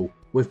 people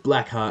with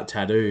black heart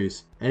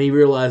tattoos, and he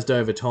realised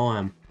over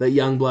time that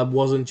Youngblood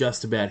wasn't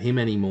just about him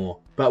anymore,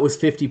 but was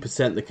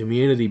 50% the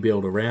community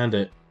built around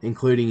it,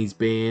 including his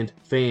band,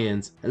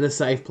 fans, and the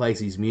safe place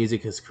his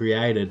music has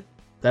created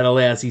that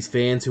allows his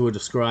fans who are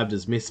described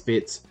as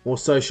misfits or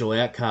social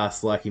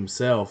outcasts like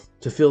himself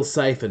to feel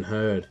safe and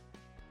heard.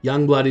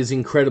 Youngblood is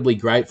incredibly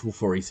grateful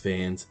for his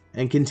fans,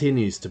 and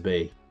continues to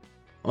be.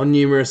 On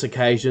numerous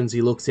occasions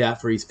he looks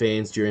out for his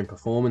fans during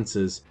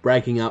performances,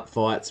 breaking up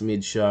fights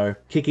mid-show,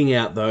 kicking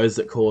out those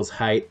that cause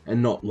hate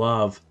and not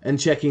love, and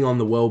checking on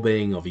the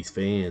well-being of his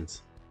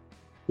fans.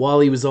 While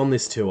he was on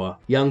this tour,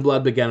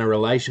 Youngblood began a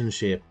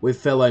relationship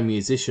with fellow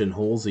musician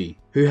Halsey,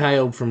 who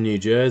hailed from New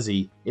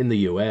Jersey in the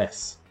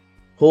US.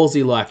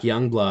 Halsey, like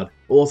Youngblood,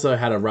 also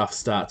had a rough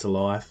start to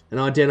life and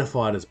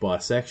identified as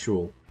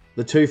bisexual.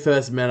 The two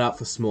first met up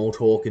for small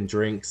talk and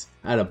drinks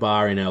at a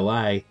bar in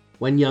LA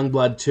when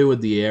Youngblood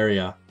toured the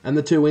area, and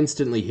the two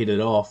instantly hit it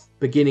off,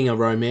 beginning a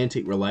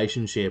romantic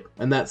relationship,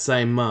 and that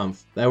same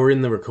month they were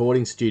in the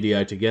recording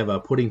studio together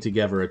putting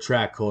together a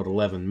track called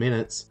 11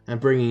 Minutes and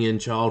bringing in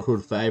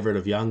childhood favourite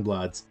of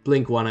Youngblood's,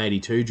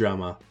 Blink-182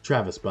 drummer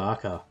Travis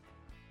Barker.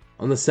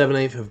 On the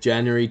 17th of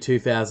January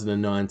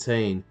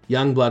 2019,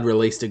 Youngblood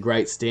released a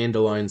great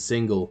standalone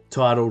single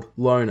titled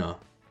Loner.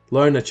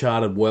 Loner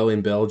charted well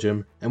in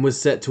Belgium and was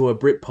set to a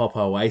Britpop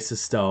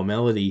Oasis-style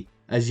melody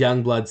as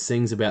Youngblood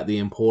sings about the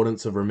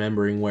importance of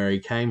remembering where he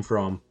came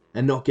from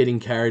and not getting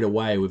carried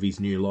away with his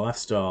new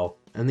lifestyle,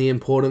 and the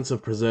importance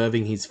of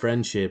preserving his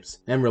friendships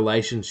and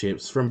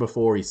relationships from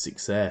before his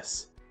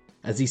success.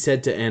 As he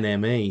said to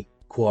NME,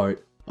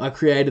 quote, "I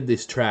created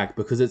this track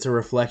because it's a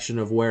reflection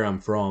of where I'm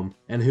from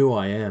and who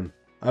I am.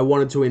 I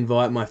wanted to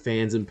invite my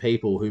fans and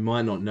people who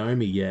might not know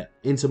me yet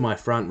into my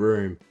front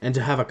room and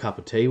to have a cup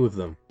of tea with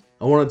them.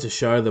 I wanted to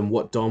show them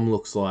what Dom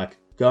looks like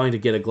going to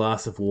get a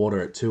glass of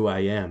water at 2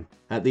 a.m.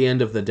 At the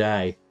end of the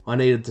day, I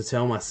needed to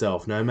tell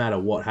myself no matter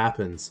what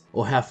happens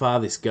or how far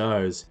this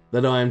goes,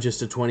 that I am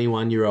just a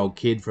 21-year-old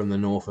kid from the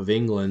north of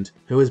England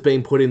who has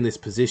been put in this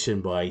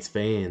position by his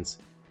fans.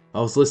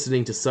 I was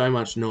listening to so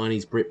much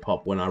 90s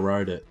Britpop when I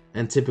wrote it,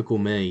 and typical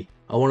me,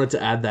 I wanted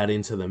to add that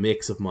into the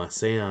mix of my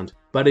sound,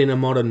 but in a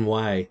modern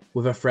way,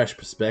 with a fresh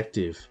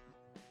perspective."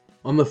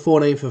 On the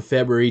 14th of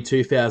February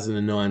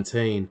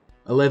 2019,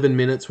 11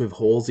 Minutes with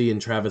Halsey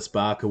and Travis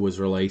Barker was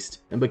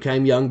released and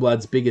became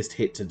Youngblood's biggest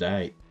hit to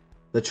date.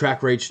 The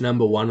track reached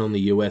number 1 on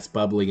the US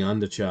Bubbling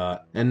Under chart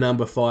and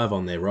number 5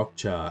 on their rock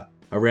chart.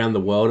 Around the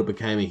world it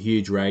became a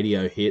huge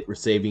radio hit,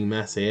 receiving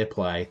mass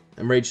airplay,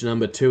 and reached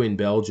number 2 in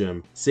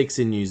Belgium, 6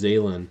 in New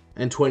Zealand,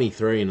 and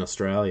 23 in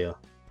Australia.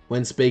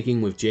 When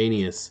speaking with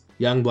Genius,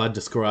 Youngblood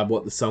described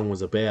what the song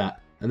was about,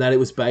 and that it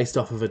was based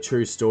off of a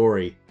true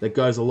story that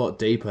goes a lot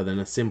deeper than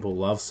a simple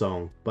love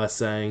song, by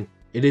saying,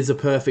 "It is a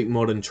perfect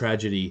modern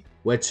tragedy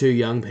where two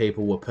young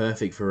people were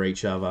perfect for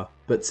each other,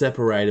 but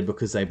separated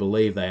because they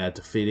believed they had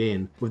to fit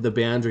in with the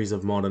boundaries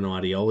of modern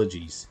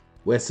ideologies,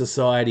 where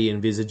society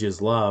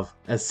envisages love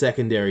as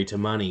secondary to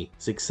money,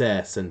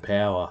 success, and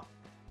power.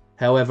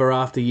 However,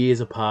 after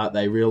years apart,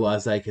 they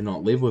realise they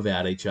cannot live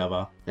without each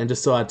other and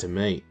decide to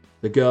meet.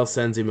 The girl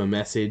sends him a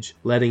message,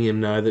 letting him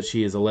know that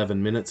she is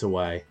 11 minutes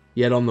away,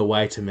 yet on the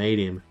way to meet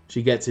him,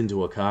 she gets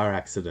into a car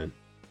accident.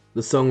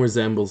 The song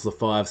resembles the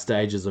 5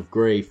 stages of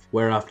grief,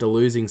 where after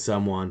losing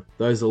someone,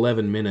 those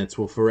 11 minutes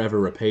will forever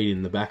repeat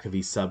in the back of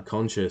his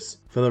subconscious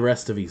for the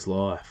rest of his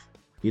life.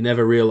 You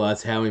never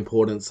realise how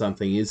important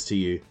something is to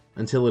you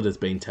until it has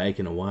been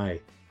taken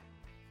away."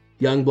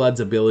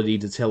 Youngblood's ability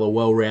to tell a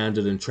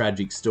well-rounded and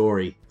tragic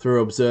story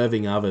through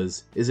observing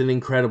others is an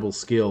incredible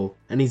skill,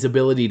 and his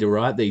ability to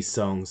write these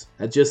songs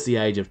at just the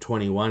age of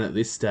 21 at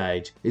this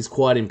stage is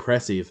quite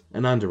impressive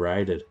and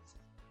underrated.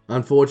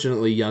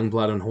 Unfortunately,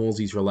 Youngblood and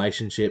Halsey's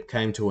relationship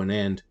came to an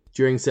end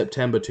during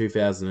September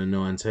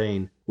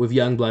 2019, with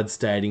Youngblood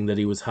stating that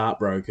he was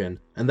heartbroken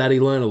and that he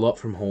learned a lot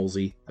from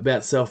Halsey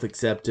about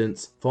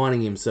self-acceptance,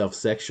 finding himself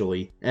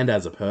sexually, and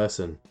as a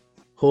person.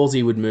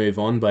 Halsey would move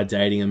on by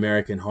dating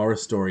American Horror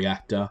Story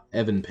actor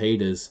Evan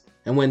Peters,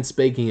 and when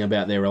speaking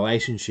about their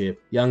relationship,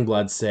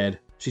 Youngblood said,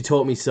 "She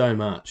taught me so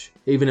much,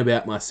 even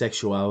about my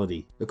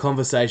sexuality, the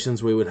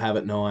conversations we would have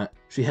at night.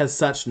 She has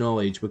such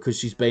knowledge because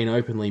she's been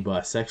openly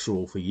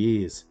bisexual for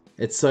years.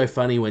 It's so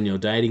funny when you're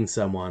dating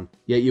someone,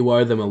 yet you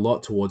owe them a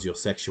lot towards your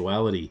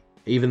sexuality.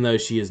 Even though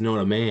she is not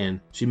a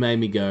man, she made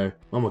me go,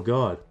 oh my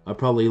god, I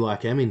probably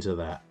like em into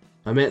that.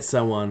 I met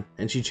someone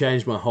and she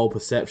changed my whole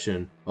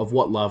perception of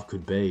what love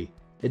could be.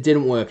 It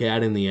didn't work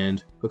out in the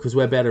end because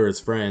we're better as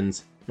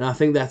friends, and I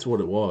think that's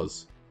what it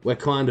was. We're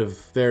kind of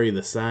very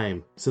the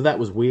same, so that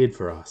was weird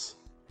for us."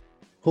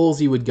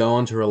 Halsey would go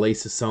on to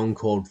release a song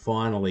called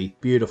Finally,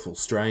 Beautiful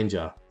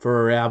Stranger for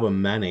her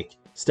album Manic,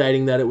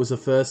 stating that it was the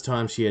first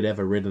time she had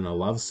ever written a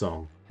love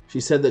song. She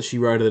said that she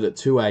wrote it at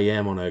 2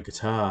 a.m. on her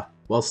guitar,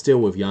 while still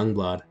with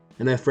Youngblood,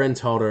 and her friend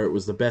told her it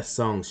was the best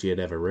song she had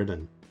ever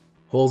written.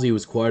 Halsey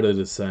was quoted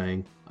as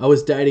saying, "I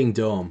was dating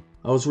Dom.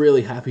 I was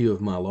really happy with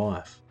my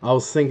life. I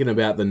was thinking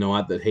about the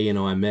night that he and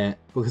I met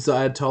because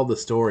I had told the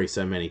story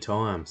so many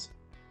times.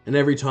 And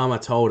every time I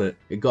told it,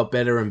 it got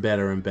better and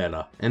better and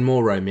better, and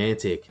more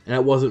romantic, and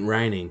it wasn't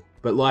raining,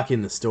 but like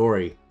in the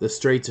story, the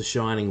streets are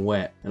shining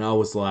wet, and I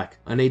was like,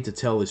 I need to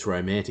tell this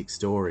romantic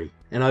story.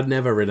 And I'd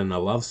never written a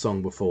love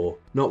song before,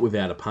 not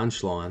without a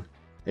punchline.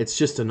 It's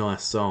just a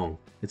nice song.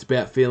 It's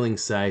about feeling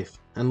safe,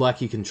 and like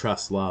you can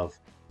trust love."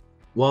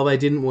 While they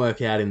didn't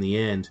work out in the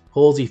end,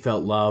 Halsey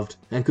felt loved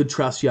and could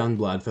trust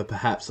Youngblood for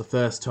perhaps the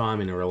first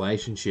time in a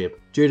relationship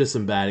due to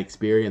some bad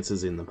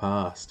experiences in the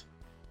past.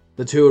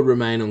 The two would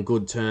remain on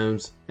good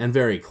terms and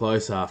very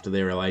close after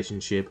their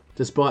relationship,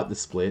 despite the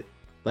split.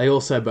 They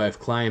also both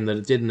claim that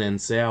it didn't end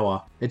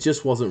sour, it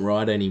just wasn't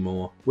right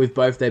anymore, with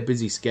both their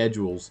busy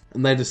schedules,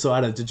 and they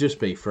decided to just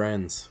be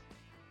friends.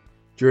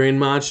 During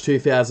March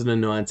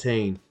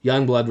 2019,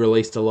 Yungblud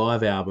released a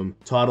live album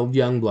titled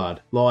Yungblud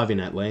Live in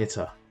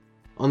Atlanta.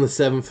 On the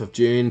 7th of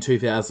June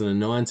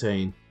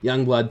 2019,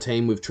 Yungblud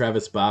teamed with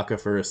Travis Barker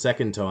for a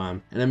second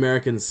time and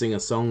American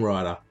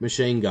singer-songwriter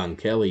Machine Gun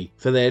Kelly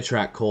for their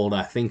track called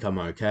I Think I'm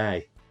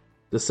Okay.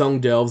 The song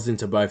delves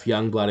into both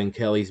Yungblud and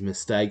Kelly's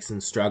mistakes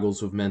and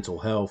struggles with mental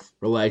health,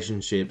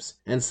 relationships,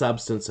 and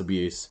substance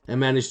abuse, and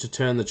managed to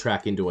turn the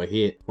track into a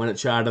hit when it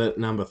charted at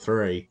number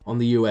 3 on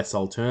the US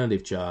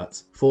alternative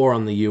charts, 4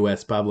 on the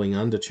US bubbling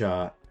under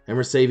chart, and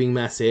receiving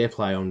mass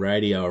airplay on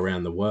radio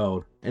around the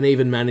world, and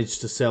even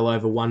managed to sell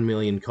over 1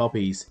 million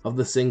copies of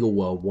the single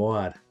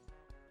worldwide.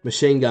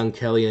 Machine Gun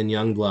Kelly and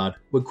Yungblud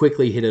would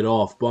quickly hit it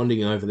off,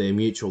 bonding over their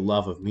mutual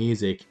love of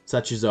music,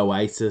 such as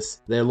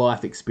Oasis, their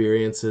life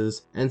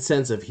experiences, and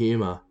sense of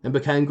humour, and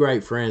became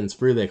great friends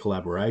through their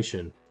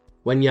collaboration.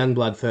 When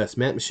Yungblud first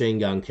met Machine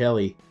Gun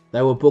Kelly,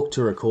 they were booked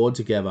to record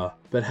together,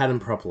 but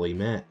hadn't properly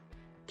met.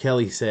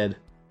 Kelly said,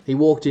 "He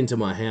walked into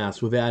my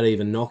house without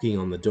even knocking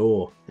on the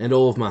door, and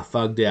all of my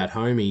thugged out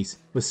homies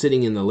were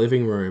sitting in the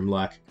living room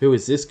like, who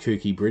is this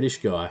kooky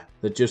British guy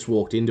that just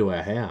walked into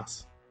our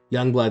house?"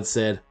 Yungblud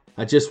said,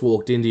 "I just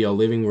walked into your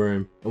living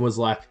room and was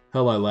like,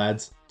 hello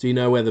lads, do you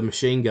know where the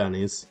machine gun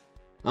is?"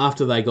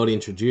 After they got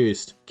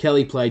introduced,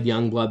 Kelly played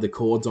Yungblud the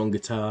chords on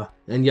guitar,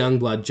 and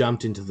Yungblud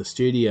jumped into the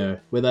studio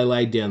where they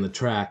laid down the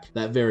track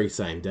that very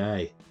same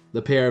day.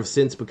 The pair have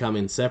since become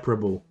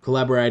inseparable,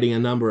 collaborating a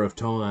number of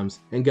times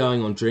and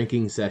going on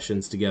drinking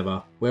sessions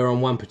together, where on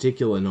one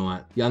particular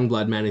night,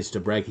 Yungblud managed to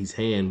break his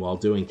hand while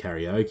doing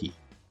karaoke.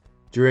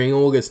 During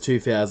August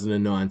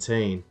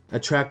 2019, a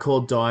track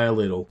called Die a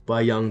Little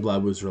by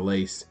Yungblud was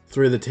released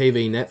through the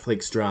TV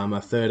Netflix drama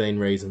 13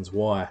 Reasons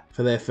Why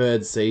for their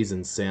third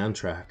season's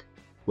soundtrack,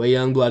 where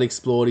Yungblud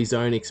explored his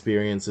own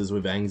experiences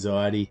with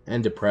anxiety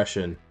and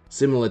depression,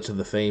 similar to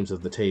the themes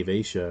of the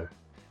TV show.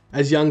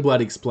 As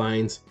Yungblud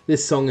explains,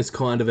 this song is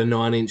kind of a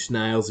 9 Inch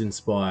Nails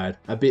inspired,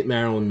 a bit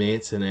Marilyn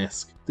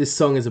Manson-esque. This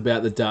song is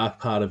about the dark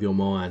part of your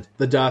mind,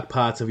 the dark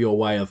parts of your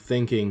way of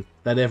thinking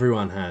that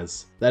everyone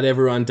has, that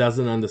everyone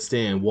doesn't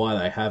understand why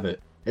they have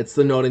it. It's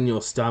the knot in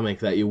your stomach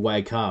that you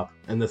wake up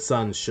and the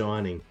sun's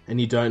shining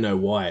and you don't know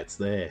why it's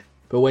there.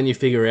 But when you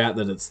figure out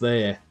that it's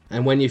there,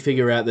 and when you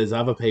figure out there's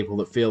other people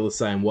that feel the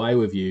same way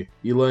with you,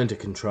 you learn to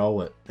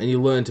control it, and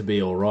you learn to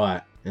be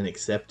alright and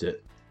accept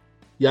it.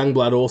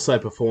 Yungblud also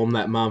performed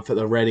that month at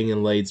the Reading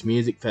and Leeds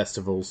music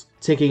festivals,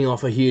 ticking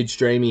off a huge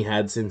dream he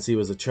had since he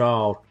was a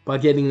child by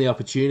getting the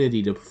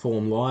opportunity to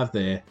perform live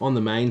there on the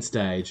main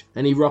stage,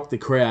 and he rocked the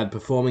crowd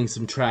performing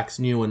some tracks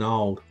new and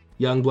old.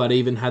 Yungblud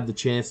even had the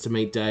chance to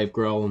meet Dave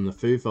Grohl and the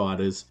Foo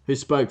Fighters, who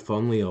spoke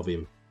fondly of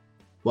him.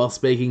 While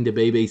speaking to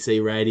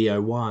BBC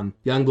Radio 1,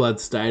 Yungblud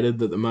stated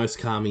that the most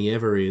calm he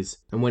ever is,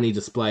 and when he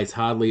displays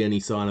hardly any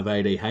sign of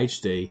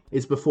ADHD,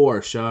 is before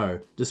a show,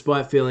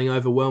 despite feeling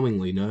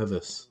overwhelmingly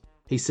nervous.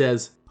 He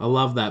says, "I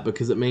love that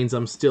because it means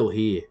I'm still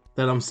here,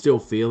 that I'm still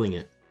feeling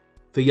it."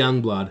 For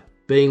Yungblud,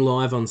 being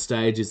live on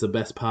stage is the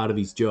best part of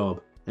his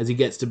job, as he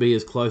gets to be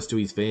as close to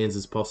his fans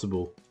as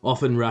possible,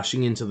 often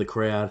rushing into the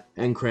crowd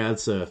and crowd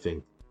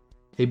surfing.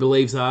 He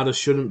believes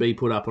artists shouldn't be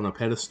put up on a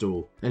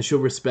pedestal and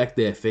should respect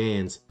their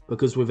fans,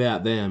 because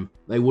without them,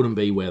 they wouldn't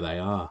be where they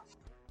are.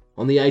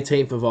 On the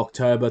 18th of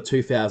October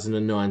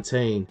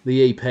 2019,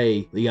 the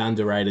EP, The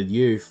Underrated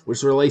Youth,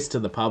 was released to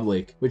the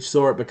public, which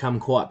saw it become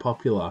quite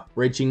popular,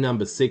 reaching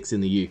number 6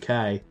 in the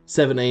UK,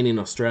 17 in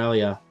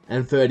Australia,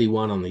 and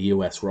 31 on the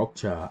US rock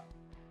chart.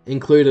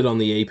 Included on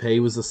the EP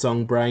was the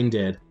song Brain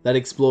Dead, that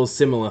explores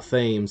similar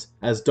themes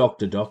as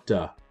Doctor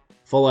Doctor,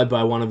 followed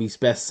by one of his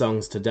best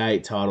songs to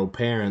date titled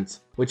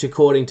Parents, which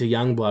according to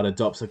Yungblud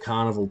adopts a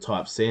carnival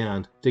type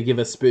sound to give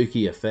a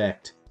spooky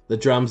effect. The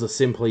drums are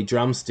simply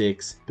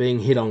drumsticks being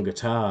hit on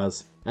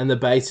guitars, and the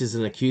bass is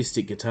an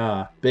acoustic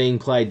guitar being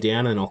played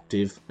down an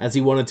octave, as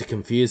he wanted to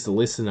confuse the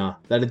listener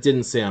that it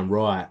didn't sound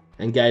right,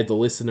 and gave the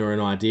listener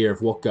an idea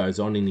of what goes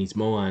on in his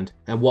mind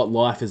and what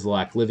life is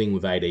like living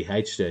with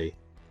ADHD.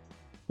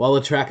 While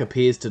the track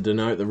appears to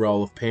denote the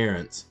role of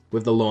parents,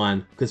 with the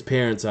line, "'cause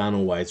parents aren't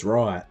always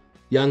right,"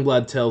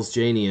 Yungblud tells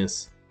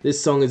Genius,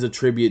 "This song is a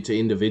tribute to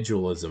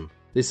individualism.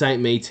 This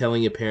ain't me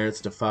telling your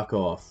parents to fuck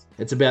off.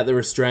 It's about the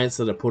restraints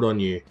that are put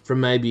on you from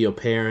maybe your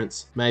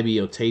parents, maybe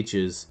your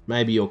teachers,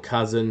 maybe your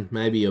cousin,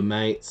 maybe your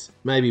mates,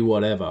 maybe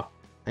whatever,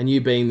 and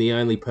you being the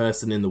only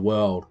person in the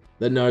world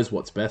that knows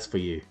what's best for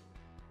you."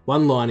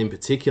 One line in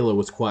particular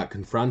was quite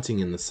confronting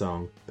in the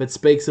song, but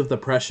speaks of the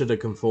pressure to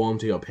conform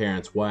to your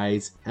parents'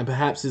 ways, and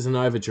perhaps is an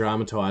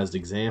over-dramatised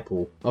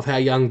example of how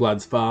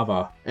Yungblud's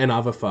father, and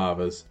other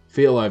fathers,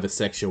 feel over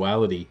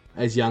sexuality,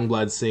 as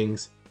Yungblud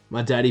sings,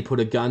 "My daddy put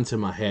a gun to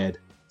my head,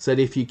 said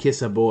if you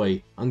kiss a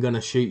boy, I'm gonna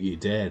shoot you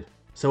dead.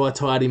 So I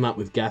tied him up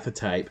with gaffer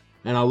tape,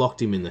 and I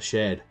locked him in the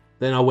shed.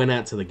 Then I went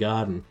out to the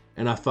garden,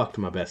 and I fucked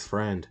my best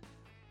friend."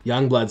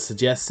 Youngblood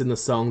suggests in the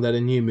song that a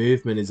new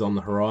movement is on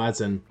the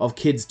horizon of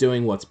kids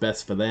doing what's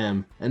best for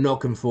them and not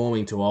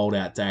conforming to old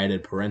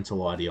outdated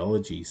parental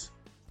ideologies.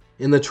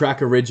 In the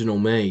track Original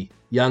Me,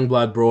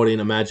 Youngblood brought in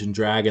Imagine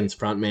Dragons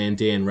frontman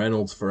Dan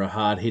Reynolds for a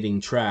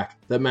hard-hitting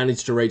track that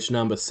managed to reach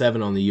number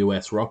 7 on the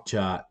US rock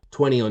chart,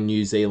 20 on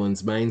New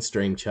Zealand's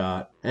mainstream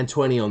chart, and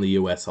 20 on the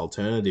US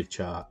alternative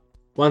chart.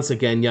 Once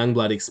again,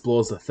 Youngblood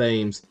explores the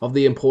themes of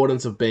the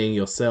importance of being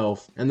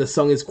yourself, and the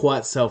song is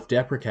quite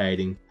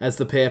self-deprecating, as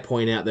the pair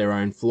point out their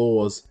own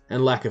flaws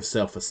and lack of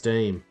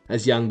self-esteem.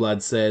 As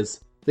Youngblood says,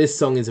 this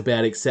song is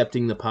about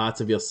accepting the parts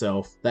of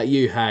yourself that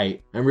you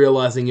hate and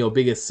realizing your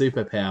biggest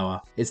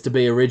superpower is to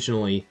be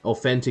originally,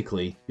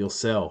 authentically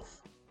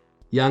yourself.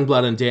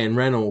 Youngblood and Dan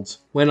Reynolds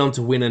went on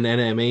to win an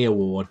NME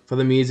award for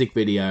the music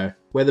video,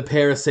 where the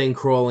pair are seen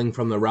crawling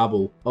from the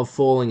rubble of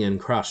falling and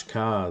crushed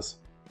cars.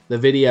 The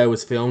video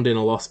was filmed in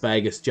a Las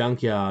Vegas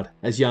junkyard,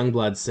 as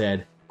Youngblood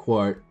said,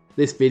 quote,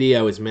 "This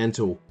video is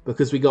mental,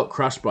 because we got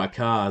crushed by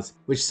cars,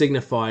 which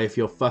signify if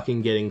you're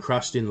fucking getting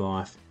crushed in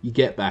life, you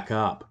get back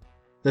up."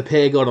 The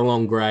pair got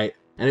along great,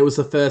 and it was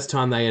the first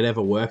time they had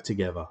ever worked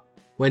together.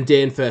 When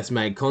Dan first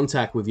made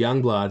contact with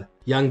Youngblood,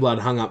 Youngblood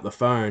hung up the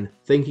phone,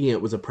 thinking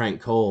it was a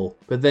prank call,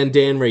 but then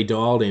Dan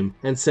redialed him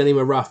and sent him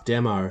a rough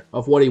demo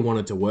of what he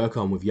wanted to work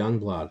on with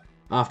Youngblood.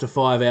 After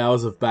 5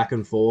 hours of back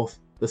and forth,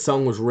 the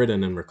song was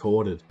written and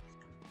recorded.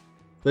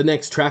 The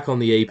next track on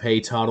the EP,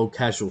 titled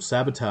Casual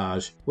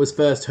Sabotage, was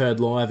first heard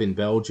live in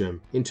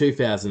Belgium in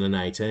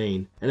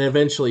 2018 and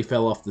eventually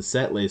fell off the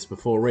setlist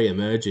before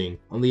re-emerging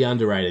on the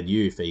Underrated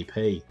Youth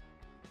EP.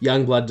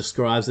 Youngblood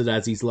describes it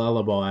as his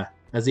lullaby,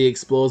 as he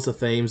explores the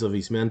themes of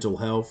his mental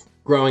health,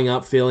 growing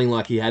up feeling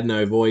like he had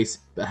no voice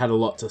but had a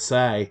lot to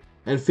say,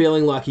 and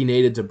feeling like he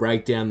needed to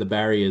break down the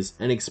barriers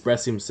and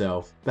express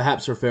himself,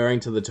 perhaps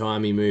referring to the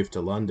time he moved to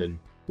London.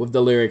 With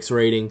the lyrics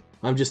reading,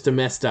 "I'm just a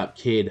messed up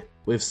kid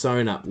with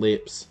sewn up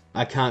lips.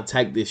 I can't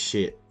take this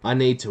shit. I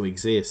need to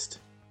exist."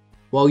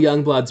 While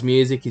Youngblood's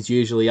music is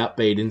usually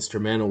upbeat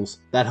instrumentals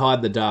that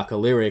hide the darker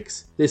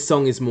lyrics, this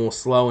song is more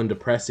slow and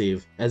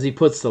depressive as he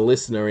puts the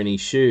listener in his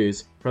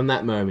shoes from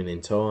that moment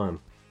in time.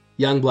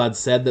 Youngblood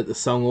said that the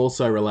song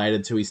also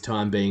related to his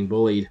time being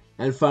bullied,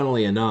 and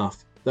funnily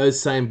enough, those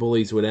same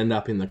bullies would end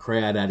up in the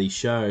crowd at his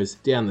shows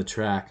down the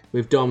track,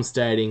 with Dom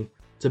stating,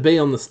 "To be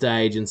on the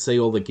stage and see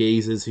all the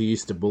geezers who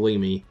used to bully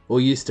me,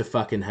 or used to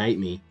fucking hate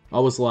me, I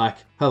was like,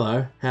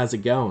 hello, how's it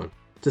going?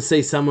 To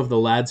see some of the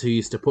lads who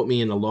used to put me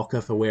in a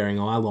locker for wearing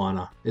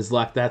eyeliner is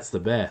like that's the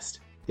best.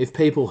 If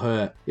people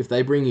hurt, if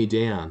they bring you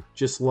down,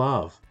 just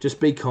love. Just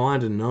be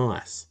kind and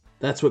nice.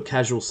 That's what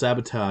Casual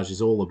Sabotage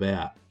is all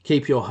about.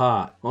 Keep your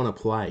heart on a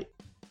plate."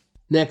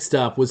 Next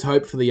up was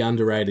Hope for the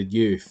Underrated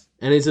Youth,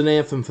 and is an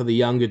anthem for the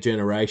younger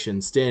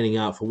generation standing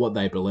up for what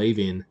they believe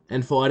in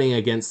and fighting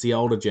against the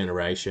older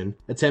generation,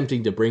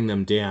 attempting to bring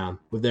them down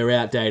with their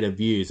outdated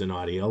views and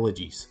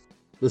ideologies.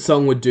 The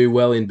song would do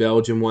well in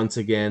Belgium once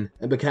again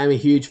and became a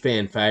huge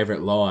fan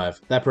favourite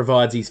live that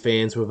provides his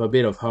fans with a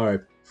bit of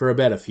hope for a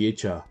better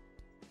future.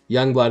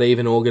 Youngblood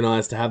even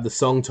organised to have the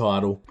song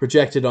title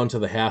projected onto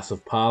the House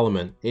of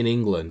Parliament in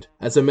England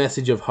as a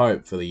message of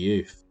hope for the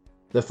youth.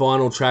 The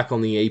final track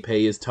on the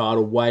EP is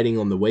titled Waiting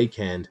on the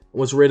Weekend and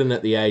was written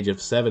at the age of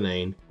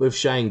 17 with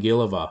Shane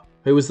Gilliver,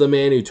 who was the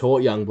man who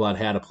taught Youngblood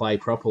how to play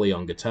properly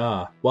on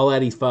guitar while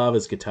at his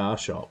father's guitar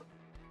shop.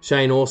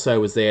 Shane also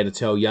was there to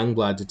tell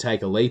Youngblood to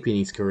take a leap in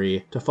his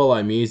career to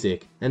follow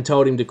music and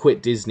told him to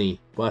quit Disney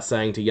by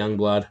saying to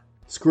Youngblood,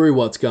 "Screw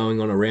what's going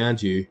on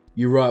around you,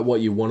 you write what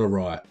you want to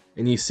write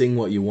and you sing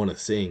what you want to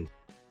sing."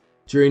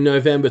 During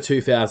November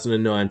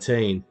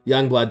 2019,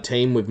 Youngblood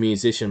teamed with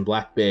musician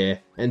Black Bear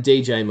and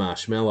DJ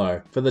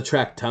Marshmello for the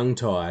track Tongue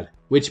Tied,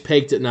 which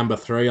peaked at number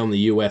 3 on the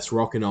US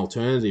rock and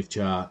alternative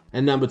chart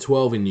and number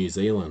 12 in New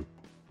Zealand.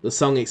 The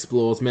song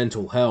explores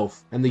mental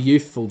health and the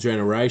youthful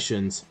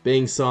generations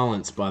being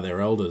silenced by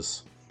their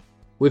elders.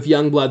 With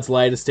Youngblood's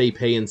latest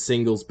EP and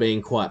singles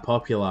being quite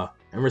popular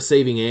and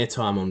receiving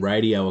airtime on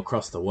radio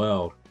across the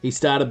world, he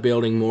started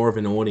building more of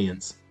an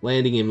audience,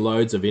 landing in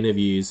loads of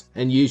interviews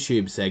and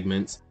YouTube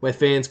segments where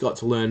fans got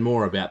to learn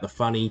more about the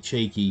funny,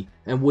 cheeky,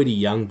 and witty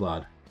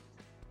Youngblood.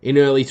 In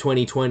early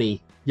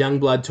 2020,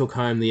 Youngblood took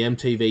home the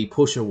MTV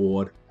Push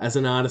Award as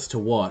an artist to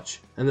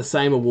watch and the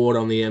same award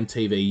on the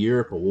MTV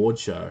Europe Award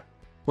show.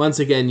 Once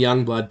again,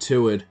 Youngblood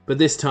toured, but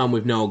this time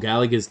with Noel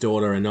Gallagher's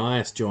daughter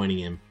Anais joining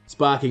him,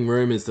 sparking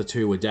rumours the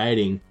two were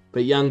dating,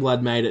 but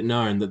Youngblood made it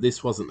known that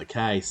this wasn't the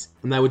case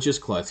and they were just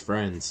close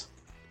friends.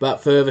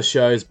 But further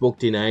shows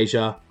booked in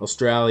Asia,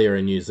 Australia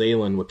and New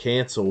Zealand were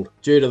cancelled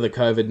due to the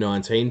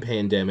COVID-19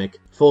 pandemic,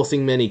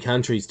 forcing many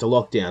countries to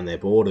lock down their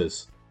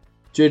borders.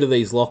 Due to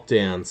these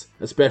lockdowns,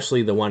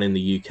 especially the one in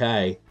the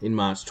UK in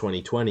March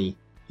 2020,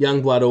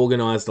 Youngblood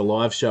organised a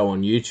live show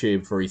on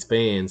YouTube for his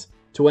fans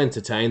to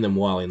entertain them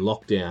while in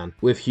lockdown,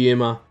 with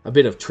humour, a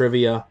bit of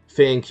trivia,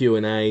 fan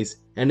Q&As,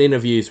 and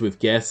interviews with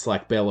guests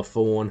like Bella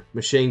Thorne,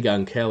 Machine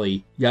Gun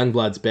Kelly,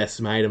 Youngblood's best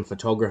mate and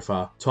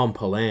photographer, Tom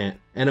Pallant,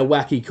 and a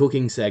wacky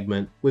cooking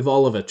segment with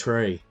Oliver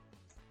Tree.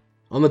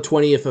 On the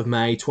 20th of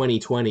May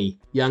 2020,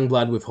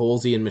 Youngblood with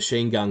Halsey and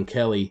Machine Gun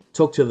Kelly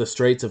took to the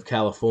streets of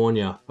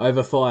California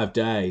over 5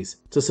 days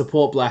to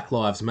support Black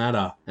Lives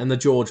Matter and the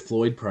George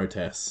Floyd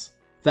protests.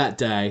 That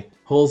day,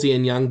 Halsey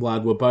and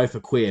Youngblood were both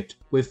equipped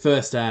with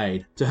first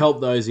aid to help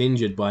those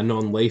injured by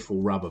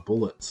non-lethal rubber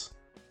bullets.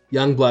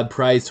 Youngblood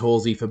praised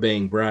Halsey for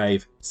being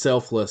brave,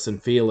 selfless and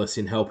fearless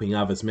in helping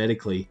others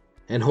medically,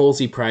 and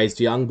Halsey praised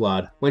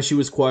Youngblood when she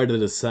was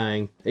quoted as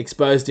saying,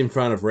 exposed in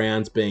front of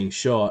rounds being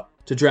shot,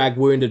 to drag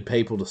wounded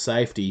people to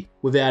safety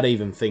without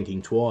even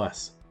thinking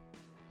twice.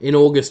 In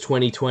August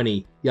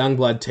 2020,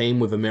 Youngblood teamed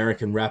with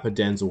American rapper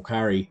Denzel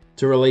Curry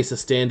to release a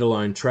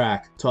standalone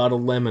track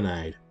titled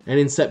Lemonade, and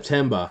in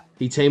September,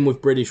 he teamed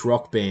with British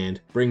rock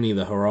band Bring Me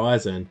the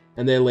Horizon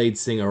and their lead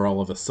singer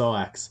Oliver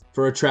Sykes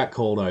for a track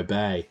called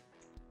Obey.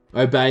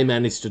 Obey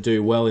managed to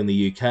do well in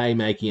the UK,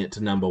 making it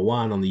to number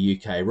 1 on the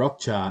UK rock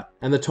chart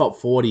and the top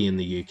 40 in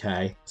the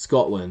UK,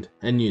 Scotland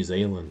and New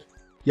Zealand.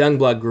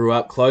 Youngblood grew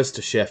up close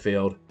to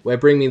Sheffield, where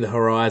Bring Me the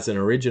Horizon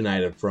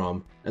originated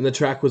from, and the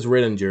track was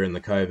written during the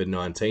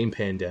COVID-19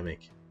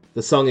 pandemic.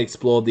 The song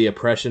explored the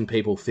oppression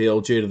people feel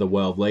due to the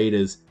world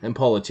leaders and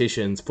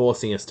politicians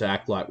forcing us to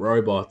act like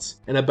robots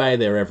and obey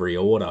their every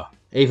order,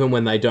 even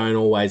when they don't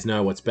always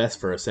know what's best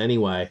for us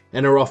anyway,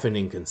 and are often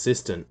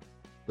inconsistent.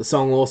 The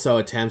song also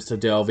attempts to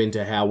delve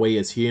into how we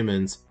as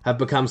humans have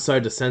become so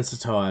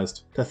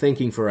desensitized to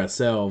thinking for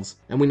ourselves,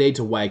 and we need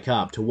to wake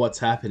up to what's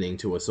happening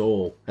to us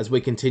all as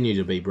we continue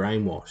to be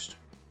brainwashed.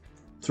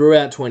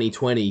 Throughout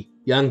 2020,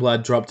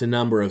 Youngblood dropped a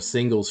number of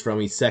singles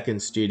from his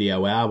second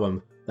studio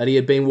album that he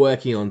had been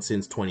working on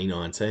since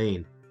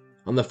 2019.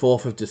 On the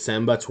 4th of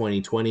December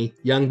 2020,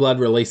 Youngblood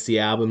released the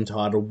album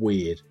titled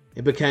Weird.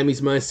 It became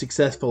his most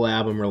successful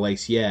album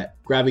release yet,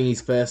 grabbing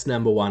his first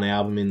number 1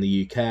 album in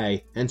the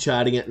UK and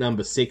charting at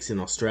number 6 in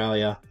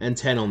Australia and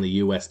 10 on the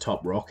US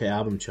Top Rock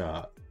album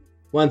chart.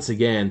 Once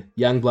again,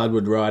 Youngblood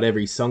would write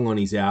every song on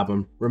his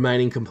album,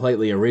 remaining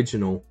completely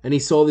original, and he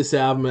saw this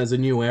album as a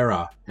new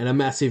era and a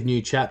massive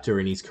new chapter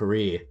in his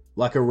career,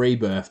 like a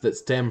rebirth that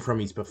stemmed from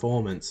his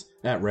performance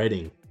at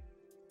Reading.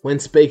 When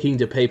speaking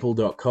to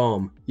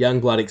People.com,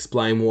 Youngblood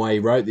explained why he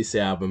wrote this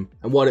album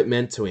and what it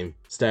meant to him,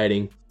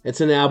 stating,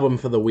 "It's an album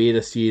for the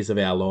weirdest years of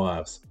our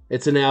lives.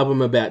 It's an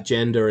album about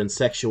gender and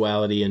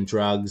sexuality and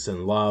drugs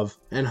and love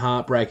and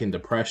heartbreak and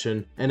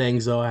depression and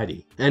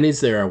anxiety. And is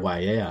there a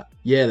way out?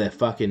 Yeah, there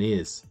fucking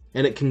is.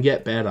 And it can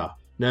get better,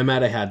 no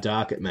matter how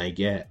dark it may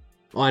get.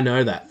 I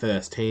know that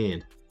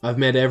firsthand. I've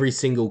met every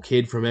single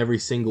kid from every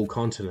single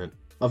continent,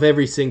 of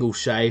every single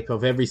shape,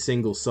 of every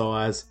single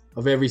size,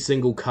 of every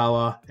single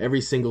colour,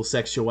 every single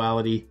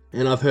sexuality,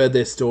 and I've heard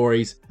their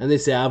stories, and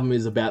this album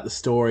is about the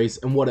stories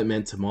and what it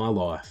meant to my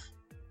life."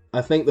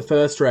 I think the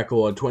first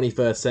record,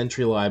 21st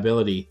Century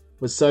Liability,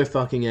 was so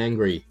fucking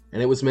angry, and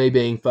it was me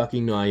being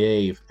fucking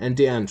naive and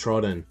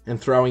downtrodden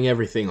and throwing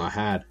everything I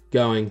had,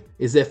 going,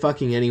 is there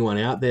fucking anyone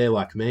out there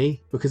like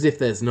me? Because if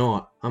there's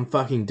not, I'm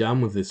fucking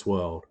done with this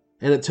world.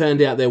 And it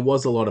turned out there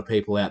was a lot of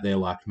people out there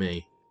like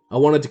me. I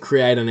wanted to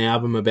create an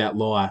album about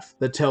life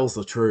that tells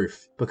the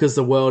truth, because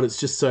the world is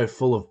just so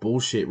full of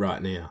bullshit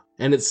right now,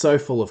 and it's so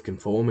full of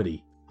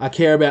conformity. I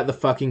care about the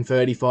fucking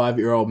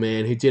 35-year-old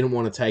man who didn't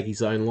want to take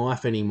his own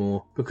life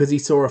anymore because he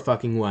saw a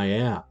fucking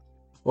way out.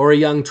 Or a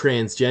young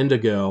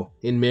transgender girl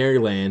in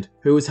Maryland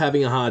who was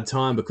having a hard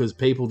time because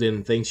people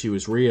didn't think she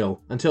was real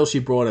until she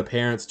brought her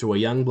parents to a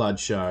Youngblood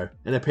show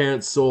and her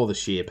parents saw the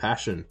sheer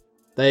passion.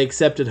 They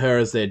accepted her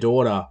as their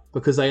daughter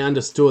because they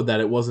understood that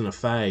it wasn't a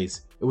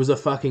phase, it was a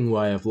fucking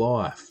way of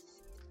life.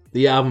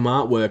 The album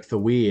artwork for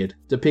Weird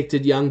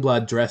depicted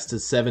Youngblood dressed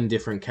as 7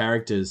 different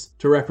characters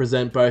to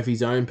represent both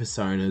his own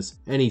personas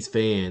and his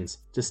fans,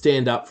 to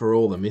stand up for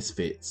all the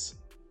misfits.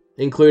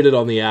 Included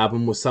on the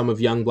album was some of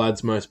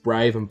Youngblood's most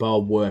brave and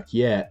bold work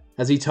yet,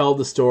 as he told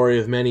the story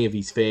of many of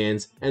his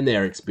fans and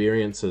their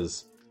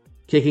experiences.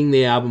 Kicking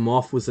the album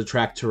off was the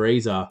track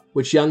Teresa,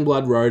 which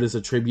Youngblood wrote as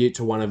a tribute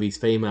to one of his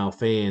female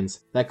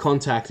fans that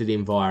contacted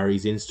him via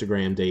his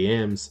Instagram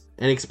DMs,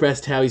 and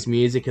expressed how his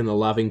music and the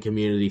loving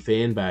community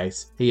fan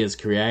base he has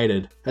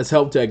created has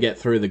helped her get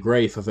through the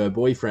grief of her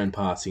boyfriend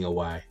passing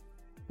away.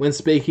 When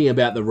speaking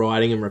about the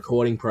writing and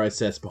recording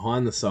process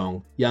behind the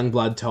song,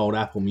 Youngblood told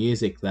Apple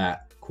Music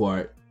that,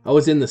 quote, "I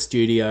was in the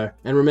studio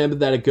and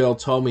remembered that a girl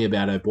told me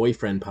about her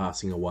boyfriend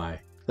passing away.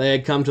 They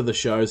had come to the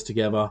shows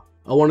together.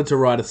 I wanted to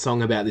write a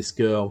song about this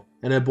girl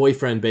and her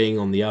boyfriend being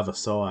on the other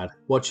side,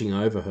 watching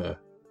over her.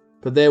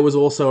 But there was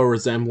also a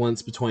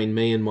resemblance between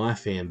me and my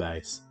fan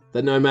base,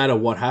 that no matter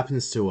what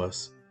happens to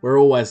us, we're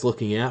always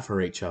looking out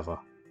for each other.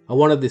 I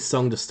wanted this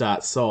song to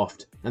start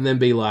soft and then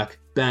be like,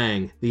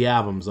 bang, the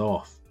album's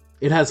off.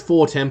 It has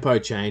 4 tempo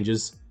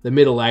changes, the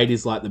middle 8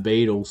 is like the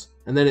Beatles,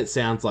 and then it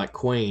sounds like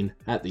Queen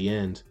at the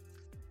end.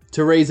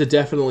 Teresa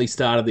definitely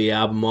started the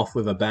album off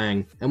with a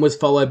bang, and was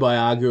followed by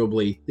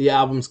arguably the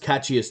album's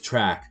catchiest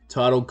track,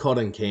 titled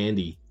Cotton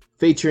Candy.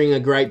 Featuring a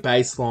great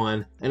bass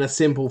line and a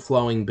simple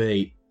flowing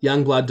beat,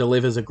 Youngblood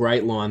delivers a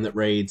great line that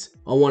reads,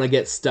 "I want to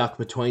get stuck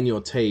between your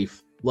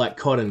teeth, like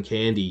cotton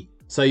candy,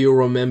 so you'll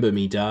remember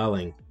me,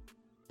 darling."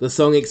 The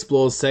song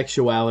explores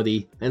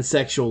sexuality and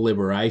sexual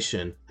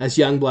liberation, as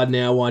Yungblud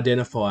now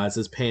identifies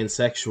as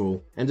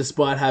pansexual, and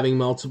despite having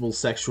multiple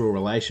sexual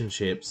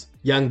relationships,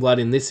 Yungblud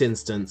in this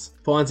instance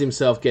finds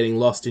himself getting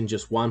lost in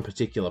just one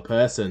particular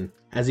person,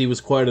 as he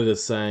was quoted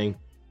as saying,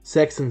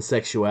 "Sex and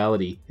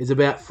sexuality is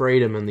about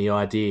freedom and the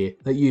idea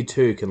that you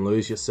too can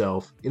lose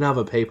yourself in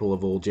other people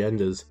of all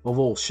genders, of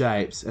all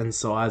shapes and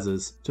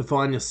sizes, to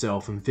find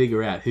yourself and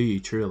figure out who you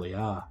truly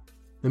are."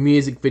 The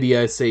music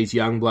video sees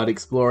Yungblud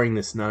exploring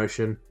this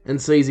notion,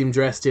 and sees him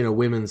dressed in a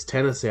women's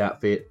tennis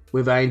outfit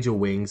with angel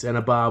wings and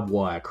a barbed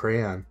wire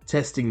crown,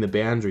 testing the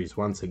boundaries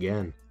once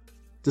again.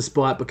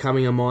 Despite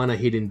becoming a minor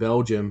hit in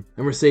Belgium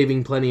and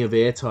receiving plenty of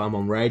airtime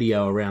on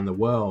radio around the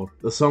world,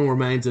 the song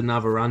remains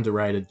another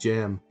underrated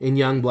gem in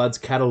Yungblud's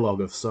catalogue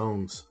of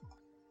songs.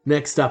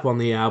 Next up on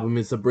the album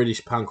is the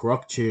British punk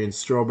rock tune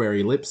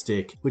Strawberry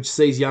Lipstick, which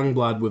sees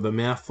Yungblud with a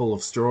mouthful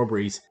of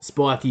strawberries,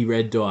 spiky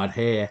red dyed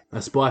hair, a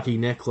spiky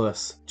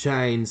necklace,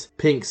 chains,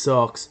 pink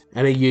socks,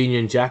 and a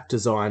Union Jack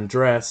designed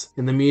dress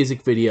in the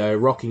music video,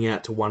 rocking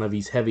out to one of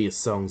his heaviest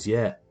songs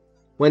yet.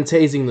 When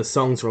teasing the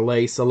song's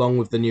release along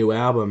with the new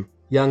album,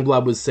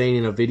 Yungblud was seen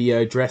in a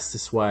video dressed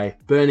this way,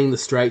 burning the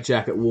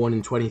straitjacket worn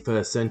in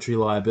 21st century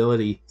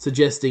liability,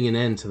 suggesting an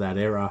end to that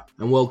era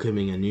and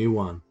welcoming a new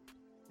one.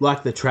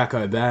 Like the track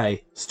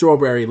Obey,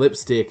 Strawberry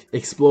Lipstick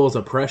explores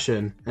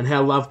oppression and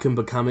how love can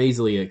become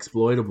easily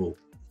exploitable.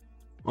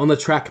 On the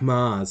track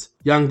Mars,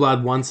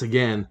 Yungblud once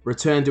again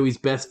returned to his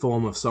best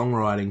form of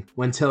songwriting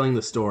when telling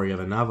the story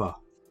of another.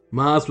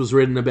 Mars was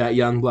written about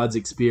Yungblud's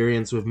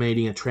experience with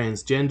meeting a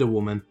transgender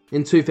woman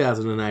in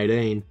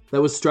 2018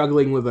 that was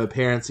struggling with her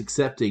parents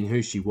accepting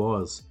who she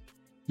was.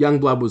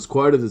 Yungblud was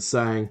quoted as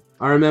saying,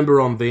 "I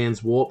remember on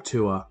Van's Warped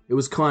Tour, it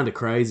was kinda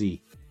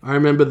crazy. I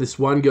remember this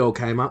one girl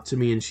came up to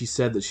me and she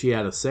said that she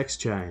had a sex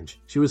change.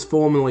 She was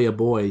formerly a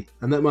boy,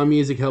 and that my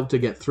music helped her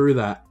get through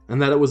that,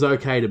 and that it was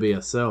okay to be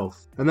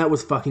herself. And that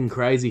was fucking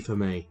crazy for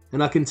me.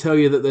 And I can tell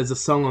you that there's a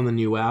song on the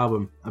new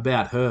album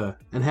about her,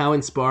 and how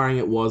inspiring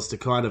it was to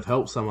kind of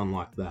help someone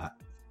like that.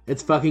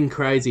 It's fucking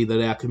crazy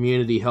that our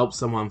community helps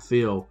someone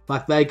feel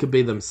like they could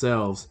be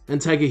themselves, and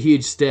take a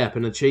huge step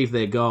and achieve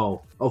their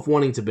goal of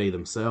wanting to be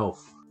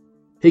themselves."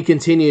 He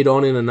continued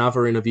on in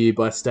another interview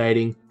by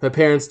stating her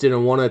parents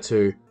didn't want her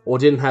to, or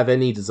didn't have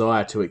any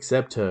desire to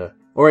accept her,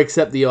 or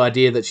accept the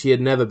idea that she had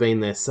never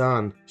been their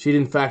son, she'd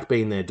in fact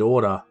been their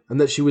daughter,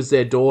 and that she was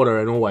their daughter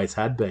and always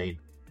had been.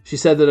 She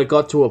said that it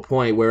got to a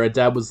point where her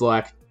dad was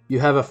like, "You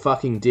have a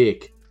fucking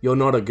dick, you're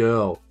not a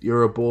girl,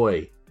 you're a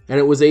boy," and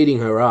it was eating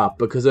her up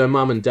because her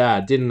mum and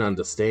dad didn't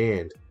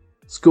understand.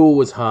 School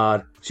was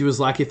hard. She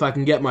was like, "If I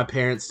can get my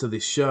parents to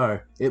this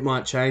show, it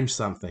might change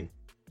something."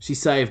 She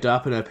saved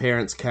up and her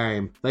parents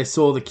came. They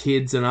saw the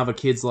kids and other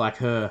kids like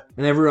her,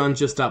 and everyone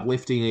just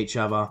uplifting each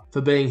other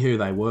for being who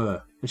they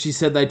were. And she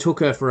said they took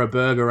her for a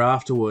burger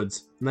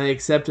afterwards, and they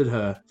accepted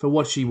her for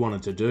what she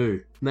wanted to do.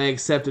 And they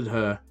accepted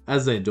her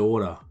as their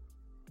daughter.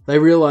 They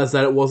realised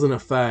that it wasn't a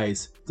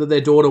phase, that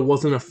their daughter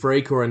wasn't a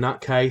freak or a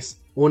nutcase,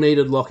 or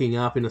needed locking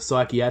up in a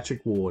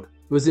psychiatric ward.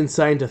 It was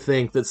insane to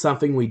think that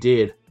something we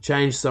did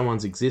changed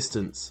someone's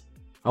existence.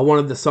 I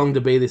wanted the song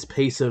to be this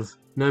piece of,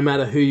 no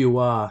matter who you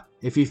are,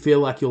 if you feel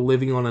like you're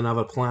living on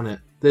another planet,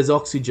 there's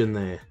oxygen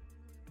there.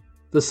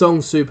 The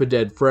song Super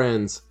Dead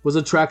Friends was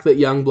a track that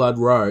Yungblud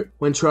wrote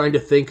when trying to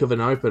think of an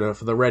opener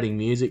for the Reading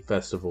Music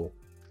Festival.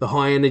 The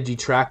high energy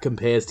track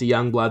compares to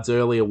Youngblood's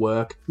earlier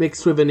work,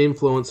 mixed with an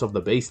influence of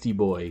the Beastie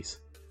Boys.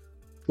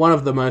 One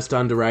of the most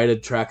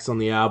underrated tracks on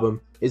the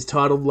album is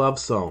titled Love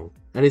Song,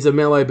 and is a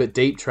mellow but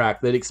deep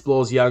track that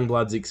explores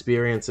Youngblood's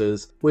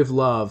experiences with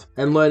love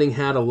and learning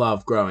how to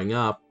love growing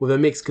up, with a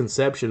mixed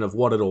conception of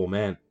what it all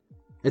meant.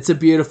 It's a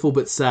beautiful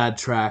but sad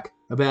track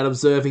about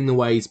observing the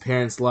way his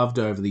parents loved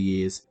over the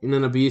years in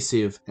an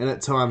abusive and at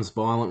times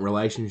violent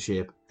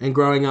relationship, and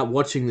growing up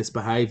watching this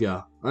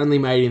behaviour only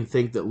made him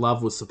think that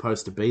love was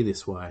supposed to be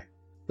this way.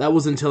 That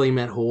was until he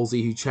met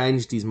Halsey, who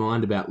changed his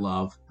mind about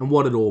love and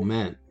what it all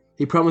meant.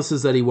 He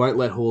promises that he won't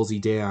let Halsey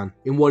down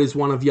in what is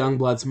one of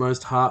Youngblood's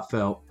most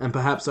heartfelt and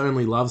perhaps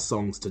only love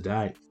songs to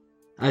date.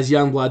 As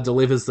Youngblood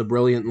delivers the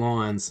brilliant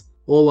lines,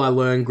 "All I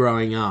learned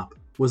growing up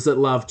was that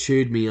love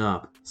chewed me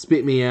up,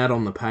 spit me out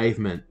on the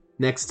pavement,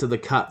 next to the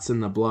cuts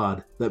and the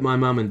blood that my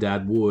mum and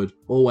dad would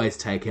always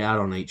take out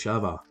on each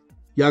other."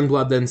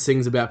 Youngblood then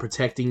sings about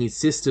protecting his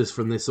sisters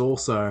from this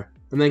also,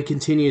 and then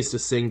continues to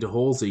sing to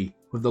Halsey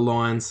with the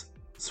lines,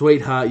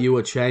 "Sweetheart, you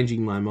are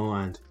changing my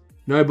mind.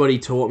 Nobody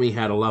taught me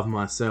how to love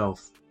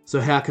myself, so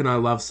how can I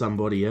love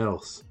somebody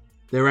else?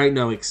 There ain't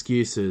no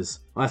excuses.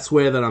 I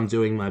swear that I'm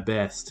doing my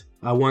best.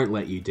 I won't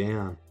let you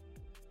down."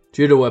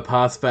 Due to her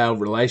past failed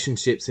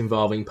relationships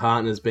involving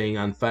partners being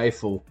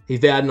unfaithful, he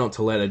vowed not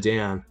to let her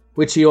down,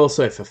 which he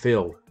also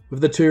fulfilled,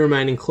 with the two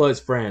remaining close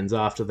friends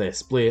after their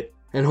split,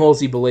 and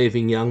Halsey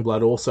believing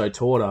Youngblood also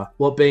taught her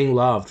what being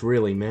loved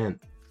really meant.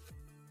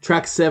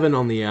 Track 7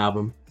 on the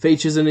album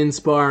features an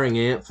inspiring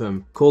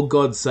anthem called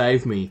God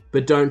Save Me,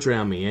 But Don't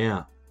Drown Me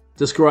Out,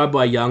 described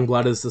by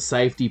Youngblood as the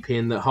safety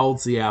pin that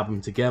holds the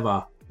album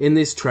together. In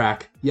this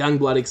track,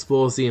 Youngblood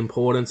explores the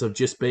importance of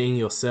just being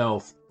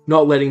yourself,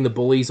 Not letting the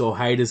bullies or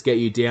haters get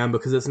you down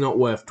because it's not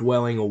worth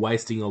dwelling or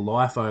wasting your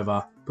life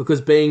over,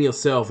 because being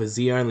yourself is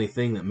the only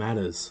thing that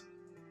matters.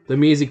 The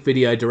music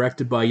video,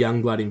 directed by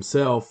Yungblud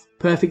himself,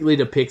 perfectly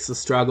depicts the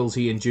struggles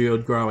he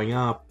endured growing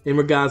up in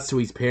regards to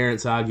his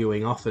parents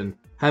arguing often,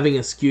 having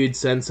a skewed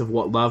sense of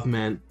what love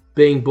meant,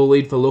 being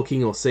bullied for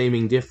looking or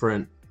seeming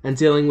different, and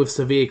dealing with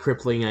severe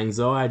crippling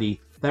anxiety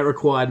that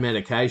required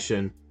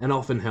medication and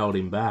often held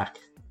him back.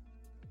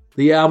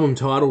 The album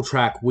title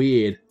track,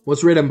 Weird,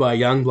 was written by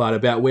Yungblud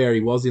about where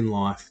he was in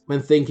life when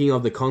thinking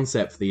of the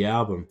concept for the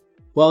album.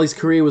 While his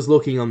career was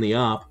looking on the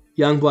up,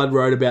 Yungblud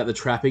wrote about the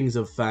trappings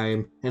of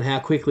fame and how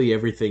quickly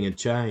everything had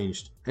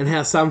changed, and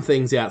how some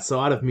things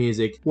outside of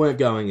music weren't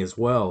going as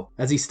well.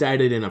 As he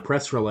stated in a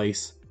press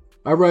release,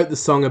 "I wrote the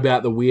song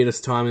about the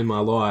weirdest time in my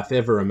life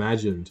ever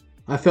imagined.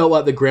 I felt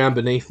like the ground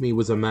beneath me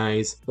was a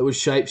maze that was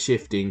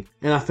shape-shifting,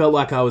 and I felt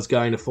like I was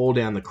going to fall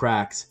down the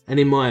cracks, and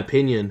in my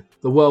opinion,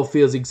 the world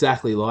feels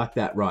exactly like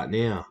that right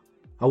now.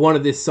 I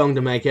wanted this song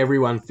to make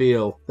everyone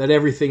feel that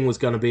everything was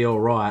going to be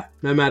alright,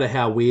 no matter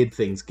how weird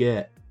things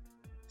get."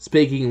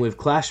 Speaking with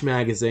Clash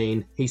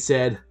magazine, he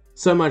said,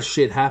 "So much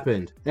shit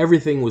happened.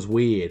 Everything was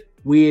weird.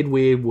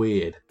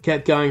 Weird.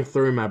 Kept going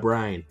through my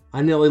brain.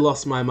 I nearly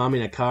lost my mum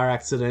in a car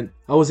accident.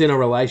 I was in a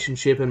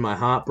relationship and my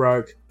heart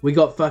broke. We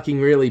got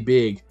fucking really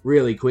big,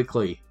 really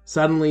quickly.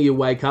 Suddenly you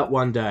wake up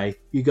one day,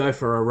 you go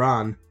for a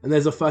run, and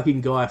there's a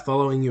fucking guy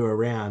following you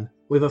around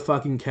with a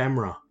fucking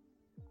camera."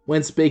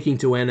 When speaking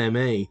to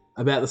NME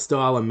about the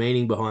style and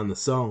meaning behind the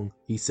song,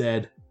 he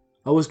said,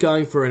 "I was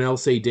going for an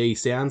LCD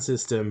sound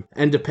system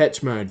and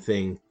Depeche Mode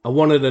thing. I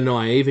wanted a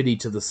naivety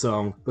to the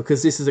song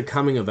because this is a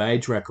coming of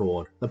age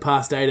record. The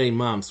past 18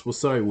 months was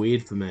so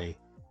weird for me."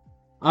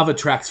 Other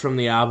tracks from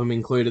the album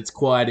include It's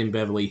Quiet in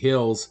Beverly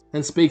Hills,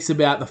 and speaks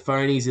about the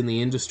phonies in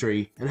the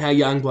industry and how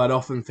Yungblud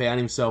often found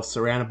himself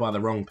surrounded by the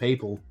wrong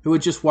people who were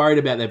just worried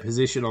about their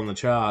position on the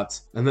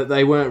charts and that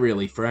they weren't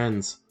really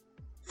friends.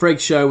 Freak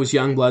Show was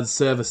Youngblud's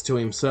service to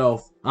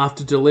himself.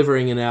 After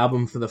delivering an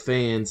album for the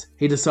fans,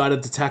 he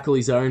decided to tackle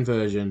his own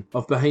version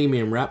of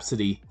Bohemian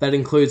Rhapsody that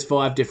includes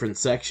 5 different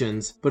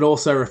sections, but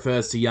also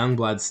refers to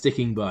Youngblood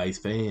sticking by his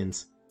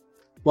fans.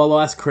 While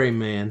Ice Cream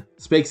Man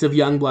speaks of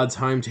Youngblood's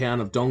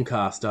hometown of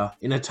Doncaster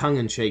in a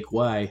tongue-in-cheek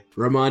way,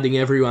 reminding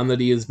everyone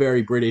that he is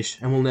very British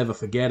and will never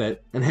forget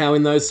it, and how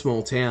in those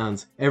small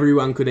towns,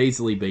 everyone could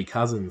easily be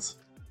cousins.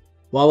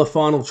 While the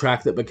final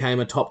track that became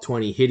a top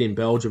 20 hit in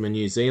Belgium and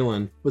New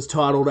Zealand was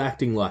titled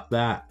Acting Like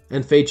That,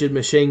 and featured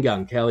Machine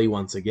Gun Kelly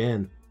once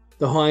again.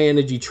 The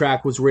high-energy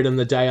track was written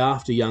the day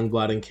after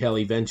Yungblud and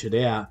Kelly ventured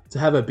out to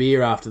have a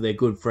beer after their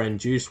good friend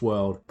Juice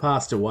WRLD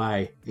passed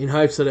away, in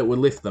hopes that it would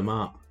lift them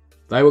up.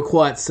 They were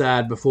quite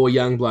sad before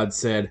Yungblud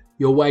said,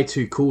 "You're way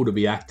too cool to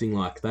be acting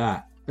like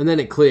that." And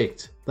then it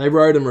clicked. They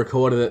wrote and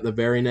recorded it the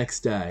very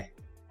next day.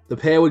 The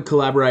pair would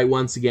collaborate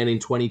once again in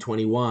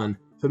 2021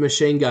 for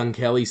Machine Gun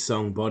Kelly's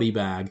song Body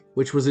Bag,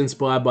 which was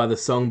inspired by the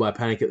song by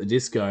Panic! At the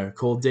Disco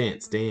called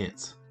Dance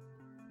Dance.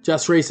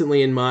 Just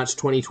recently in March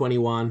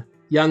 2021,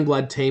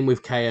 Yungblud teamed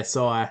with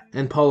KSI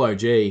and Polo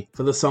G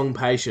for the song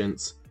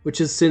Patience, which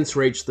has since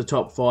reached the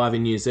top 5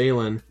 in New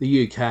Zealand, the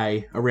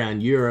UK,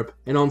 around Europe,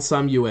 and on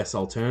some US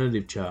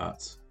alternative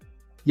charts.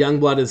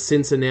 Yungblud has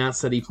since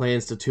announced that he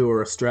plans to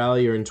tour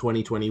Australia in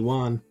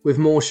 2021, with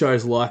more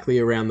shows likely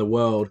around the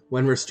world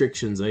when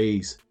restrictions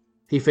ease.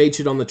 He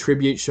featured on the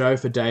tribute show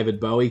for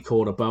David Bowie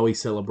called A Bowie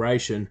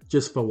Celebration,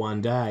 just for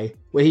one day,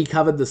 where he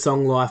covered the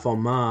song Life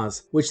on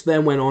Mars, which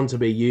then went on to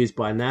be used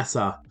by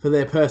NASA for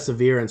their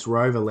Perseverance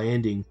rover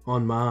landing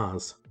on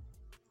Mars.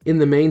 In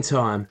the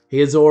meantime, he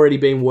has already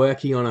been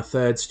working on a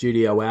 3rd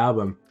studio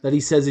album that he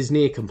says is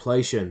near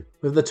completion,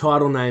 with the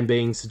title name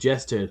being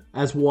suggested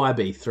as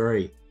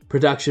YB3.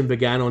 Production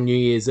began on New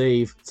Year's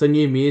Eve, so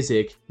new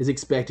music is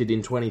expected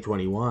in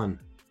 2021.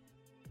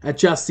 At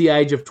just the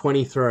age of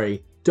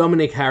 23,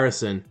 Dominic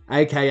Harrison,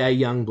 aka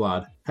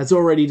Yungblud, has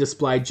already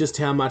displayed just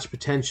how much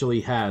potential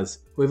he has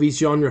with his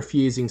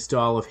genre-fusing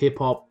style of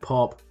hip-hop,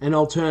 pop, and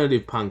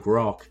alternative punk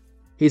rock.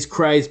 His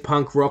crazed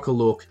punk rocker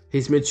look,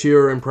 his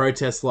mature and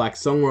protest-like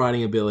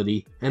songwriting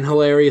ability, and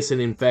hilarious and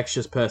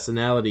infectious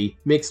personality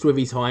mixed with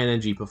his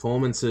high-energy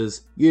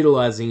performances,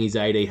 utilising his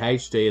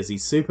ADHD as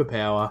his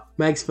superpower,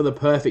 makes for the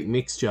perfect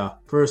mixture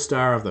for a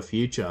star of the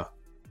future.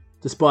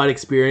 Despite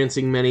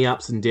experiencing many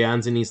ups and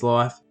downs in his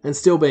life, and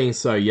still being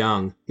so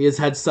young, he has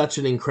had such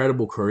an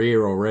incredible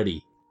career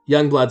already.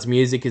 Youngblood's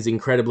music is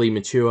incredibly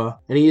mature,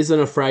 and he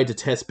isn't afraid to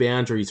test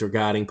boundaries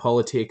regarding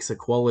politics,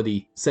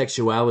 equality,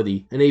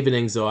 sexuality, and even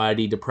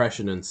anxiety,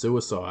 depression, and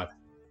suicide.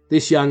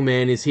 This young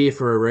man is here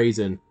for a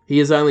reason. He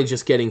is only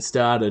just getting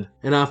started,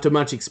 and after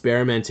much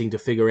experimenting to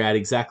figure out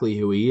exactly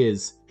who he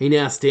is, he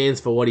now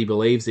stands for what he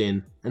believes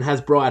in, and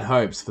has bright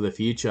hopes for the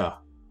future.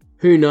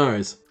 Who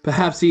knows,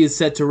 perhaps he is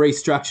set to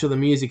restructure the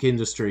music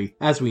industry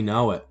as we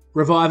know it,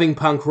 reviving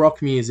punk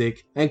rock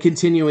music and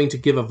continuing to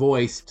give a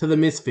voice to the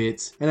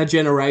misfits and a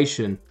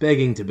generation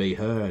begging to be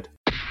heard.